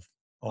have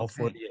all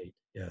 48.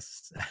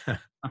 Yes.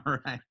 All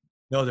right.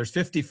 No, there's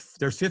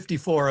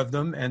 54 of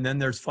them, and then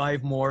there's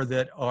 5 more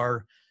that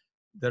are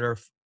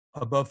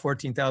above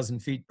 14,000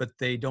 feet, but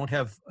they don't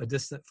have a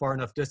far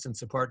enough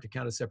distance apart to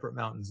count as separate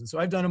mountains. And so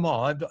I've done them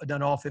all. I've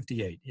done all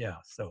 58. Yeah.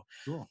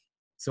 Cool.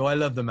 So I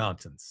love the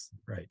mountains,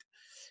 right?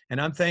 And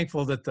I'm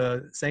thankful that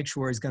the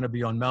sanctuary is going to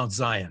be on Mount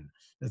Zion.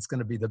 That's going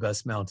to be the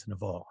best mountain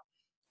of all.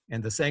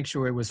 And the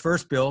sanctuary was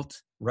first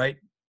built right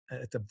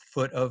at the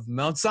foot of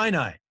Mount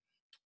Sinai.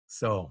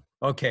 So,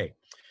 okay.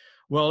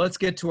 Well, let's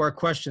get to our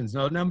questions.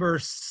 Now, number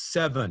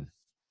 7.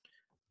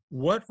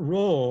 What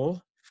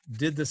role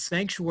did the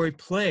sanctuary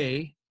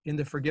play in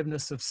the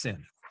forgiveness of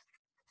sin?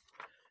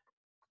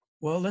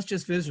 Well, let's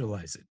just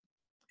visualize it.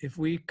 If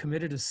we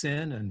committed a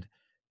sin and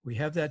we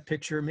have that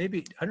picture,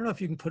 maybe, I don't know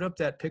if you can put up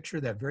that picture,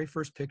 that very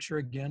first picture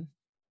again.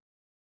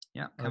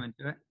 Yeah, coming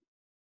to it.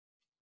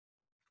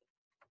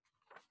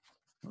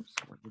 Oops,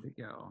 where did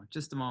it go?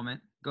 Just a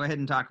moment. Go ahead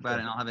and talk about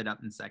it, and I'll have it up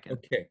in a second.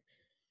 Okay.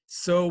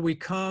 So we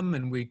come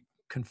and we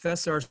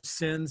confess our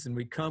sins, and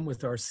we come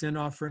with our sin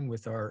offering,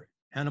 with our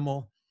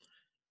animal,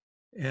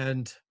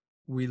 and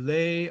we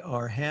lay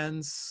our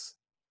hands.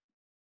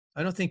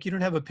 I don't think you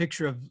don't have a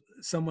picture of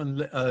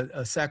someone,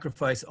 a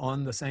sacrifice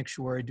on the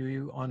sanctuary, do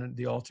you? On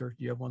the altar?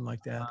 Do you have one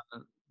like that?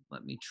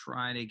 Let me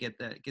try to get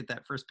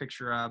that first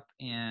picture up,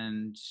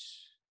 and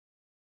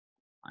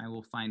I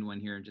will find one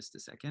here in just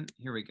a second.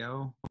 Here we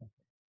go.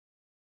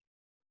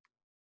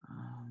 There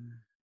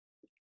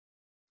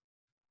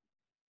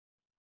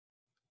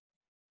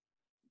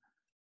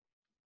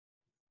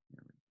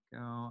we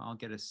go. I'll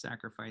get a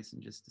sacrifice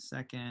in just a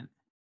second.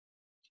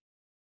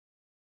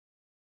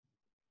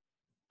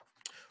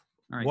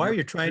 All right. Why are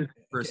you trying?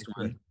 First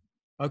one.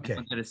 Okay.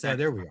 Yeah,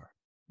 there we are.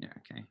 Yeah.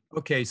 Okay.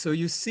 Okay. So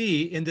you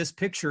see in this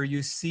picture,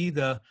 you see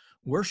the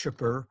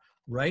worshiper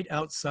right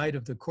outside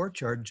of the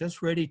courtyard,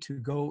 just ready to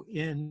go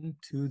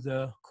into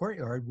the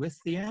courtyard with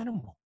the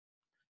animal.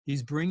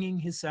 He's bringing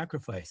his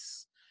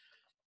sacrifice.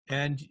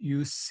 And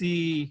you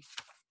see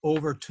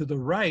over to the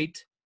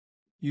right,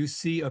 you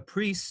see a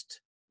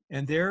priest,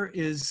 and there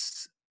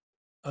is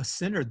a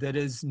sinner that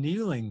is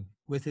kneeling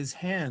with his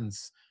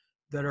hands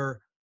that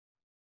are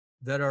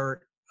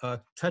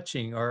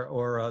touching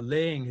or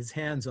laying his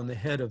hands on the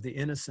head of the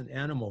innocent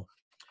animal.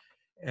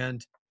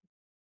 And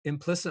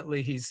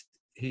implicitly, he's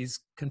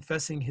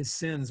confessing his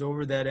sins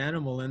over that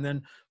animal. And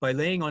then by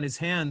laying on his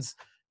hands,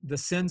 the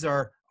sins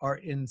are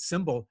in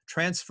symbol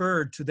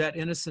transferred to that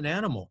innocent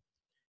animal.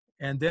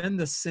 And then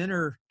the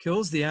sinner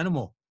kills the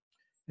animal,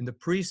 and the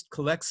priest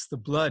collects the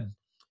blood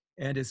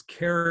and is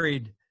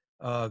carried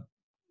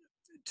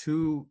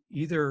to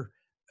either,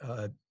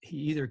 he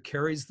either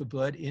carries the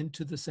blood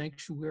into the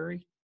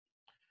sanctuary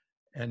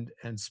and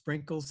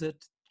sprinkles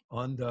it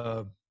on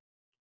the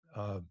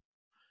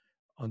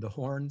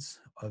horns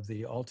of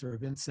the altar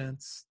of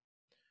incense.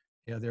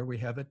 Yeah, there we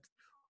have it.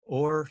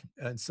 Or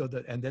and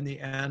then the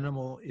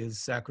animal is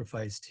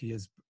sacrificed.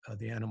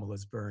 The animal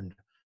is burned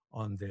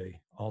on the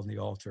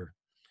altar.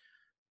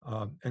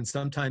 And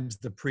sometimes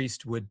the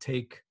priest would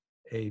take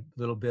a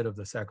little bit of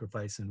the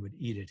sacrifice and would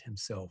eat it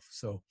himself.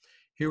 So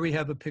here we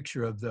have a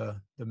picture of the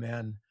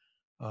man.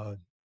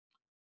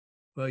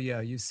 Well,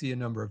 yeah, you see a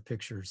number of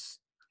pictures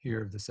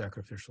here of the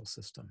sacrificial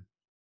system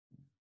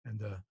and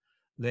the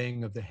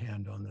laying of the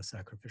hand on the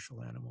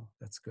sacrificial animal.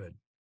 That's good.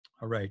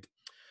 All right.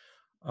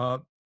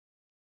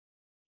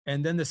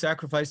 And then the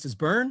sacrifice is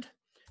burned,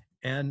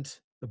 and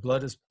the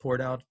blood is poured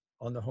out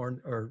on the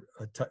horn, or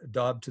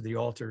daub to the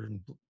altar,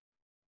 and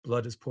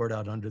blood is poured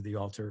out under the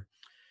altar.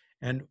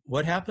 And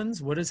what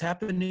happens? What is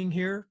happening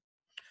here?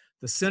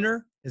 The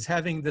sinner is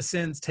having the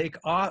sins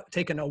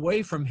taken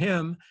away from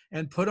him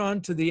and put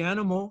onto the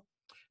animal.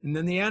 And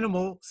then the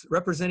animal,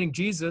 representing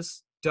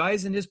Jesus,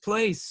 dies in his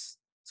place.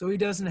 So he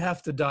doesn't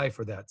have to die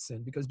for that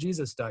sin, because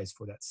Jesus dies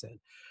for that sin.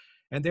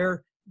 And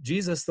there,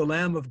 Jesus, the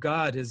Lamb of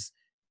God, is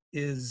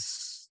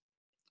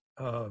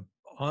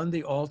on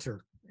the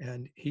altar,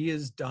 and he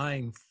is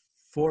dying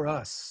for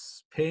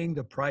us, paying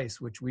the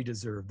price which we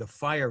deserve. The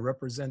fire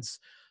represents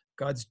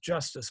God's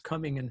justice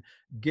coming and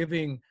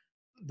giving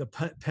the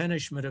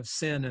punishment of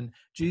sin. And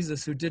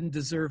Jesus, who didn't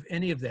deserve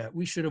any of that,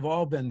 we should have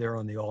all been there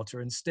on the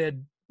altar.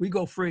 Instead, we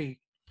go free,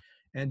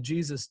 and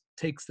Jesus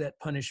takes that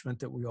punishment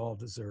that we all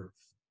deserve.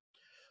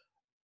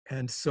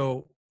 And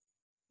so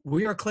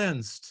we are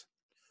cleansed,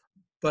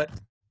 but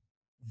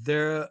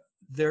there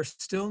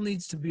still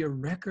needs to be a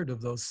record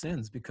of those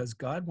sins, because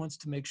God wants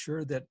to make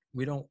sure that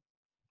we don't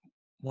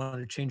want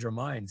to change our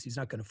minds. He's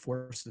not going to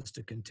force us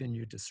to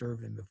continue to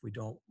serve him if we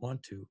don't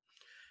want to.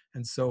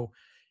 And so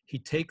he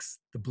takes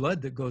the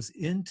blood that goes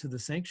into the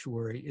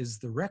sanctuary is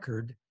the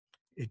record.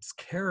 It's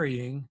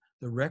carrying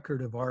the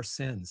record of our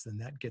sins, and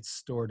that gets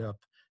stored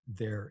up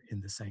there in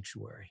the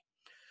sanctuary.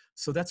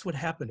 So that's what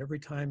happened. Every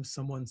time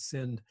someone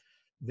sinned,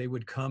 they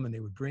would come and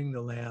they would bring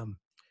the lamb,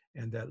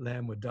 and that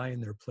lamb would die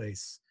in their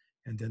place,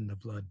 and then the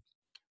blood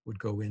would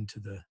go into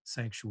the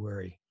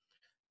sanctuary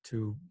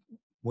to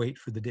wait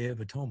for the Day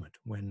of Atonement,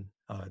 when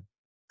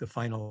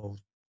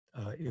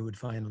it would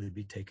finally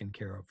be taken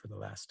care of for the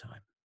last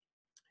time.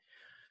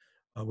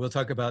 We'll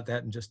talk about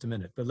that in just a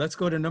minute. But let's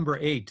go to number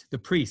 8, the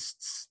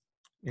priests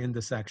in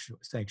the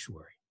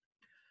sanctuary.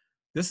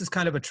 This is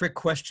kind of a trick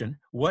question.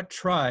 What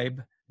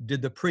tribe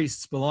did the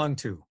priests belong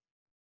to?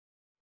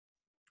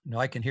 Now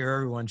I can hear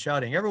everyone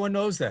shouting. Everyone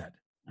knows that.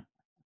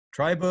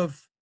 Tribe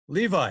of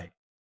Levi.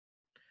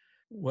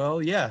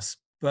 Well, yes,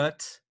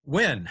 but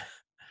when?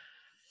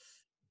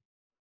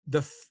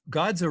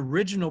 God's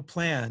original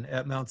plan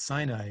at Mount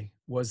Sinai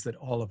was that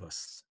all of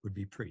us would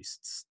be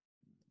priests.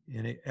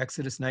 In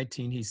Exodus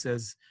 19, he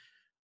says,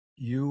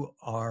 you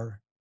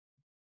are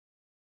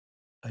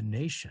a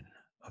nation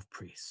of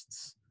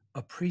priests,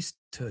 a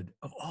priesthood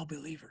of all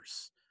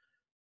believers.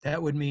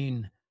 That would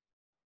mean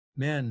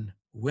men,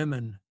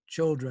 women,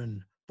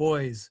 children,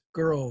 boys,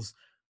 girls,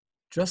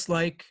 just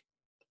like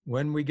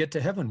when we get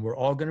to heaven, we're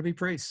all going to be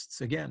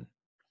priests again.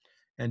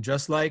 And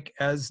just like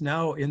as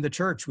now in the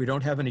church, we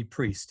don't have any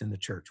priest in the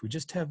church. We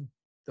just have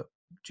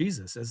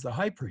Jesus as the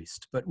high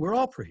priest, but we're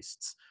all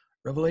priests.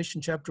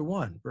 Revelation chapter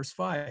 1, verse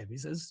 5, he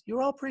says,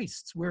 you're all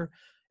priests.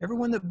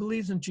 Everyone that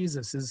believes in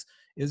Jesus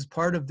is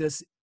part of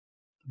this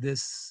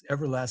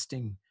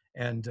everlasting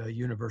and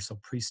universal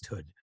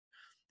priesthood.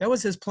 That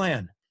was his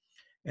plan.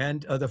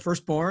 And the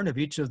firstborn of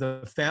each of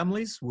the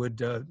families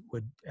would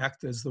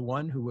act as the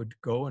one who would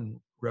go and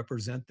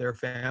represent their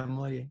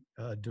family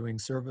doing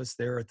service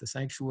there at the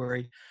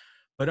sanctuary.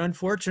 But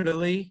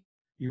unfortunately,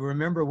 you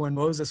remember when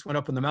Moses went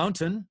up on the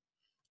mountain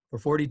for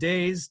 40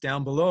 days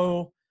down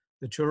below,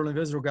 the children of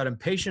Israel got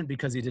impatient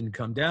because he didn't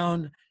come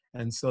down.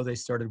 And so they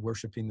started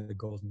worshiping the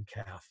golden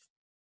calf.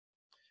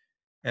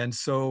 And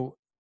so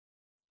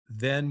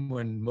then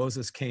when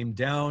Moses came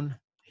down,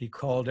 he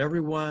called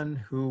everyone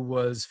who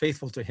was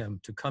faithful to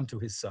him to come to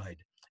his side,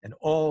 and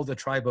all the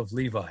tribe of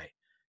Levi.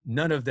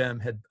 None of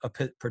them had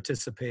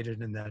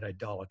participated in that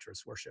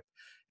idolatrous worship.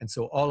 And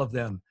so all of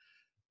them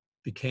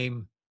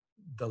became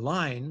the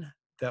line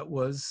that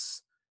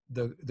was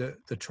the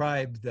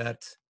tribe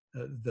that,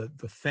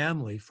 the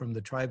family from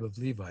the tribe of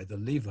Levi, the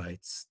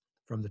Levites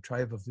from the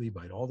tribe of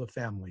Levi, all the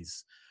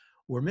families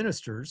were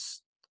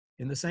ministers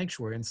in the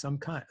sanctuary in some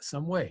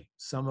way.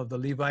 Some of the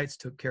Levites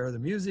took care of the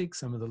music.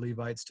 Some of the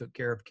Levites took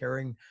care of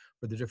caring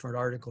for the different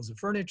articles of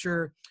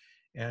furniture,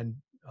 and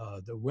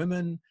the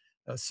women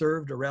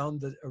served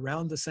around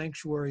the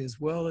sanctuary as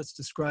well. It's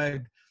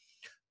described.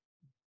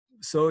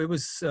 So it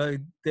was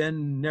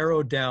then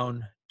narrowed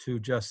down to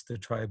just the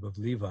tribe of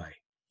Levi.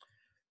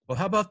 Well,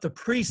 how about the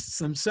priests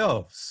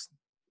themselves?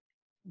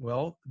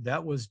 Well,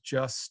 that was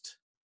just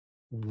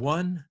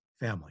one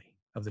family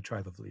of the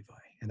tribe of Levi,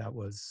 and that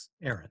was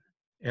Aaron.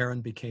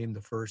 Aaron became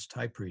the first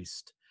high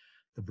priest,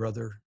 the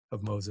brother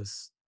of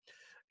Moses.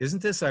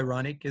 Isn't this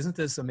ironic? Isn't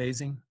this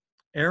amazing?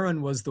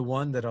 Aaron was the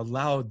one that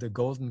allowed the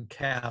golden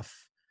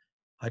calf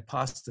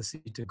apostasy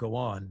to go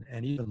on,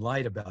 and even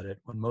lied about it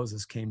when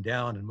Moses came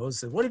down. And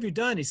Moses said, what have you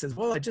done? He says,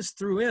 well, I just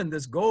threw in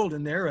this gold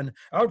in there and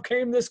out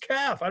came this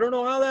calf. I don't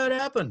know how that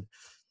happened.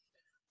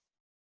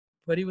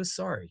 But he was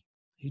sorry.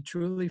 He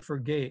truly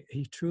forgave.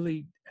 He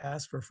truly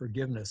asked for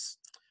forgiveness.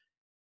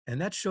 And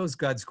that shows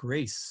God's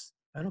grace.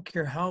 I don't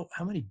care how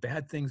many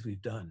bad things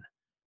we've done.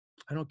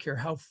 I don't care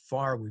how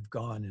far we've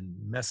gone in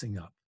messing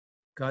up.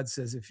 God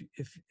says,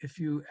 if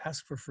you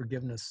ask for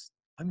forgiveness,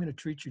 I'm going to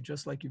treat you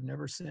just like you've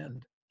never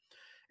sinned.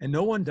 And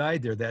no one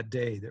died there that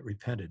day that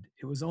repented.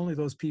 It was only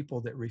those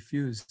people that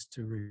refused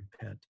to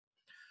repent.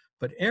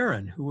 But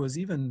Aaron, who was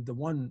even the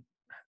one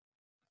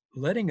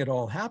letting it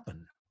all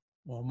happen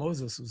while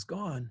Moses was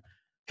gone,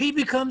 he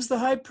becomes the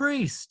high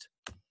priest.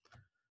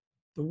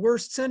 The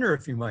worst sinner,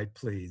 if you might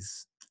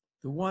please.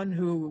 The one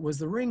who was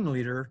the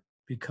ringleader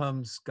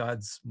becomes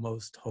God's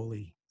most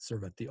holy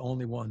servant, the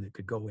only one that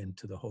could go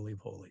into the Holy of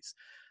Holies.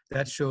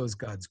 That shows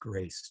God's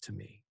grace to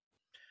me.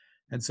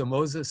 And so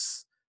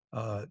Moses'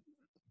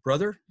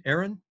 brother,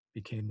 Aaron,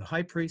 became the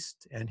high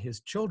priest, and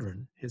his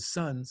children, his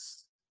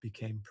sons,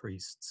 became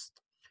priests.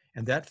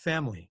 And that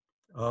family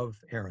of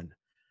Aaron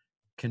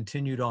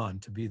continued on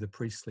to be the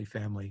priestly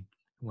family.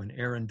 When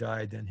Aaron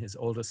died, then his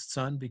oldest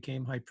son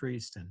became high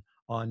priest, and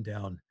on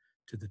down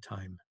to the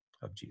time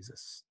of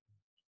Jesus.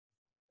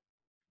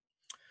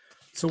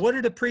 So what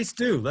did a priest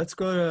do? Let's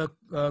go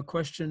to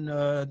question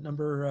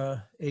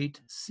number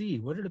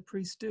 8C. What did a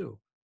priest do?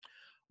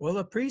 Well,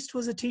 a priest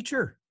was a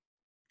teacher.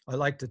 I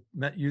like to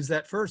use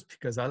that first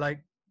because I like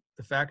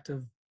the fact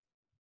of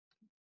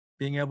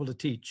being able to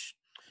teach.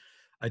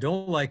 I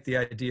don't like the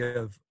idea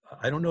of,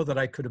 I don't know that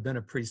I could have been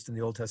a priest in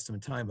the Old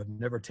Testament time. I've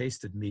never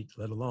tasted meat,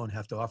 let alone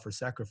have to offer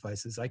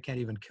sacrifices. I can't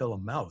even kill a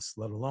mouse,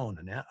 let alone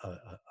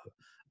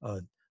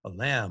a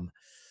lamb.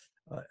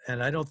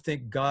 And I don't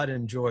think God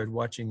enjoyed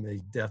watching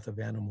the death of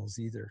animals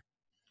either.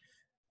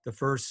 The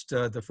first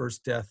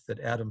death that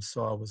Adam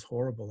saw was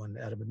horrible, and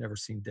Adam had never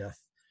seen death.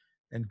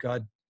 And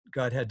God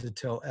had to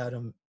tell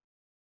Adam,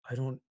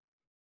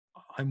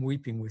 I'm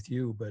weeping with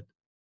you, but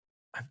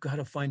I've got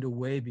to find a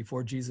way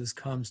before Jesus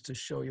comes to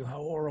show you how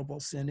horrible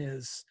sin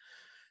is.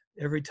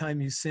 Every time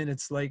you sin,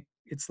 it's like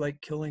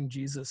killing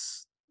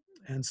Jesus.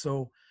 And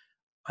so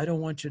I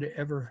don't want you to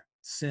ever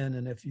sin.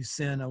 And if you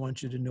sin, I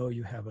want you to know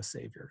you have a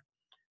Savior.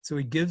 So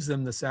he gives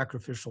them the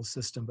sacrificial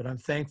system, but I'm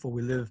thankful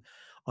we live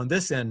on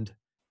this end,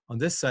 on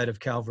this side of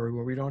Calvary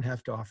where we don't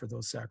have to offer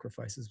those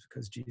sacrifices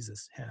because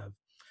Jesus have.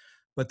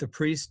 But the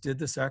priest did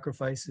the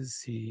sacrifices.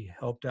 He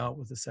helped out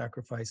with the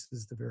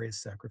sacrifices, the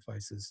various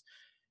sacrifices.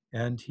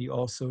 And he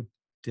also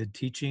did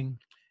teaching.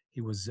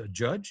 He was a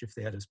judge. If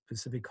they had a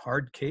specific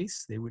hard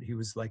case, he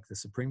was like the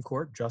Supreme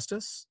Court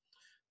justice.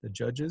 The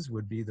judges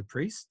would be the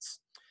priests.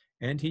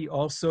 And he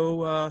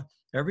also,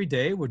 every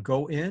day would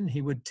go in,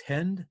 he would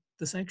tend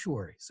the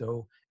sanctuary.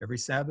 So every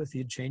Sabbath,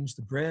 he'd change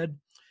the bread.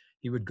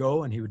 He would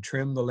go and he would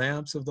trim the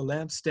lamps of the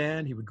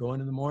lampstand. He would go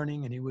in the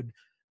morning and he would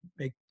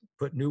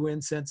put new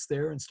incense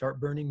there and start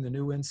burning the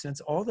new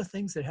incense. All the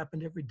things that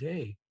happened every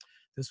day.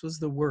 This was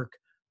the work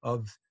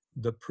of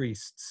the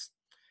priests.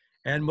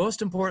 And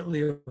most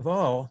importantly of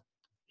all,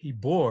 he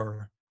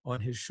bore on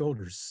his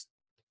shoulders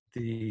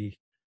the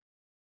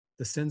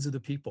sins of the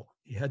people.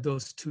 He had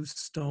those 2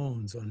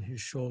 stones on his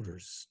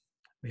shoulders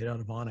made out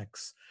of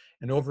onyx.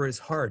 And over his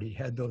heart, he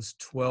had those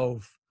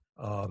 12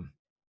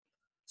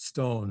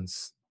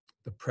 stones,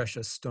 the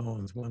precious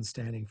stones, one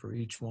standing for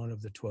each one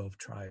of the 12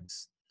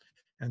 tribes.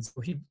 And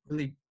so he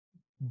really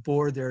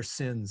bore their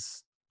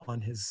sins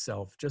on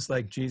himself, just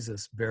like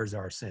Jesus bears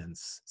our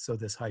sins. So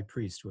this high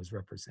priest was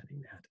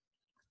representing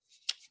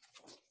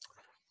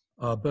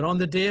that. But on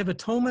the Day of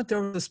Atonement,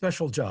 there was a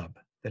special job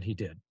that he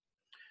did.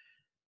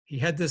 He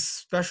had this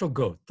special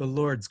goat, the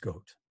Lord's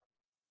goat.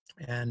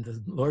 And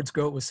the Lord's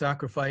goat was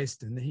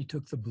sacrificed, and then he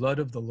took the blood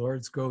of the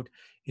Lord's goat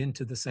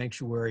into the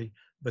sanctuary.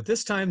 But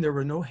this time there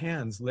were no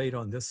hands laid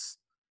on this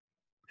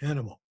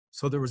animal.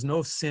 So there was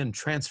no sin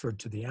transferred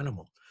to the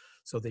animal.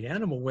 So the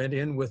animal went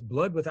in with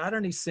blood without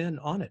any sin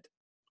on it.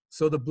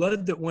 So the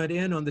blood that went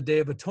in on the Day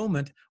of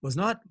Atonement was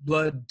not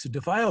blood to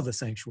defile the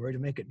sanctuary, to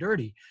make it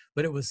dirty,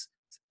 but it was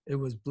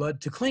blood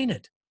to clean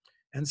it.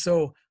 And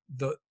so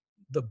the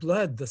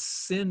blood, the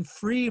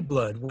sin-free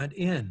blood, went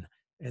in,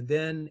 and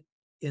then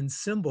in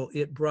symbol,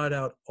 it brought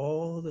out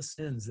all the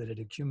sins that had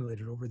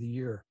accumulated over the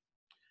year.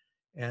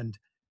 And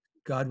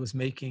God was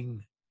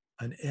making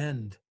an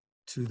end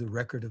to the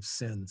record of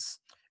sins.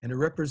 And it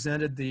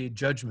represented the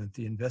judgment,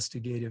 the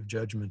investigative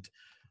judgment,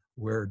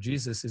 where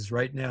Jesus is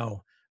right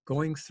now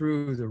going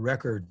through the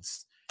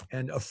records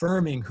and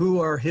affirming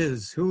who are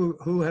his,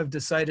 who have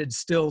decided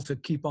still to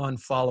keep on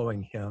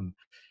following him.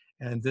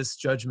 And this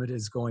judgment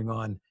is going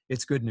on.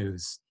 It's good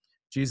news.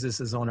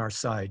 Jesus is on our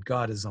side.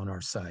 God is on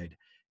our side.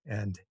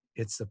 And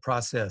it's the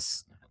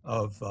process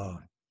of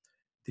the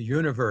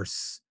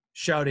universe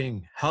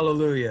shouting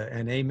hallelujah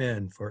and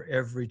amen for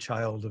every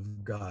child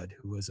of God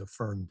who was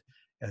affirmed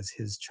as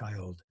his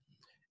child.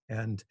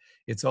 And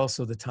it's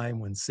also the time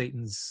when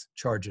Satan's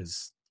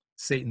charges,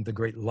 Satan, the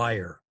great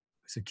liar,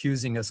 is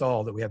accusing us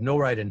all that we have no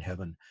right in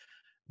heaven.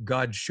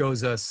 God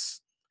shows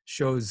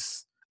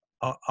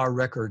our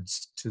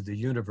records to the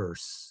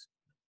universe.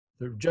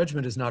 The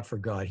judgment is not for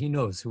God. He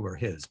knows who are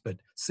his, but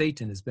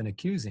Satan has been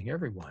accusing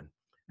everyone.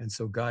 And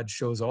so God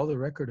shows all the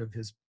record of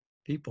his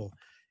people.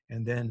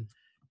 And then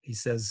he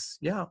says,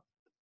 yeah,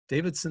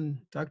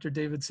 Dr.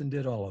 Davidson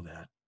did all of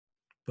that.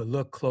 But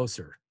look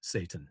closer,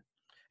 Satan.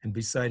 And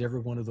beside every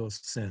one of those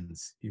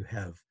sins, you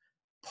have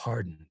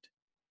pardoned,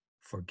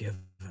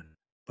 forgiven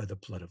by the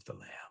blood of the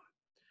Lamb.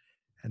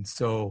 And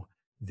so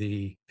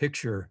the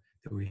picture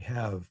that we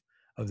have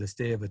of this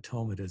Day of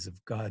Atonement is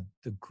of God,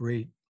 the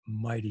great,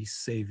 mighty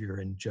Savior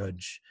and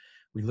Judge.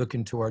 We look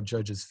into our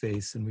Judge's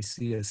face and we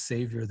see a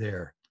Savior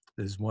there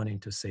that is wanting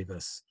to save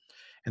us.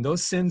 And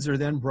those sins are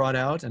then brought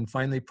out and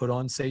finally put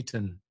on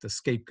Satan, the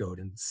scapegoat,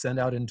 and sent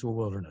out into a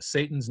wilderness.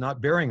 Satan's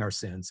not bearing our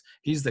sins.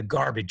 He's the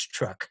garbage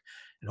truck.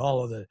 And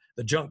all of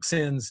the junk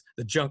sins,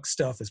 the junk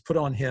stuff is put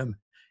on him,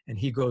 and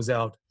he goes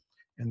out.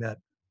 And that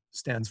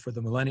stands for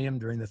the millennium,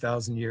 during the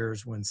 1,000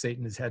 years when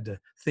Satan has had to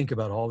think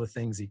about all the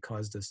things he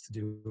caused us to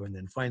do. And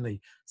then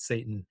finally,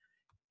 Satan,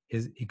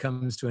 he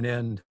comes to an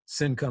end.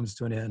 Sin comes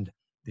to an end.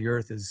 The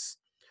earth is,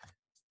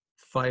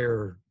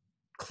 fire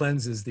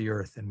cleanses the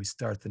earth, and we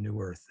start the new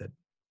earth that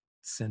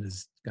sin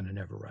is going to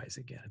never rise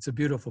again. It's a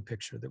beautiful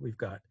picture that we've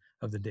got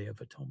of the Day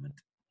of Atonement.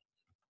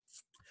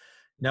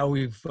 Now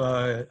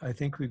I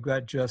think we've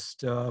got just,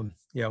 2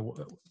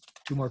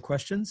 more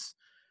questions.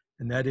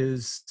 And that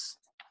is,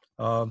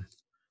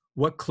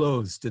 what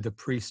clothes did the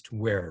priest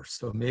wear?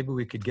 So maybe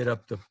we could get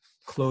up the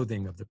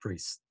clothing of the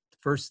priest.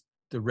 First,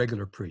 the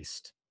regular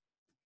priest.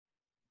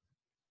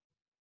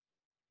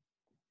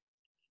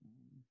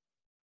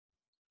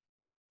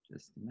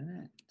 Just a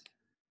minute.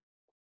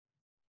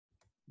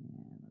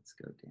 And let's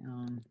go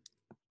down.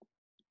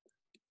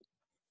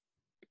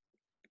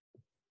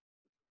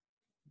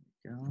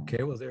 There we go.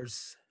 Okay, well,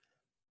 let's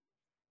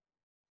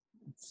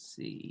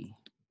see.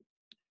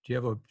 Do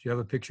you have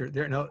a picture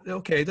there? No,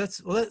 okay,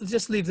 let's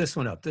just leave this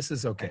one up. This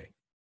is okay.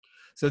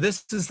 So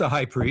this is the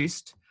high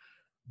priest,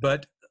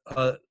 but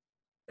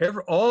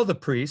all the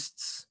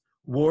priests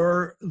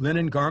wore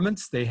linen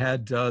garments. They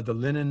had the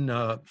linen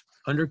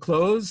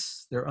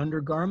underclothes, their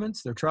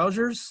undergarments, their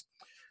trousers.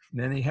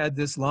 And then they had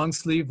this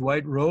long-sleeved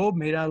white robe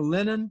made out of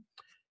linen.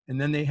 And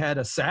then they had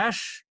a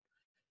sash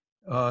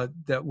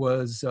that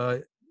was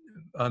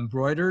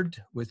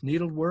embroidered with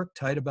needlework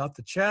tied about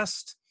the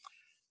chest.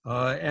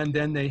 And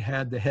then they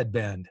had the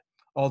headband.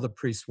 All the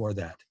priests wore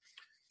that.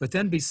 But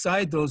then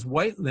beside those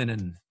white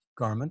linen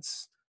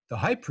garments, the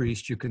high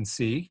priest, you can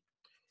see,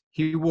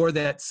 he wore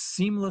that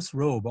seamless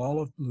robe,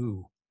 olive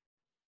blue,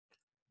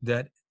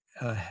 that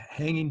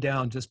hanging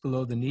down just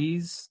below the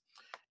knees.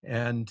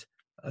 And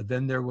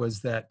then there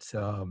was that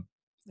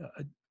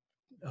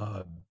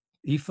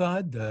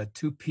ephod, the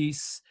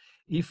two-piece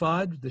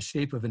ephod, the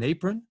shape of an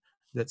apron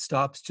that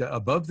stops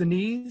above the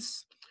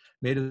knees,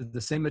 made of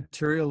the same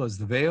material as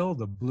the veil,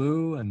 the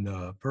blue and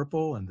the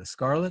purple and the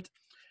scarlet.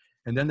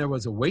 And then there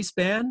was a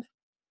waistband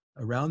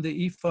around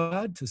the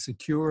ephod to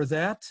secure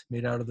that,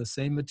 made out of the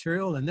same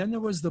material. And then there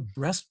was the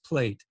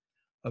breastplate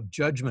of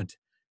judgment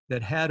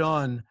that had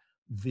on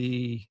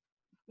the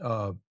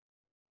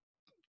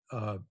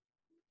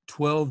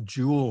 12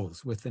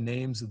 jewels with the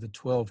names of the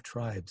 12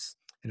 tribes.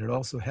 And it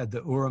also had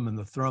the Urim and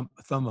the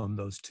Thummim,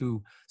 those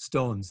two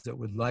stones that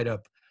would light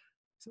up,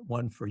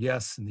 one for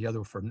yes and the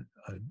other for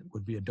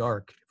would be a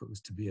dark if it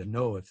was to be a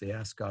no if they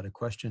asked God a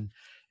question.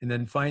 And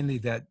then finally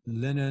that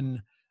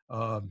linen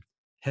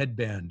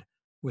headband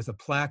with a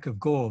plaque of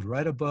gold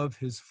right above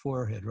his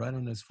forehead, right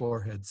on his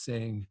forehead,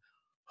 saying,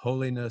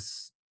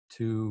 "Holiness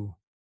to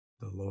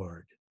the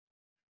Lord."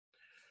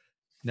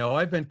 Now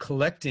I've been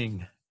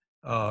collecting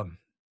the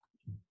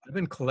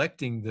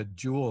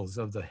jewels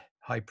of the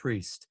high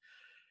priest,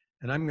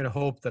 and I'm going to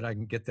hope that I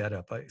can get that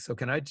up. So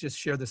can I just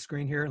share the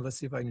screen here and let's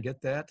see if I can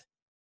get that?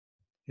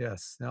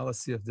 Yes. Now let's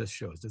see if this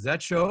shows. Does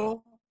that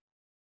show?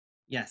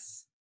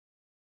 Yes.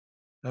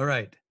 All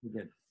right.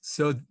 Good.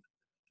 So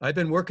I've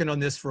been working on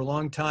this for a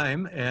long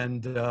time,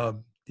 and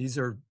these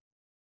are,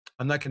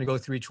 I'm not going to go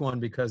through each one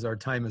because our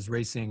time is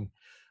racing,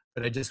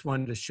 but I just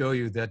wanted to show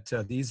you that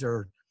these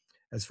are,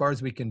 as far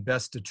as we can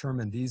best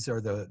determine, these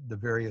are the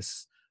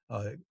various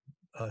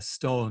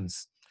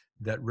stones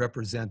that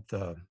represent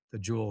the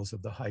jewels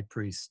of the high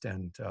priest.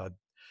 And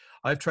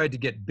I've tried to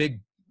get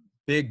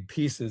big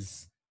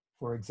pieces.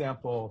 For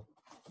example,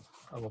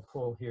 I will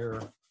pull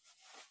here.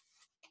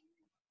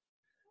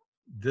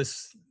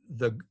 This,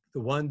 the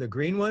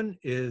green one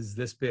is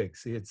this big.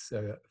 See, it's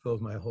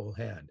fills my whole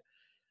hand.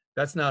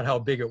 That's not how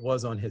big it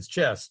was on his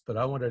chest, but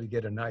I wanted to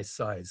get a nice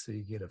size so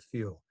you get a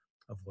feel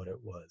of what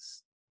it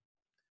was.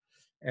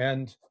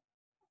 And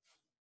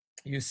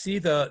you see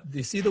the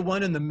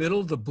one in the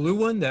middle, the blue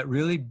one, that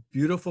really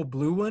beautiful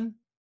blue one?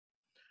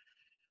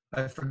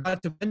 I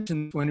forgot to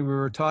mention when we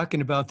were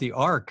talking about the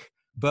ark,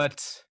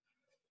 but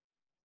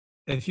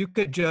if you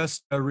could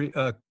just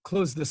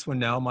close this one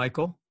now,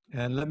 Michael,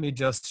 and let me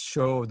just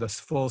show the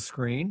full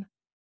screen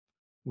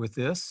with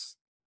this.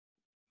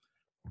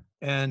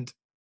 And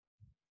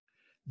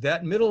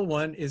that middle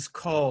one is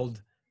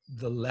called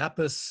the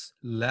lapis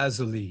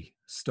lazuli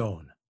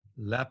stone,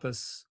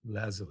 lapis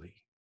lazuli.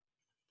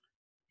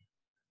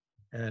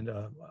 And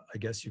I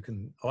guess you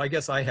can, I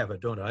guess I have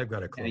it, don't I? I've got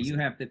to close it. Yeah, you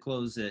have to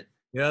close it.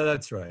 Yeah,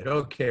 that's right.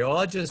 Okay,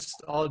 well,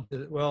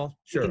 well,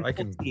 sure, I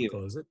can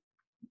close it.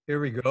 Here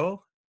we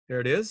go. There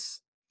it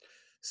is.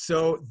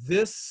 So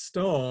this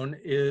stone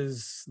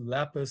is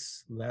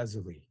lapis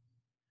lazuli.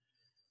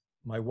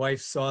 My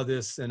wife saw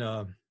this in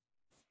a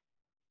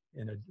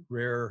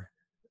rare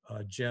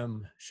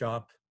gem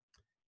shop,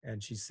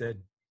 and she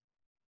said,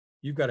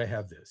 "You've got to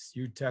have this.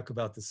 You talk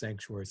about the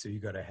sanctuary, so you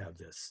got to have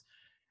this."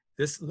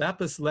 This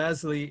lapis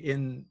lazuli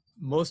in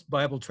most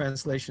Bible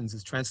translations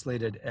is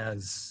translated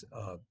as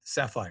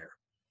sapphire,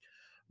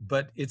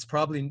 but it's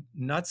probably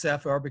not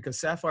sapphire because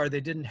sapphire,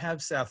 they didn't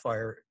have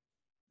sapphire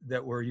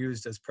that were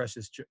used as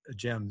precious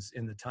gems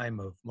in the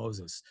time of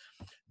Moses.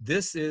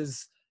 This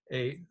is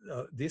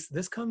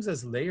this comes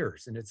as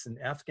layers, and it's in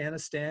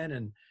Afghanistan,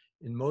 and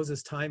in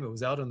Moses' time, it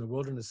was out in the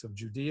wilderness of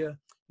Judea.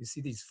 You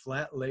see these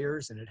flat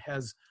layers, and it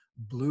has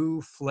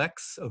blue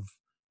flecks of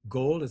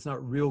gold. It's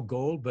not real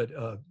gold, but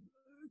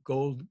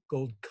gold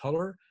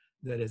color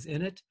that is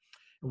in it.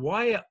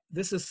 Why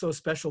this is so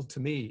special to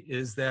me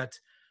is that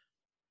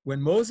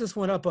when Moses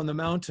went up on the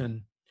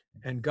mountain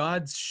and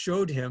God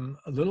showed him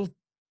a little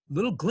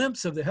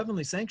glimpse of the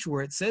heavenly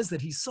sanctuary, it says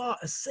that he saw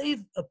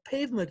a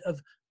pavement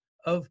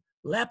of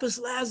lapis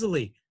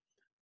lazuli,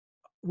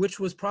 which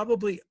was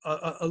probably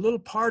a little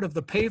part of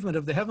the pavement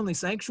of the heavenly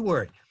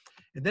sanctuary.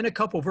 And then a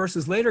couple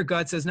verses later,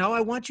 God says, "Now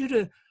I want you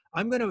to,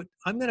 I'm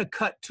gonna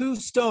cut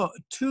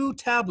two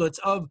tablets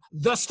of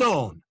the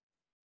stone."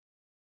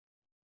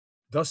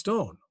 The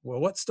stone. Well,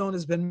 what stone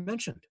has been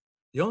mentioned?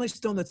 The only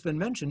stone that's been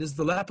mentioned is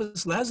the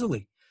lapis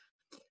lazuli.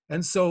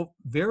 And so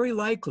very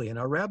likely, and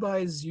our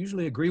rabbis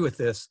usually agree with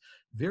this,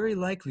 very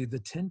likely the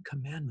 10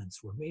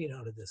 Commandments were made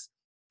out of this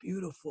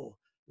beautiful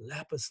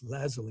lapis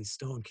lazuli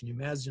stone. Can you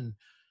imagine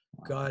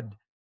God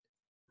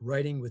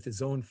writing with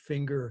his own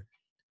finger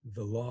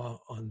the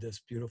law on this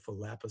beautiful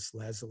lapis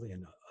lazuli,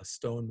 and a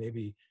stone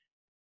maybe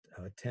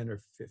 10 or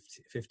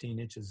 15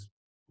 inches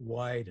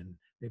wide and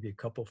maybe a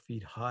couple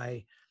feet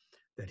high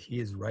that he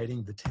is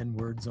writing the 10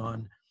 words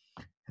on?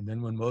 And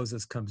then when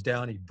Moses comes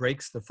down, he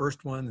breaks the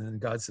first one, and then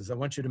God says, I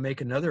want you to make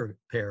another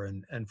pair.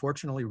 And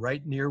fortunately,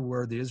 right near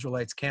where the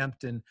Israelites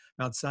camped in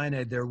Mount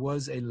Sinai, there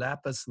was a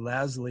lapis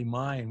lazuli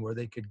mine where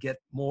they could get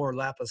more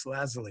lapis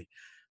lazuli.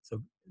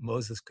 So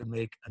Moses could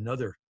make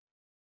another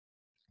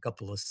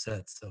couple of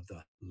sets of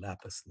the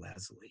lapis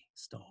lazuli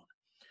stone.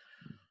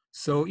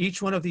 So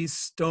each one of these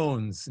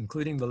stones,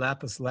 including the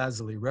lapis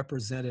lazuli,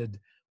 represented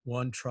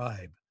one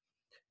tribe.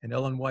 And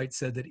Ellen White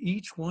said that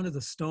each one of the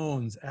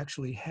stones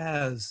actually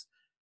has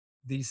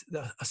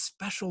a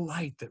special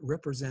light that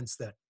represents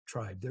that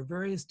tribe. There are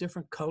various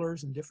different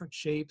colors and different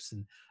shapes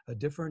and a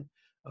different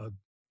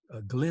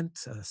glint.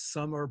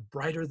 Some are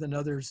brighter than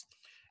others.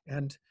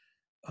 And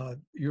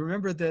you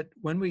remember that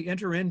when we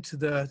enter into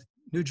the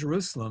New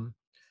Jerusalem,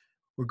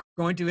 we're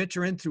going to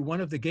enter in through one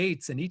of the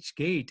gates, and each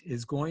gate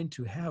is going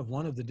to have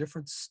one of the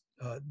different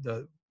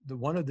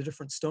one of the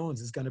different stones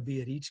is going to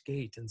be at each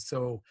gate. And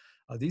so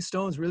these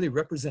stones really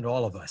represent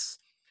all of us,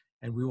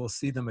 and we will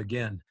see them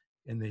again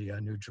in the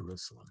New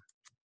Jerusalem.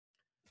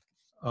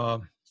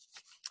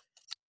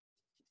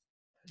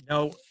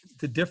 Now,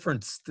 the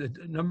difference,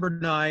 number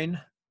 9,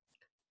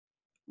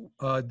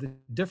 the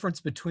difference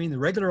between the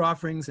regular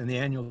offerings and the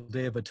annual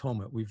Day of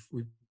Atonement. We've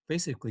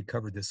basically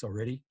covered this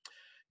already.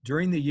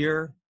 During the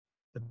year,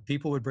 the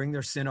people would bring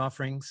their sin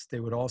offerings.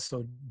 They would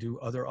also do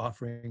other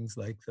offerings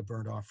like the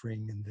burnt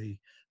offering and the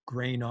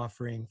grain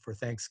offering for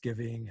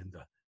Thanksgiving and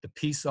the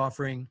peace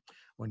offering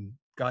when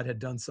God had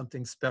done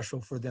something special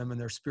for them in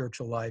their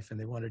spiritual life and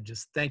they wanted to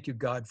just thank you,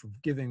 God, for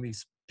giving me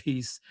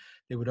peace.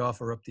 They would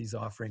offer up these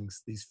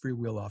offerings, these free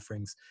will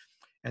offerings.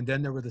 And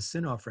then there were the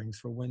sin offerings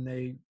for when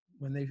they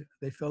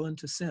fell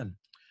into sin.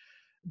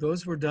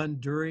 Those were done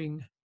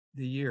during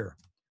the year.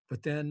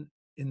 But then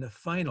in the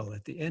final,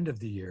 at the end of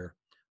the year,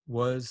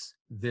 was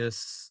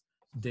this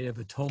Day of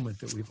Atonement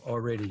that we've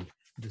already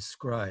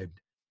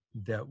described.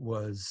 That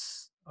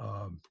was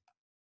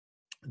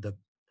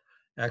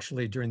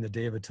actually during the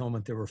Day of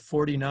Atonement, there were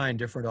 49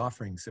 different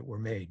offerings that were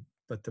made,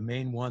 but the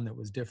main one that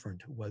was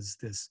different was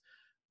this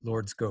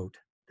Lord's goat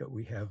that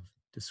we have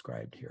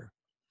described here.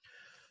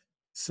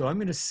 So I'm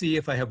going to see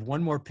if I have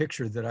one more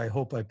picture that I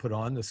hope I put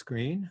on the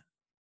screen.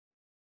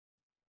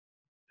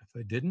 If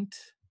I didn't,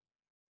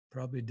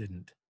 probably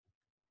didn't.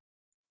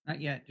 Not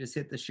yet. Just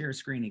hit the share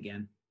screen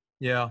again.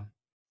 Yeah.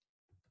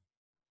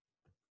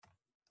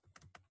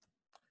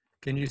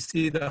 Can you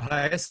see the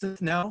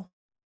hyacinth now?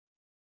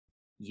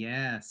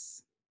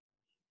 Yes.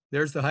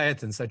 There's the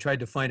hyacinth. I tried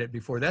to find it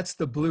before. That's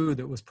the blue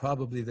that was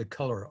probably the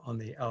color on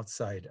the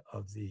outside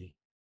of the,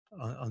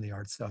 on the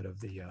outside of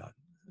the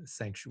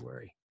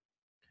sanctuary.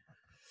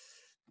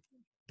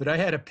 But I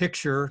had a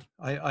picture,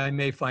 I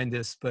may find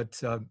this,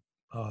 but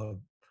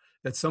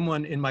that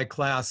someone in my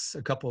class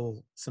a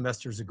couple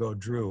semesters ago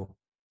drew.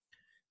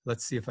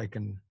 Let's see if I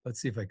can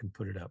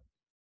put it up.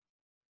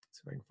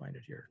 See if I can find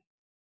it here.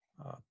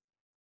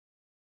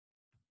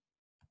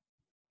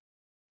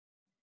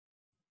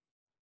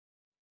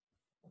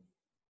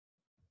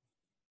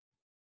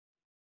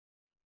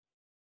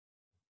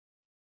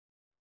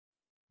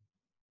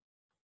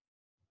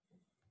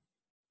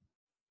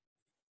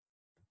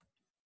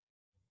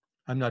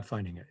 I'm not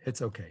finding it.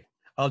 It's okay.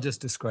 I'll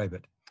just describe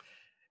it.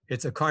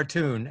 It's a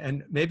cartoon,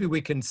 and maybe we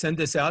can send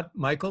this out,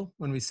 Michael.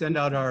 When we send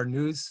out our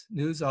news,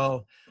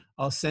 I'll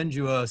send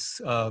you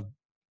a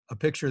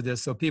picture of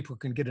this so people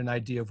can get an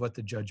idea of what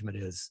the judgment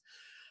is.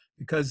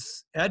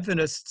 Because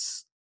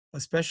Adventists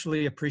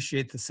especially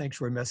appreciate the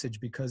sanctuary message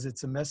because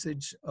it's a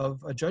message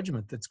of a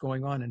judgment that's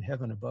going on in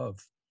heaven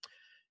above.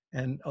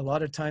 And a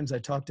lot of times I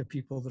talk to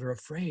people that are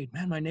afraid,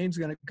 man, my name's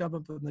going to come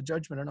up in the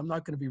judgment and I'm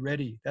not going to be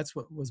ready. That's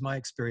what was my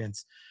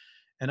experience.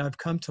 And I've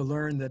come to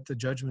learn that the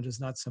judgment is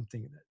not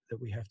something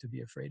that we have to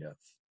be afraid of.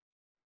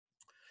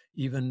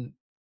 Even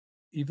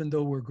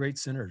though we're great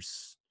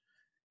sinners,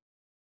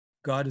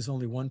 God is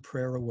only one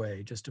prayer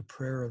away, just a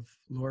prayer of,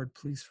 Lord,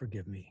 please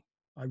forgive me.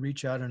 I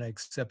reach out and I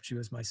accept you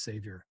as my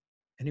Savior.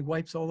 And he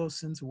wipes all those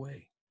sins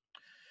away.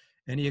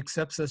 And he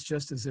accepts us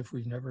just as if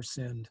we've never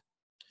sinned.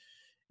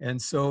 And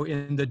so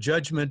in the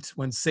judgment,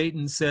 when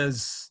Satan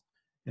says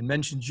and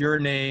mentions your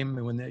name,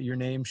 and when your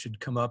name should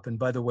come up, and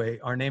by the way,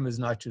 our name is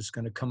not just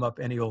going to come up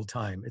any old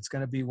time. It's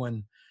going to be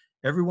when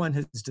everyone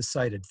has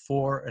decided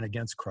for and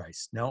against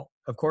Christ. Now,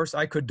 of course,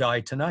 I could die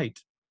tonight,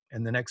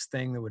 and the next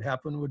thing that would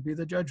happen would be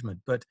the judgment.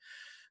 But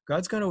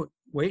God's going to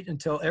wait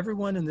until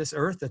everyone in this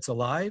earth that's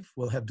alive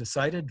will have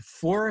decided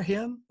for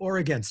him or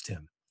against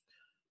him.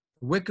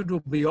 The wicked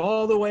will be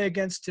all the way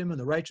against him, and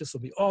the righteous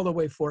will be all the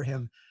way for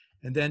him.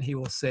 And then he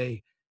will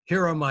say,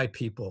 here are my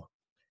people.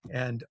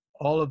 And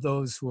all of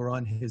those who are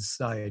on his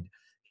side,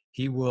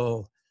 he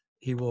will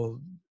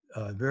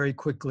very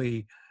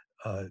quickly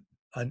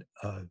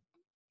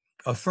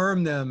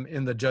affirm them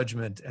in the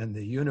judgment, and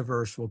the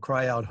universe will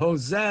cry out,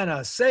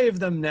 Hosanna, save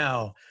them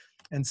now.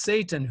 And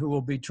Satan, who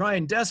will be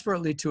trying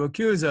desperately to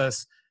accuse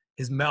us,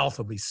 his mouth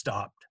will be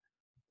stopped,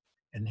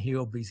 and he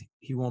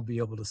won't be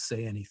able to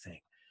say anything.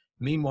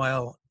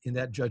 Meanwhile, in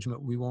that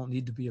judgment, we won't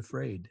need to be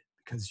afraid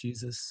because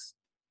Jesus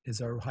is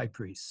our high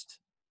priest,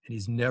 and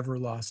he's never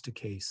lost a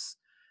case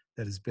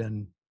that has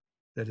been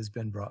that has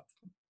been brought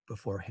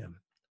before him.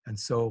 And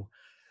so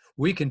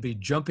we can be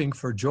jumping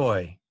for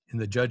joy in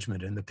the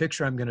judgment. And the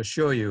picture I'm going to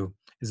show you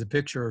is a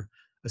picture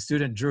a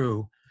student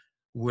drew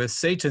with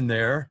Satan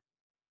there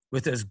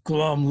with his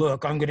glum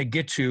look, I'm going to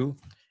get you.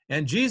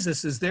 And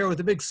Jesus is there with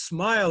a big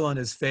smile on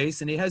his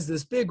face, and he has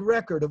this big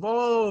record of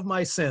all of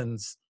my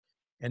sins.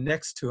 And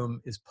next to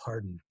him is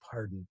pardoned,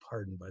 pardoned,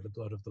 pardoned by the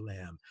blood of the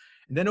Lamb.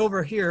 And then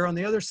over here on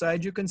the other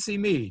side, you can see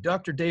me,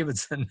 Dr.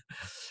 Davidson,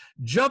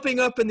 jumping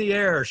up in the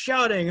air,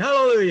 shouting,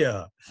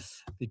 hallelujah,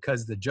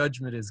 because the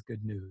judgment is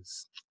good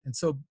news. And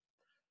so,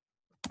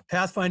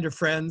 Pathfinder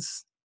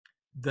friends,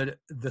 the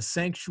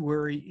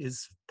sanctuary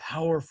is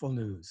powerful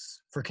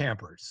news for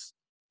campers,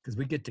 because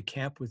we get to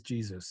camp with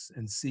Jesus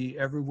and see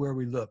everywhere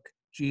we look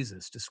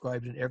Jesus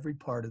described in every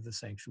part of the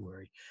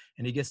sanctuary.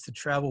 And he gets to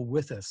travel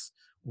with us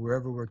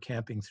wherever we're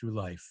camping through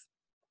life.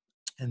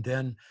 And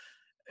then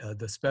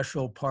the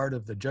special part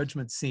of the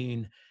judgment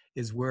scene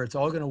is where it's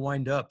all going to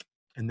wind up.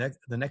 And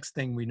the next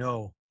thing we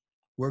know,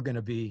 we're going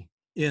to be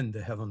in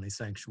the heavenly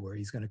sanctuary.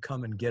 He's going to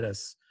come and get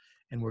us,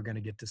 and we're going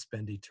to get to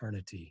spend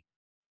eternity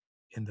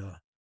in the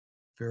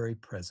very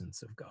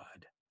presence of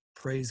God.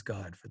 Praise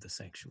God for the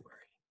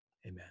sanctuary.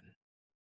 Amen.